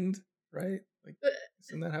wind, right? Like,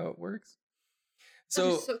 isn't that how it works?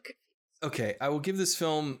 So okay, I will give this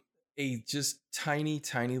film a just tiny,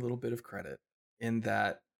 tiny little bit of credit in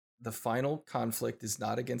that the final conflict is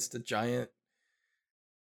not against a giant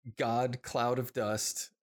god cloud of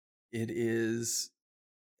dust. It is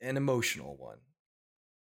an emotional one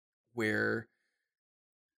where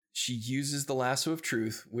she uses the lasso of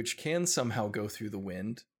truth, which can somehow go through the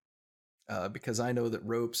wind, because I know that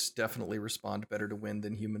ropes definitely respond better to wind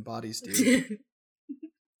than human bodies do.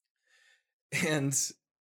 And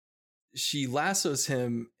she lassos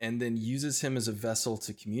him and then uses him as a vessel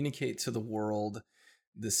to communicate to the world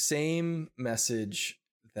the same message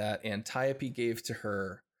that Antiope gave to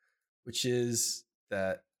her, which is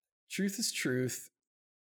that truth is truth,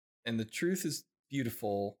 and the truth is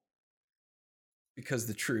beautiful because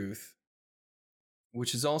the truth,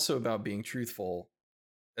 which is also about being truthful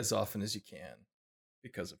as often as you can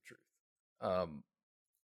because of truth.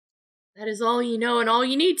 That is all you know and all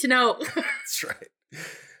you need to know. That's right.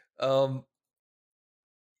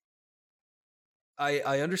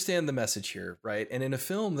 I understand the message here, right? And in a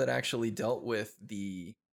film that actually dealt with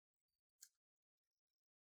the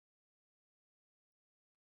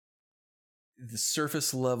the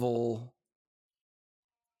surface level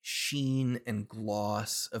sheen and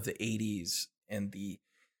gloss of the 80s and the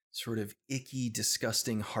sort of icky,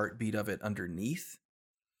 disgusting heartbeat of it underneath,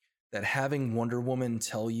 that having Wonder Woman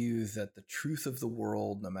tell you that the truth of the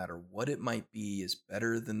world, no matter what it might be, is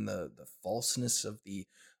better than the falseness of the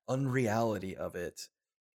unreality of it,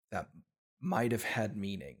 that might have had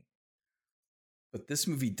meaning. But this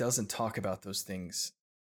movie doesn't talk about those things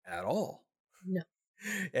at all. No.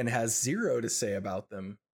 And has zero to say about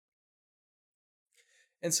them.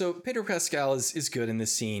 And so Pedro Pascal is good in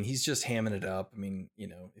this scene. He's just hamming it up. I mean, you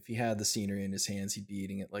know, if he had the scenery in his hands, he'd be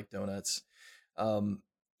eating it like donuts.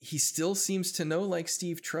 He still seems to know, like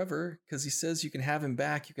Steve Trevor, because he says you can have him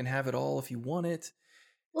back. You can have it all if you want it.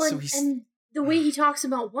 Well, So and the way he talks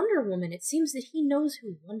about Wonder Woman, it seems that he knows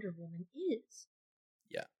who Wonder Woman is.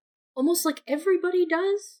 Yeah. Almost like everybody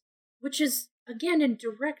does, which is, again, in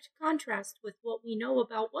direct contrast with what we know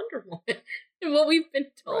about Wonder Woman and what we've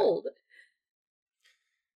been told. Right.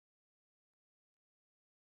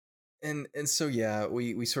 And so, yeah,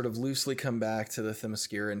 we sort of loosely come back to the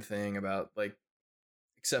Themysciran thing about, like,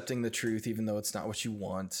 accepting the truth even though it's not what you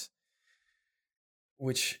want.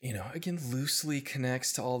 Which, you know, again, loosely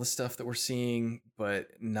connects to all the stuff that we're seeing, but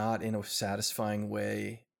not in a satisfying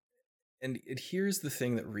way. And here's the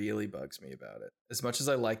thing that really bugs me about it. As much as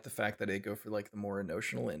I like the fact that they go for, like, the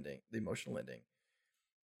emotional ending,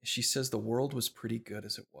 she says the world was pretty good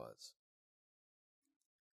as it was.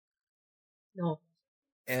 No.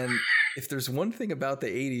 And if there's one thing about the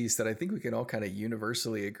 80s that I think we can all kind of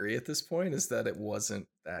universally agree at this point, is that it wasn't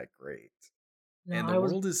that great. No, and the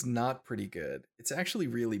world is not pretty good. It's actually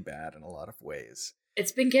really bad in a lot of ways.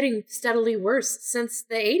 It's been getting steadily worse since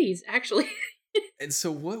the 80s, actually. And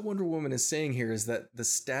so what Wonder Woman is saying here is that the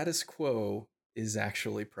status quo is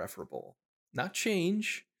actually preferable. Not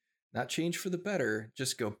change for the better,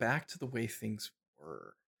 just go back to the way things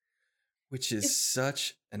were. Which is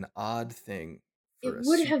such an odd thing for a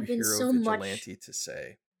superhero vigilante to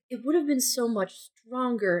say. It would have been so much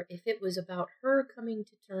stronger if it was about her coming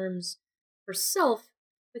to terms herself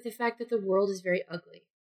with the fact that the world is very ugly.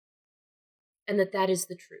 And that is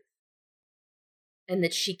the truth. And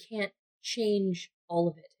that she can't change all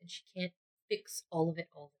of it. And she can't fix all of it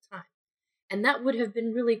all the time. And that would have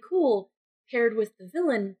been really cool paired with the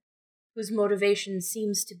villain whose motivation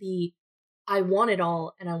seems to be, I want it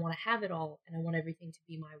all, and I want to have it all, and I want everything to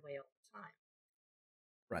be my way all the time.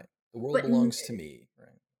 Right. The world belongs to me.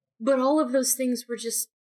 Right. But all of those things were just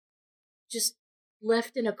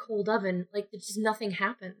left in a cold oven, like just nothing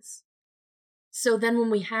happens. So then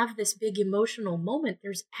when we have this big emotional moment,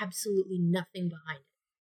 there's absolutely nothing behind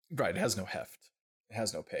it. Right. It has no heft. It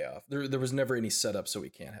has no payoff. There was never any setup, so we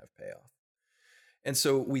can't have payoff. And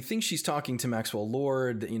so we think she's talking to Maxwell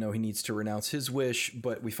Lord, you know, he needs to renounce his wish,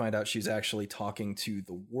 but we find out she's actually talking to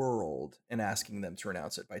the world and asking them to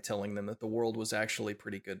renounce it by telling them that the world was actually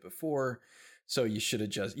pretty good before. So you should have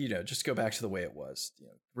just go back to the way it was. You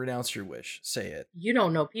know, renounce your wish, say it. You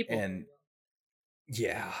don't know people. And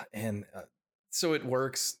yeah, and so it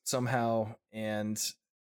works somehow. And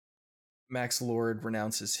Max Lord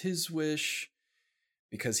renounces his wish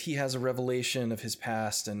because he has a revelation of his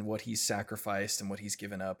past and what he's sacrificed and what he's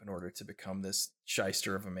given up in order to become this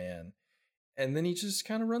shyster of a man. And then he just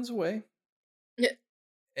kind of runs away. Yeah.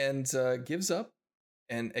 And gives up.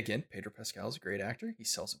 And again, Pedro Pascal is a great actor. He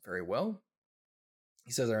sells it very well.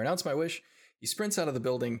 He says, I renounce my wish. He sprints out of the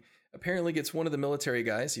building, apparently gets one of the military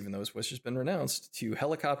guys, even though his wish has been renounced, to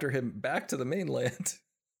helicopter him back to the mainland.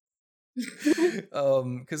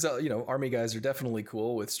 Because you know, army guys are definitely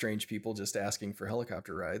cool with strange people just asking for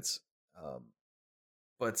helicopter rides.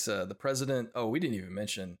 But the president, we didn't even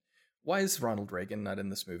mention, why is Ronald Reagan not in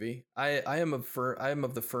this movie? I am of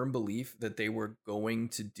the firm belief that they were going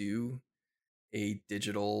to do a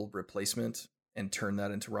digital replacement and turn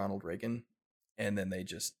that into Ronald Reagan, and then they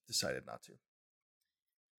just decided not to.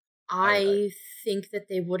 I think that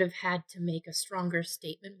they would have had to make a stronger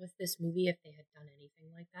statement with this movie if they had done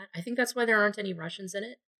anything like that. I think that's why there aren't any Russians in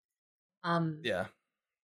it. Yeah.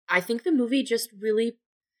 I think the movie just really,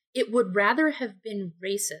 it would rather have been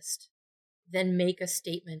racist than make a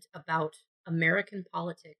statement about American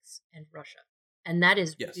politics and Russia. And that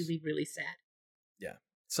is really, really sad. Yeah.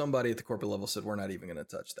 Somebody at the corporate level said, we're not even going to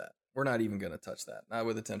touch that. We're not even going to touch that. Not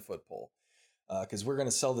with a 10-foot pole. Because we're going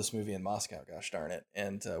to sell this movie in Moscow, gosh darn it.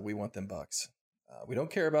 And we want them bucks. We don't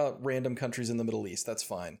care about random countries in the Middle East. That's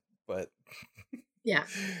fine. But yeah,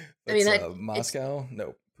 I mean, Moscow,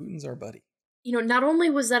 no, Putin's our buddy. You know, not only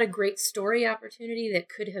was that a great story opportunity that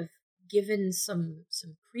could have given some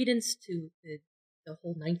credence to the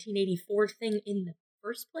whole 1984 thing in the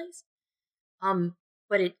first place,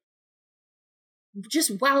 but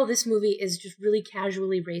just wow, this movie is just really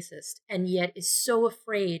casually racist and yet is so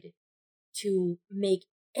afraid to make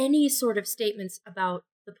any sort of statements about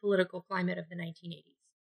the political climate of the 1980s.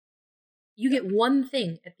 You get one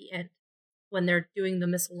thing at the end when they're doing the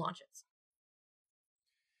missile launches.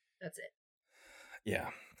 That's it. Yeah.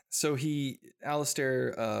 So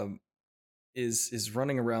Alistair is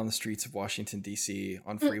running around the streets of Washington D.C.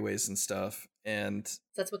 on freeways and stuff, and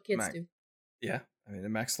that's what kids do. Yeah, I mean,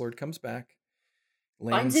 and Max Lord comes back,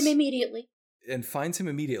 finds him immediately.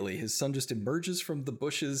 His son just emerges from the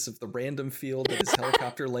bushes of the random field that his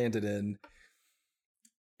helicopter landed in.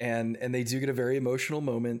 And they do get a very emotional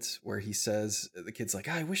moment where he says, the kid's like,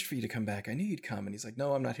 I wished for you to come back. I knew you'd come. And he's like,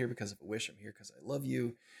 no, I'm not here because of a wish. I'm here because I love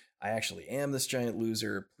you. I actually am this giant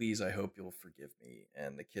loser. Please, I hope you'll forgive me.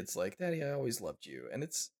 And the kid's like, Daddy, I always loved you. And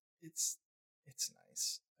it's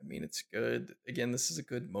nice. I mean, it's good. Again, this is a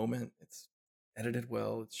good moment. It's edited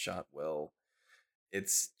well. It's shot well.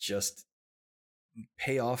 It's just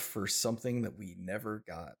payoff for something that we never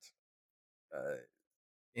got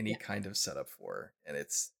any kind of setup for, and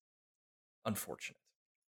it's unfortunate.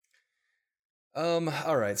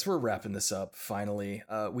 All right, so we're wrapping this up finally.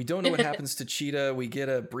 We don't know what happens to Cheetah. We get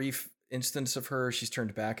a brief instance of her. She's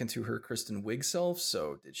turned back into her Kristen Wiig self.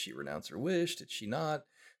 So did she renounce her wish? Did she not?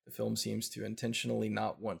 The film seems to intentionally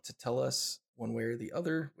not want to tell us one way or the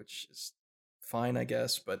other, which is fine, I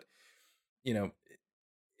guess. But you know,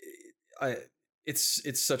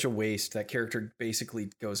 it's such a waste. That character basically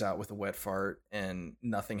goes out with a wet fart and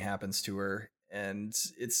nothing happens to her, and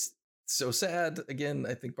it's so sad. Again,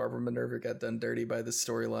 I think Barbara Minerva got done dirty by this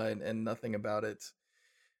storyline and nothing about it.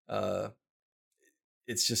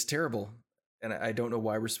 It's just terrible, and I don't know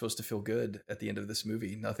why we're supposed to feel good at the end of this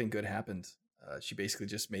movie. Nothing good happened. She basically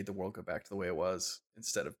just made the world go back to the way it was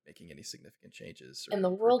instead of making any significant changes. And the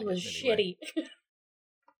world was shitty.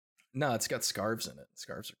 No, it's got scarves in it.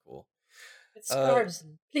 Scarves are cool. It's scarves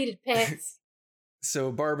and pleated pants.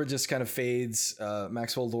 So Barbara just kind of fades.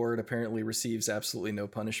 Maxwell Lord apparently receives absolutely no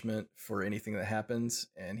punishment for anything that happens,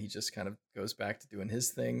 and he just kind of goes back to doing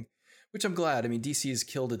his thing, which I'm glad. I mean, DC has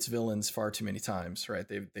killed its villains far too many times, right?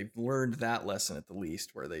 They've learned that lesson at the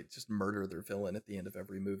least, where they just murder their villain at the end of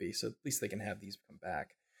every movie. So at least they can have these come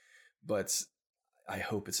back. But I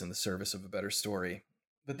hope it's in the service of a better story.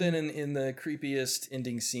 But then in the creepiest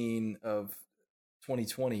ending scene of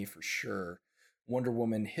 2020 for sure, Wonder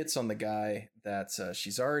Woman hits on the guy that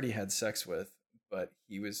she's already had sex with, but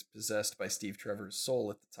he was possessed by Steve Trevor's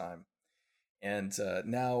soul at the time. And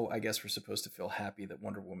now I guess we're supposed to feel happy that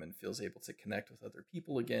Wonder Woman feels able to connect with other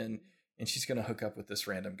people again, and she's going to hook up with this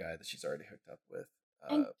random guy that she's already hooked up with.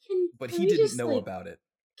 But he didn't know about it.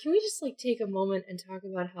 Can we just take a moment and talk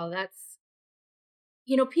about how that's,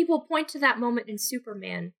 people point to that moment in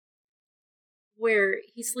Superman where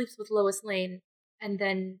he sleeps with Lois Lane and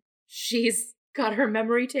then she's got her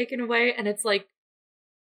memory taken away, and it's like,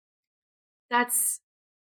 that's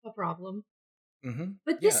a problem. Mm-hmm.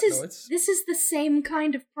 But this is the same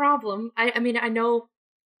kind of problem. I mean, I know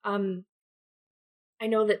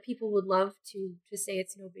that people would love to say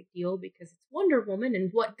it's no big deal because it's Wonder Woman,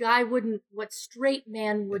 and what straight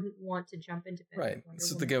man wouldn't want to jump into bed? Right.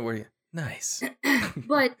 This is the guy where nice.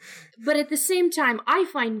 but at the same time, I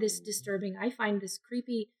find this disturbing. I find this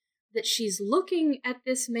creepy that she's looking at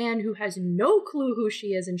this man who has no clue who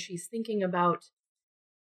she is, and she's thinking about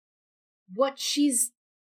what she's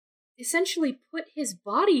essentially put his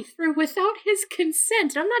body through without his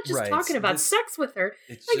consent. I'm not just talking about sex with her.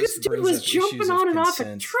 This dude was jumping on and off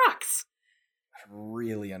of trucks.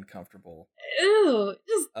 Really uncomfortable. Ew,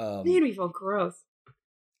 just made me feel gross.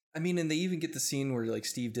 I mean, and they even get the scene where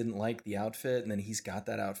Steve didn't like the outfit, and then he's got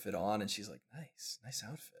that outfit on, and she's like, nice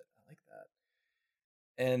outfit. I like that.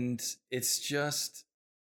 And it's just,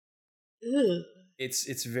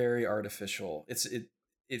 it's very artificial.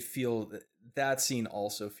 That scene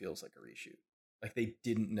also feels like a reshoot. Like they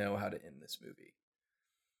didn't know how to end this movie.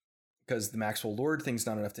 Because the Maxwell Lord thing's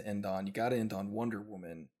not enough to end on. You got to end on Wonder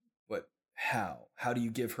Woman. But how? How do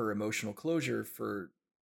you give her emotional closure for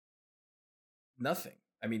nothing?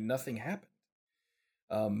 I mean, nothing happened.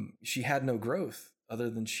 She had no growth other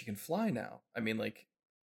than she can fly now. I mean,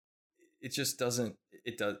 it just doesn't,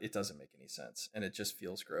 it doesn't make any sense. And it just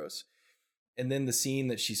feels gross. And then the scene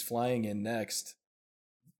that she's flying in next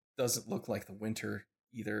doesn't look like the winter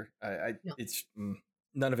either. No. It's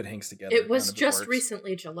none of it hangs together. It was just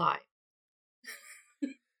recently July.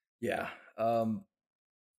 Yeah.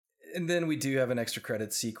 And then we do have an extra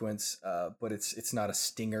credit sequence, but it's not a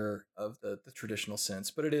stinger of the traditional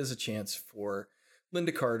sense, but it is a chance for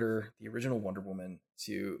Linda Carter, the original Wonder Woman,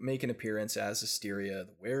 to make an appearance as Asteria,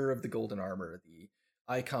 the wearer of the golden armor, the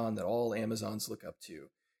icon that all Amazons look up to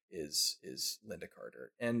is Linda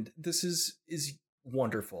Carter. And this is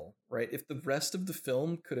wonderful, right? If the rest of the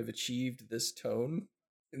film could have achieved this tone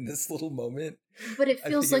in this little moment, but it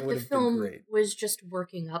feels like the film great. was just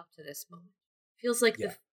working up to this moment. It feels like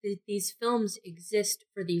these films exist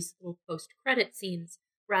for these little post-credit scenes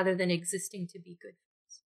rather than existing to be good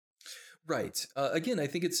films. Right. Again, I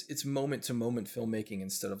think it's moment-to-moment filmmaking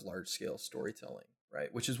instead of large-scale storytelling,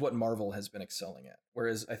 right? Which is what Marvel has been excelling at.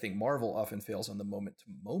 Whereas I think Marvel often fails on the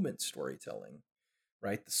moment-to-moment storytelling,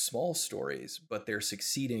 right? The small stories, but they're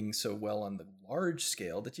succeeding so well on the large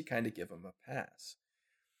scale that you kind of give them a pass.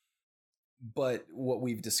 But what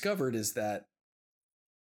we've discovered is that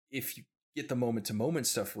if you get the moment-to-moment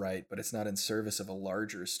stuff right, but it's not in service of a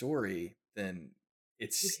larger story, then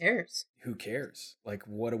it's who cares? Like,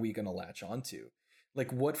 what are we going to latch onto?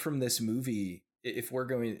 Like, what from this movie, if we're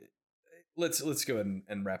going, let's go ahead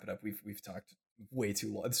and wrap it up. We've talked way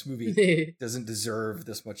too long. This movie doesn't deserve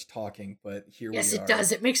this much talking, but here we are. Yes, it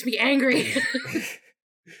does. It makes me angry.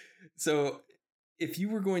 So if you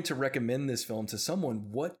were going to recommend this film to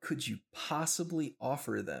someone, what could you possibly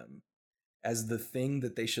offer them as the thing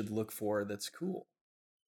that they should look for that's cool?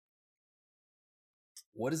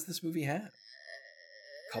 What does this movie have?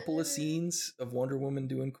 Couple of scenes of Wonder Woman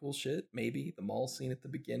doing cool shit, maybe the mall scene at the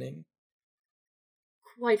beginning.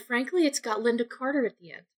 Quite frankly, it's got Linda Carter at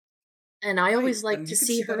the end, and I always like to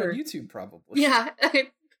see her on YouTube, probably. Yeah.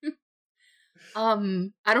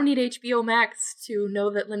 I don't need HBO Max to know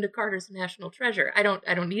that Linda Carter's a national treasure. I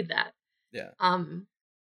don't need that. Yeah.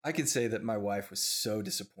 I can say that my wife was so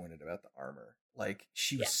disappointed about the armor. Like,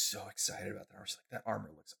 she was so excited about the armor. She's like, that armor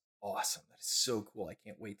looks awesome. That is so cool. I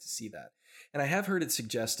can't wait to see that. And I have heard it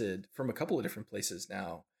suggested from a couple of different places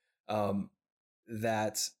now,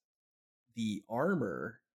 that the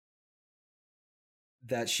armor,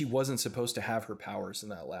 that she wasn't supposed to have her powers in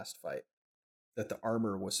that last fight. That the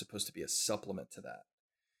armor was supposed to be a supplement to that.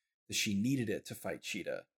 That she needed it to fight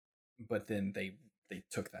Cheetah. But then they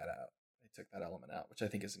took that out. They took that element out, which I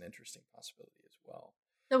think is an interesting possibility as well.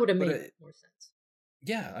 That would have made more sense.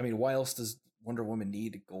 Yeah, I mean, why else does Wonder Woman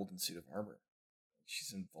need a golden suit of armor?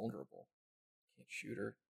 She's invulnerable. Can't shoot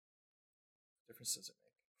her. What difference does it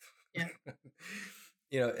make? Yeah.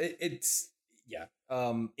 You know, it's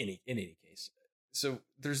in any case. So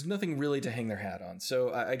there's nothing really to hang their hat on.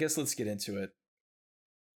 So I guess let's get into it.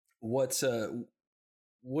 What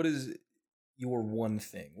is your one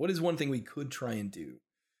thing? What is one thing we could try and do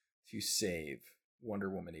to save Wonder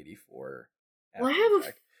Woman 84? Well, I have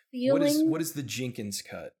a feeling. What is the Jenkins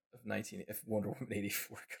cut of if Wonder Woman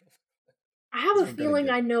 84 could? I have a feeling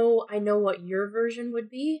I know what your version would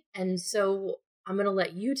be, and so I'm gonna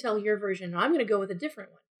let you tell your version. I'm gonna go with a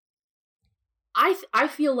different one. I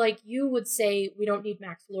feel like you would say we don't need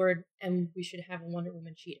Max Lord and we should have a Wonder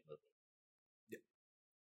Woman Cheetah movie.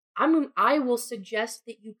 Yeah. I will suggest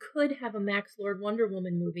that you could have a Max Lord Wonder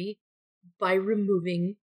Woman movie by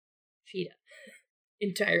removing Cheetah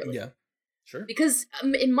entirely. Yeah, sure. Because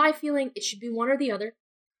in my feeling, it should be one or the other.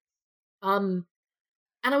 And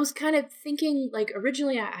I was kind of thinking, like,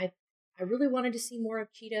 originally I really wanted to see more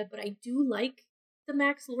of Cheetah, but I do like the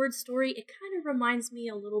Max Lord story. It kind of reminds me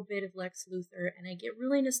a little bit of Lex Luthor, and I get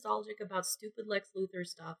really nostalgic about stupid Lex Luthor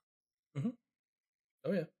stuff. Mm-hmm.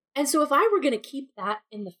 Oh, yeah. And so if I were going to keep that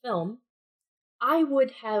in the film, I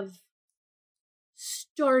would have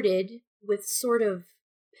started with sort of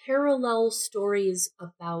parallel stories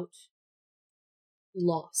about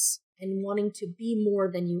loss and wanting to be more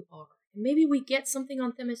than you are. And maybe we get something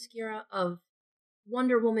on Themyscira of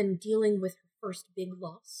Wonder Woman dealing with her first big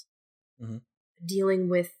loss. Mm-hmm. Dealing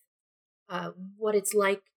with what it's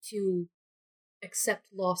like to accept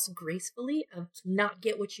loss gracefully, to not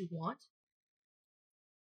get what you want.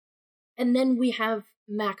 And then we have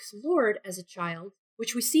Max Lord as a child,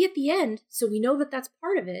 which we see at the end, so we know that that's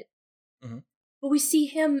part of it. Mm-hmm. But we see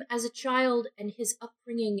him as a child and his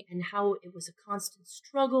upbringing and how it was a constant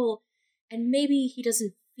struggle, and maybe he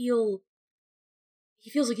feels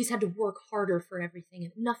like he's had to work harder for everything,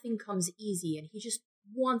 and nothing comes easy, and he just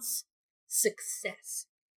wants success,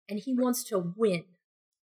 and he wants to win.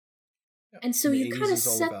 Yeah. And so you kind of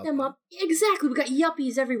set them up. Exactly, we got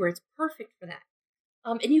yuppies everywhere. It's perfect for that.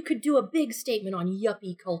 And you could do a big statement on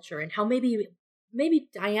yuppie culture and how maybe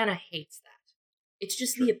Diana hates that. It's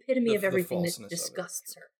just the epitome of everything that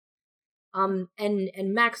disgusts her. And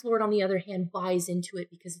Max Lord, on the other hand, buys into it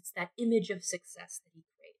because it's that image of success that he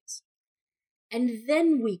craves. And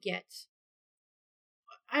then we get,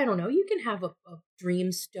 I don't know, you can have a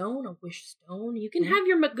dream stone, a wish stone. You can have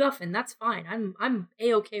your MacGuffin. That's fine. I'm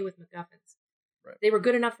A-okay with MacGuffins. Right. They were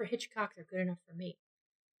good enough for Hitchcock. They're good enough for me.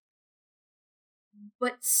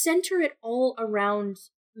 but center it all around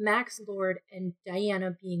Max Lord and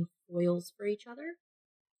Diana being foils for each other.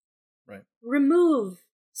 Right. Remove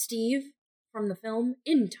Steve from the film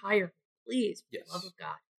entirely, please, for the love of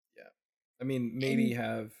God. Yeah. I mean, maybe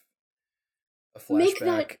have a Make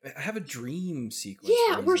flashback, have a dream sequence.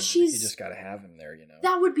 Yeah, where she's. You just got to have him there,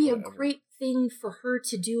 That would be whatever. a great thing for her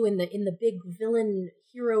to do in the big villain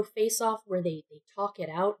hero face-off where they talk it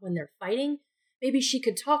out when they're fighting. Maybe she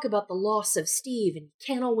could talk about the loss of Steve and you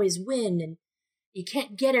can't always win and you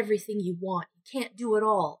can't get everything you want. You can't do it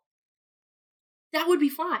all. That would be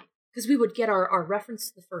fine because we would get our reference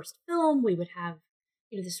to the first film. We would have,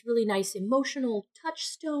 this really nice emotional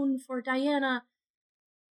touchstone for Diana.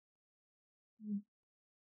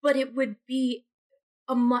 But it would be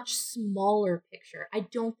a much smaller picture. I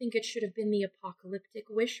don't think it should have been the apocalyptic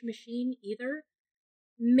wish machine either.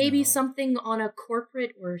 Maybe something on a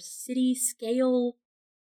corporate or city scale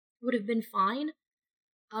would have been fine.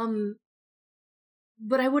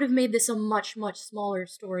 But I would have made this a much, much smaller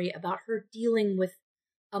story about her dealing with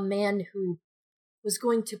a man who was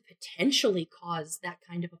going to potentially cause that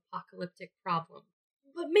kind of apocalyptic problem,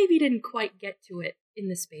 but maybe didn't quite get to it in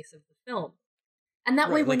the space of the film. And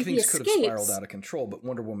that way, when he escapes, could have spiraled out of control, but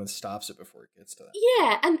Wonder Woman stops it before it gets to that.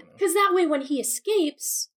 Yeah, and because that way, when he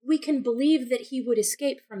escapes, we can believe that he would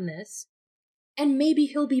escape from this, and maybe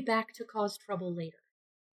he'll be back to cause trouble later.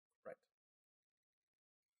 Right.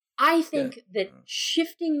 I think that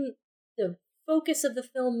shifting the focus of the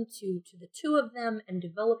film to the two of them and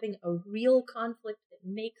developing a real conflict that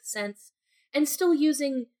makes sense, and still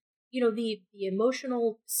using the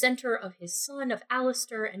emotional center of his son, of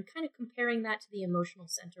Alistair, and kind of comparing that to the emotional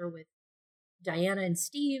center with Diana and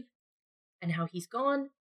Steve, and how he's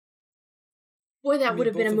gone. Boy, that would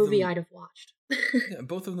have been a movie I'd have watched. Yeah,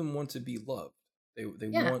 both of them want to be loved. They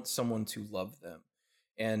want someone to love them.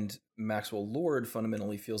 And Maxwell Lord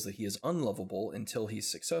fundamentally feels that he is unlovable until he's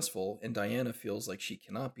successful, and Diana feels like she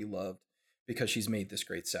cannot be loved because she's made this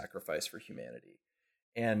great sacrifice for humanity.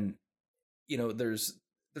 And,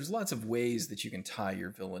 there's lots of ways that you can tie your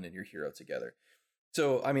villain and your hero together.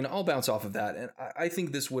 So, I mean, I'll bounce off of that. And I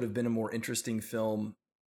think this would have been a more interesting film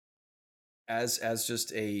as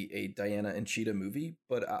just a Diana and Cheetah movie.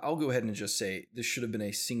 But I'll go ahead and just say this should have been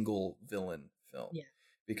a single villain film. Yeah.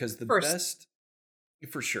 Because the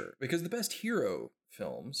best hero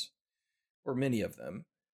films, or many of them,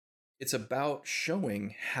 it's about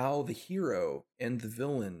showing how the hero and the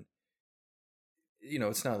villain,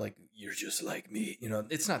 it's not like you're just like me,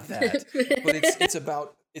 it's not that, but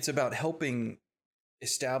it's about helping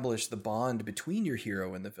establish the bond between your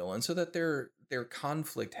hero and the villain so that their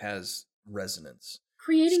conflict has resonance.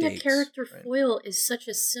 Creating a character foil is such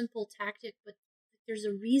a simple tactic, but there's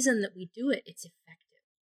a reason that we do it. It's effective.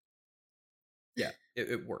 Yeah,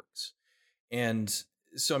 it works. And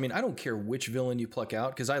so, I mean, I don't care which villain you pluck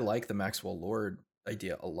out because I like the Maxwell Lord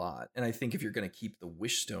idea a lot. And I think if you're going to keep the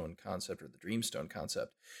Wish Stone concept or the Dreamstone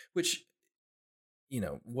concept, which,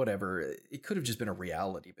 whatever, it could have just been a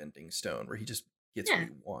reality bending stone where he just gets what he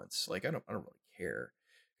wants. Like, I don't really care.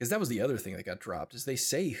 Because that was the other thing that got dropped is they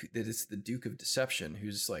say that it's the Duke of Deception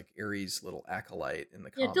who's like Ares' little acolyte in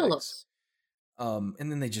the comics. And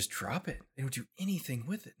then they just drop it. They don't do anything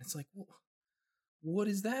with it. And it's like, well, what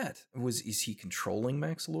is that? Is he controlling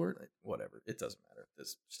Max Lord? Whatever. It doesn't matter.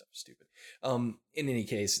 This stuff is stupid. In any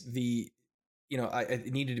case,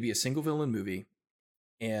 it needed to be a single villain movie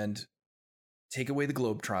and take away the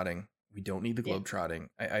globetrotting. We don't need the globetrotting.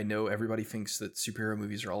 I know everybody thinks that superhero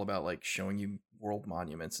movies are all about like showing you world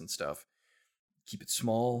monuments and stuff. Keep it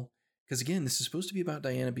small. Because again, this is supposed to be about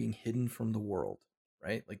Diana being hidden from the world,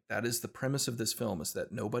 right? Like that is the premise of this film, is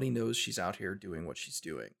that nobody knows she's out here doing what she's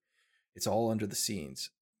doing. It's all under the scenes.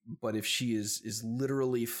 But if she is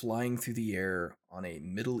literally flying through the air on a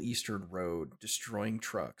Middle Eastern road, destroying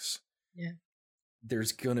trucks,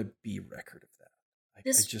 there's going to be record of that.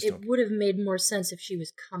 It would have made more sense if she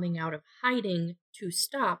was coming out of hiding to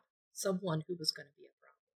stop someone who was going to be a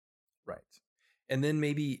problem. Right. And then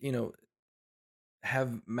maybe,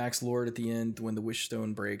 have Max Lord at the end when the Wish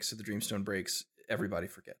Stone breaks or the Dreamstone breaks, everybody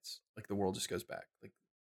forgets. Like the world just goes back. Like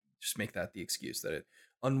just make that the excuse that it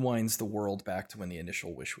unwinds the world back to when the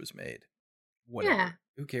initial wish was made. Whatever. Yeah.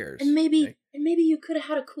 Who cares? And maybe you could have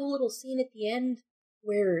had a cool little scene at the end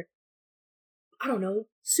where, I don't know,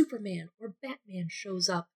 Superman or Batman shows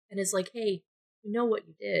up and is like, hey, we know what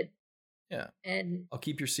you did. Yeah. And I'll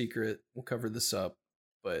keep your secret. We'll cover this up.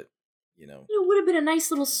 But, it would have been a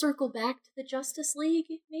nice little circle back to the Justice League,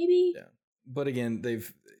 maybe. Yeah. But again,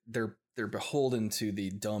 they're beholden to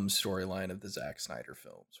the dumb storyline of the Zack Snyder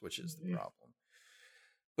films, which is the problem.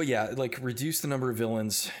 But yeah, like reduce the number of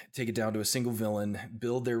villains, take it down to a single villain,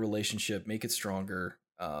 build their relationship, make it stronger.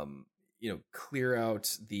 Clear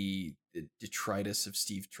out the detritus of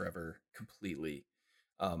Steve Trevor completely.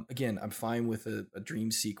 Again, I'm fine with a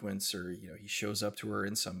dream sequence, or he shows up to her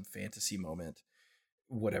in some fantasy moment,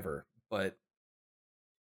 whatever. But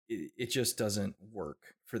it just doesn't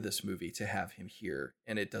work for this movie to have him here,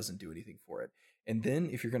 and it doesn't do anything for it. And then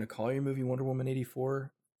if you're going to call your movie Wonder Woman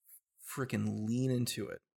 84, freaking lean into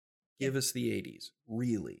it. Give us the 80s,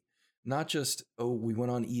 really. Not just, oh, we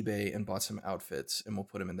went on eBay and bought some outfits and we'll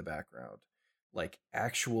put them in the background. Like,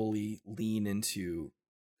 actually lean into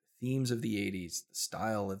themes of the 80s, the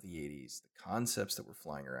style of the 80s, the concepts that were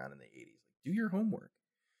flying around in the 80s. Do your homework.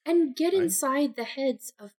 And get Right? inside the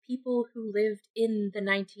heads of people who lived in the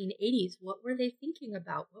 1980s. What were they thinking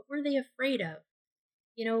about? What were they afraid of?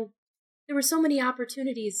 There were so many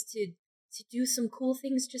opportunities to do some cool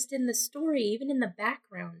things just in the story, even in the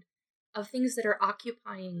background of things that are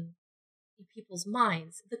occupying people's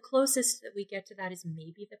minds. The closest that we get to that is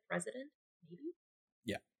maybe the president, maybe?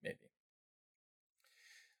 Yeah, maybe.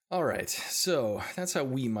 All right, so that's how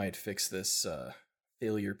we might fix this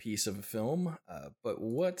failure piece of a film. But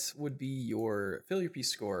what would be your failure piece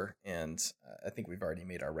score? And I think we've already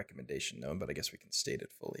made our recommendation known, but I guess we can state it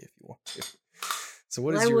fully if you want. So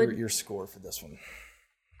what is your score for this one?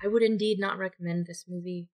 I would indeed not recommend this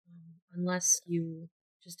movie unless you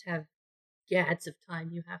just have gads of time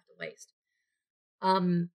you have to waste.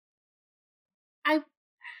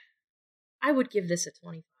 I would give this a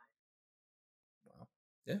 25. Wow.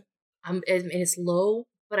 Yeah. And it's low,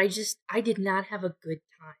 but I did not have a good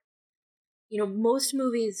time. Most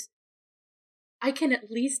movies, I can at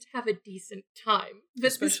least have a decent time. But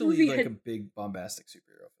especially like a big bombastic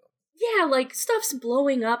superhero film. Yeah, like stuff's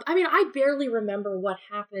blowing up. I mean, I barely remember what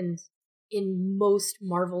happened in most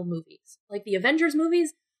Marvel movies. Like the Avengers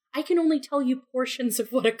movies, I can only tell you portions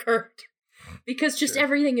of what occurred because just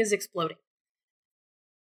everything is exploding.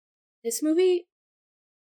 This movie,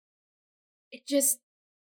 it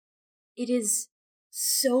is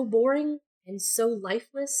so boring and so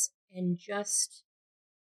lifeless and just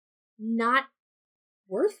not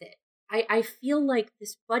worth it. I feel like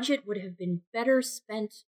this budget would have been better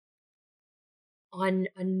spent on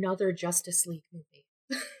another Justice League movie.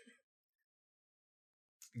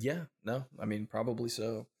 Yeah, no, I mean probably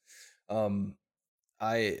so. I'm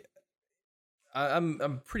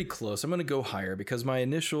pretty close. I'm gonna go higher because my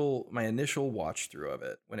initial watch through of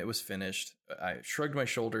it, when it was finished, I shrugged my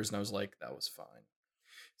shoulders and I was like, that was fine.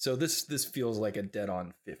 So this feels like a dead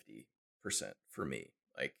on 50% for me.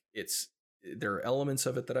 Like there are elements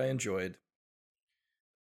of it that I enjoyed,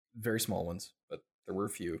 very small ones, but there were a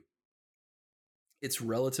few. It's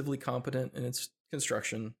relatively competent in its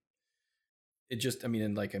construction. It just,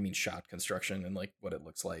 shot construction and like what it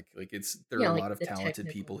looks like. Like there are a lot of talented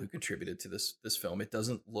people who contributed to this film. It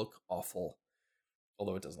doesn't look awful,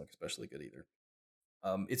 although it doesn't look especially good either.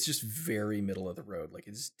 It's just very middle of the road. Like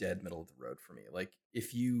it's dead middle of the road for me. Like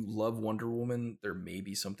if you love Wonder Woman, there may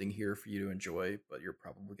be something here for you to enjoy, but you're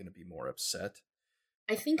probably going to be more upset.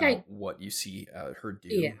 I think what you see her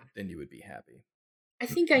do than you would be happy. I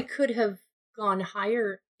think I could have gone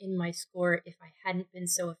higher in my score if I hadn't been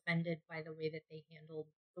so offended by the way that they handled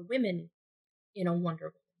the women in a Wonder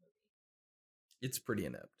Woman movie. It's pretty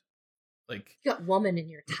inept. Like you got woman in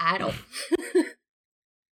your title.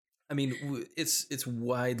 I mean, it's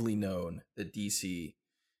widely known that DC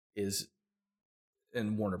is,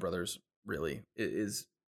 and Warner Brothers really is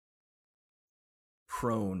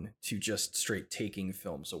prone to just straight taking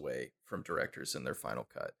films away from directors in their final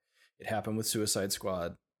cut. It happened with Suicide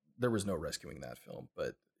Squad. There was no rescuing that film,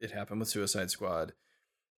 but it happened with Suicide Squad.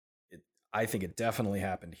 I think it definitely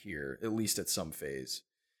happened here, at least at some phase.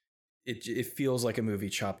 It feels like a movie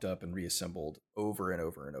chopped up and reassembled over and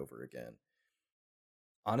over and over again.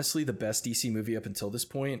 Honestly, the best DC movie up until this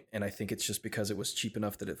point, and I think it's just because it was cheap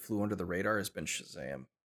enough that it flew under the radar, has been Shazam.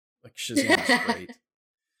 Like Shazam is great,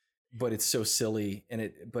 but it's so silly,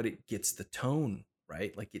 but it gets the tone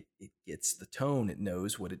right. Like it gets the tone. It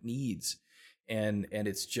knows what it needs, and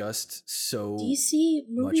it's just so. DC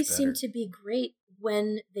movies seem to be great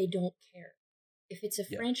when they don't care. If it's a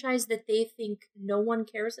franchise that they think no one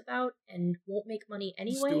cares about and won't make money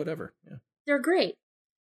anyway, just do whatever. Yeah, they're great.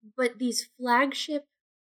 But these flagship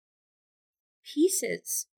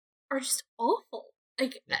pieces are just awful.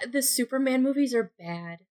 Like the Superman movies are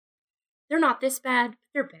bad. They're not this bad, but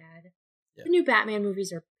they're bad. The new Batman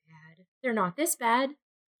movies are bad. They're not this bad.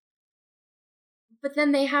 But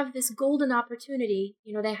then they have this golden opportunity.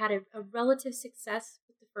 They had a relative success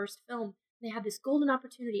with the first film. They had this golden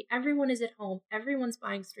opportunity. Everyone is at home. Everyone's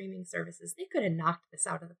buying streaming services. They could have knocked this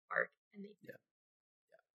out of the park, and they did.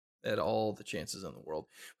 Had all the chances in the world,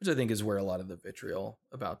 which I think is where a lot of the vitriol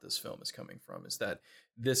about this film is coming from, is that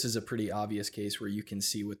this is a pretty obvious case where you can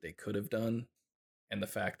see what they could have done, and the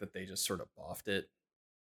fact that they just sort of boffed it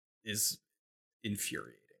is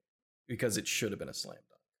infuriating, because it should have been a slam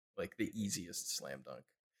dunk, like the easiest slam dunk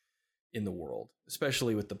in the world,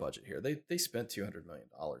 especially with the budget here. They spent $200 million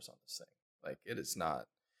on this thing. Like, it is not,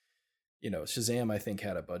 Shazam I think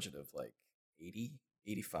had a budget of like 80,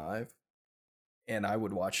 85. And I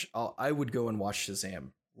would go and watch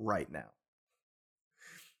Shazam right now,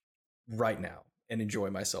 and enjoy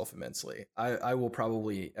myself immensely. I will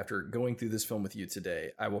probably, after going through this film with you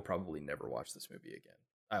today, I will probably never watch this movie again.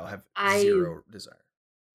 I'll have zero desire.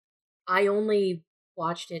 I only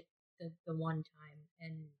watched it the one time,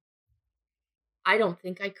 and I don't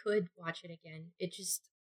think I could watch it again.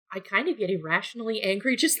 I kind of get irrationally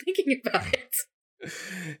angry just thinking about it.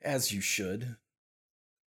 As you should.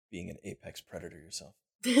 Being an apex predator yourself.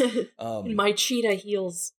 My cheetah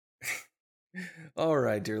heels. All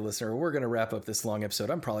right, dear listener, we're going to wrap up this long episode.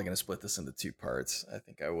 I'm probably going to split this into 2 parts. I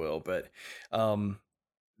think I will. But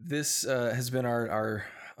this has been our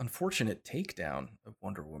unfortunate takedown of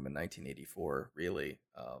Wonder Woman 1984, really.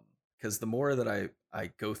 Because the more that I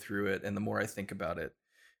go through it and the more I think about it,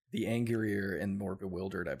 the angrier and more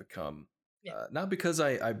bewildered I become. Yeah. Not because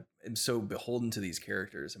I am so beholden to these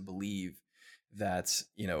characters and believe that,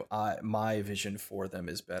 my vision for them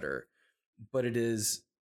is better, but this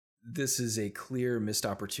is a clear missed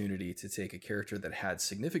opportunity to take a character that had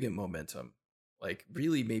significant momentum, like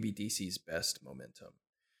really maybe DC's best momentum,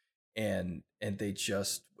 and they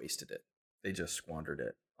just wasted it. They just squandered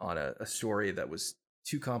it on a story that was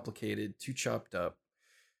too complicated, too chopped up,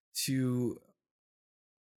 too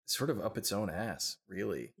sort of up its own ass,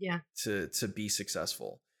 really. Yeah. To be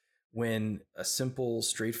successful, when a simple,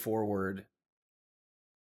 straightforward,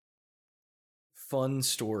 fun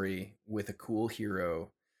story with a cool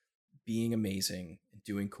hero being amazing and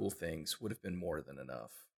doing cool things would have been more than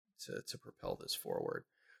enough to propel this forward.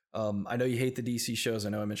 I know you hate the DC shows. I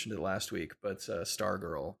know I mentioned it last week, but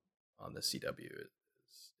Stargirl on the CW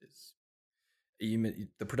is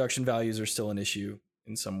the production values are still an issue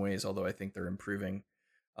in some ways, although I think they're improving.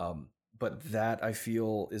 But that, I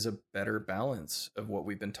feel, is a better balance of what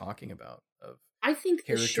we've been talking about. I think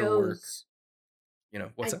the shows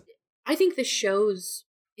work. What's that? I think the shows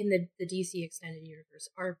in the DC extended universe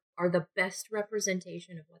are the best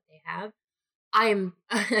representation of what they have.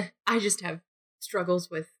 I just have struggles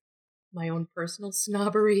with my own personal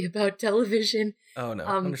snobbery about television. Oh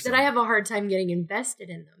no, that I have a hard time getting invested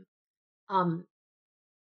in them.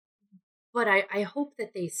 But I hope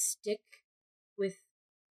that they stick with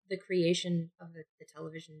the creation of the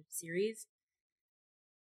television series,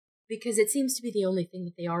 because it seems to be the only thing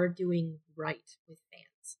that they are doing right with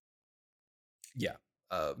fans. Yeah.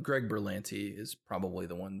 Greg Berlanti is probably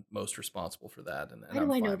the one most responsible for that. And how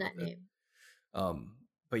do I know that name?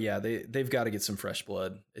 But yeah, they've got to get some fresh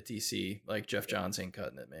blood at DC. Like, Jeff Johns ain't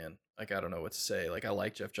cutting it, man. Like, I don't know what to say. Like, I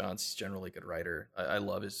like Jeff Johns. He's generally a good writer. I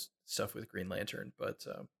love his stuff with Green Lantern, but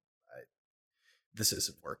this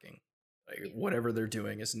isn't working. Like, whatever they're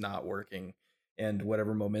doing is not working. And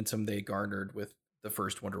whatever momentum they garnered with the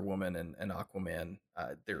first Wonder Woman and Aquaman,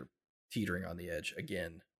 they're teetering on the edge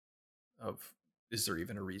again of, is there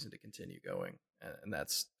even a reason to continue going? And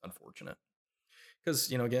that's unfortunate.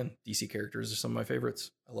 Because, again, DC characters are some of my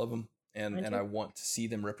favorites. I love them. And I want to see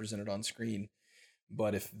them represented on screen.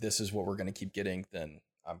 But if this is what we're going to keep getting, then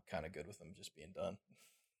I'm kind of good with them just being done.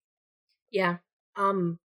 Yeah.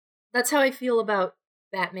 That's how I feel about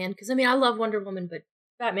Batman. Because, I love Wonder Woman, but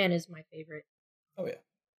Batman is my favorite. Oh, yeah.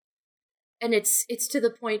 And it's to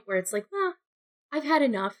the point where it's like, I've had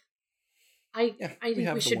enough. I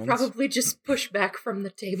think we should probably just push back from the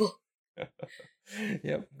table.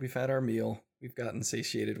 Yep, we've had our meal. We've gotten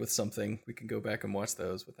satiated with something. We can go back and watch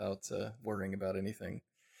those without worrying about anything.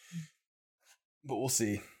 But we'll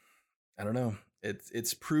see. I don't know.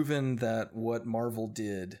 It's proven that what Marvel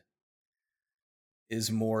did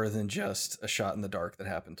is more than just a shot in the dark that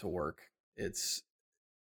happened to work. It's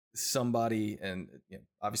somebody, and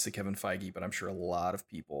obviously Kevin Feige, but I'm sure a lot of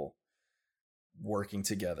people working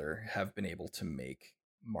together have been able to make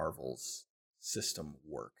Marvel's system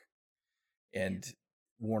work. And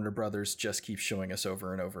Warner Brothers just keeps showing us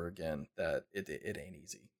over and over again that it ain't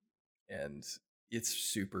easy. And it's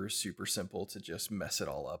super, super simple to just mess it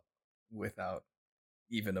all up without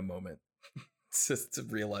even a moment to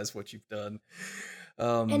realize what you've done.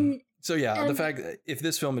 So yeah, the fact that if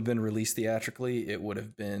this film had been released theatrically, it would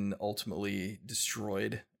have been ultimately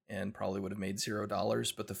destroyed and probably would have made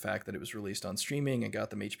 $0. But the fact that it was released on streaming and got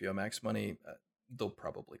them HBO Max money, they'll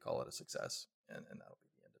probably call it a success, and that'll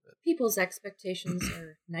be the end of it. People's expectations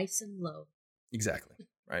are nice and low. Exactly.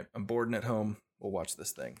 Right. I'm bored and at home. We'll watch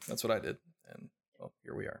this thing. That's what I did. And well,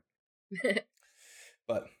 here we are.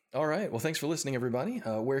 But all right. Well, thanks for listening, everybody.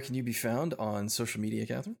 Where can you be found on social media,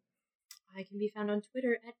 Catherine? I can be found on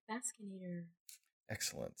Twitter at Baskinator.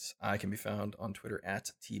 Excellent. I can be found on Twitter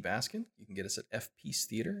at tbaskin. You can get us at FPeace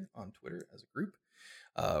Theater on Twitter as a group,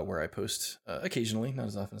 where I post occasionally, not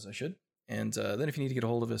as often as I should. And then if you need to get a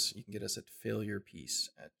hold of us, you can get us at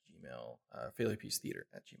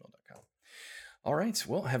failurepiecetheater@gmail.com. All right.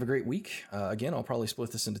 Well, have a great week. Again, I'll probably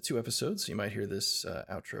split this into 2 episodes, so you might hear this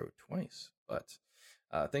outro twice. But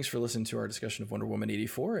thanks for listening to our discussion of Wonder Woman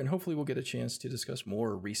 84, and hopefully we'll get a chance to discuss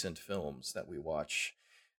more recent films that we watch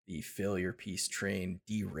the failure piece train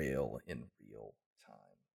derail in real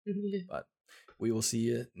time. But we will see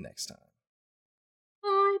you next time.